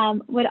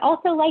would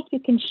also like, you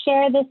can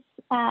share this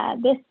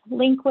this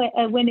link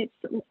when it's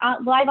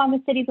live on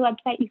the city's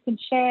website. You can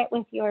share it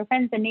with your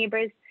friends and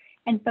neighbors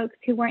and folks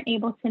who weren't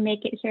able to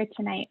make it here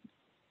tonight.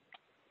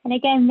 And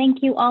again,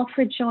 thank you all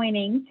for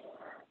joining.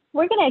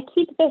 We're going to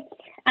keep this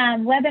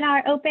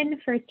webinar open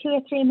for 2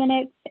 or 3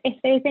 minutes. If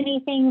there's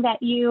anything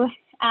that you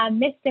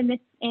missed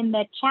in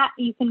the chat,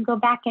 you can go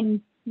back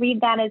and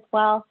read that as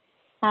well.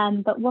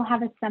 But we'll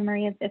have a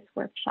summary of this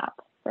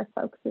workshop for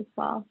folks as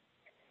well.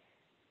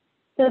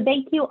 So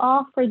thank you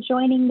all for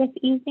joining this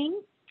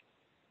evening,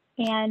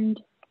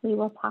 and we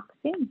will talk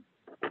soon.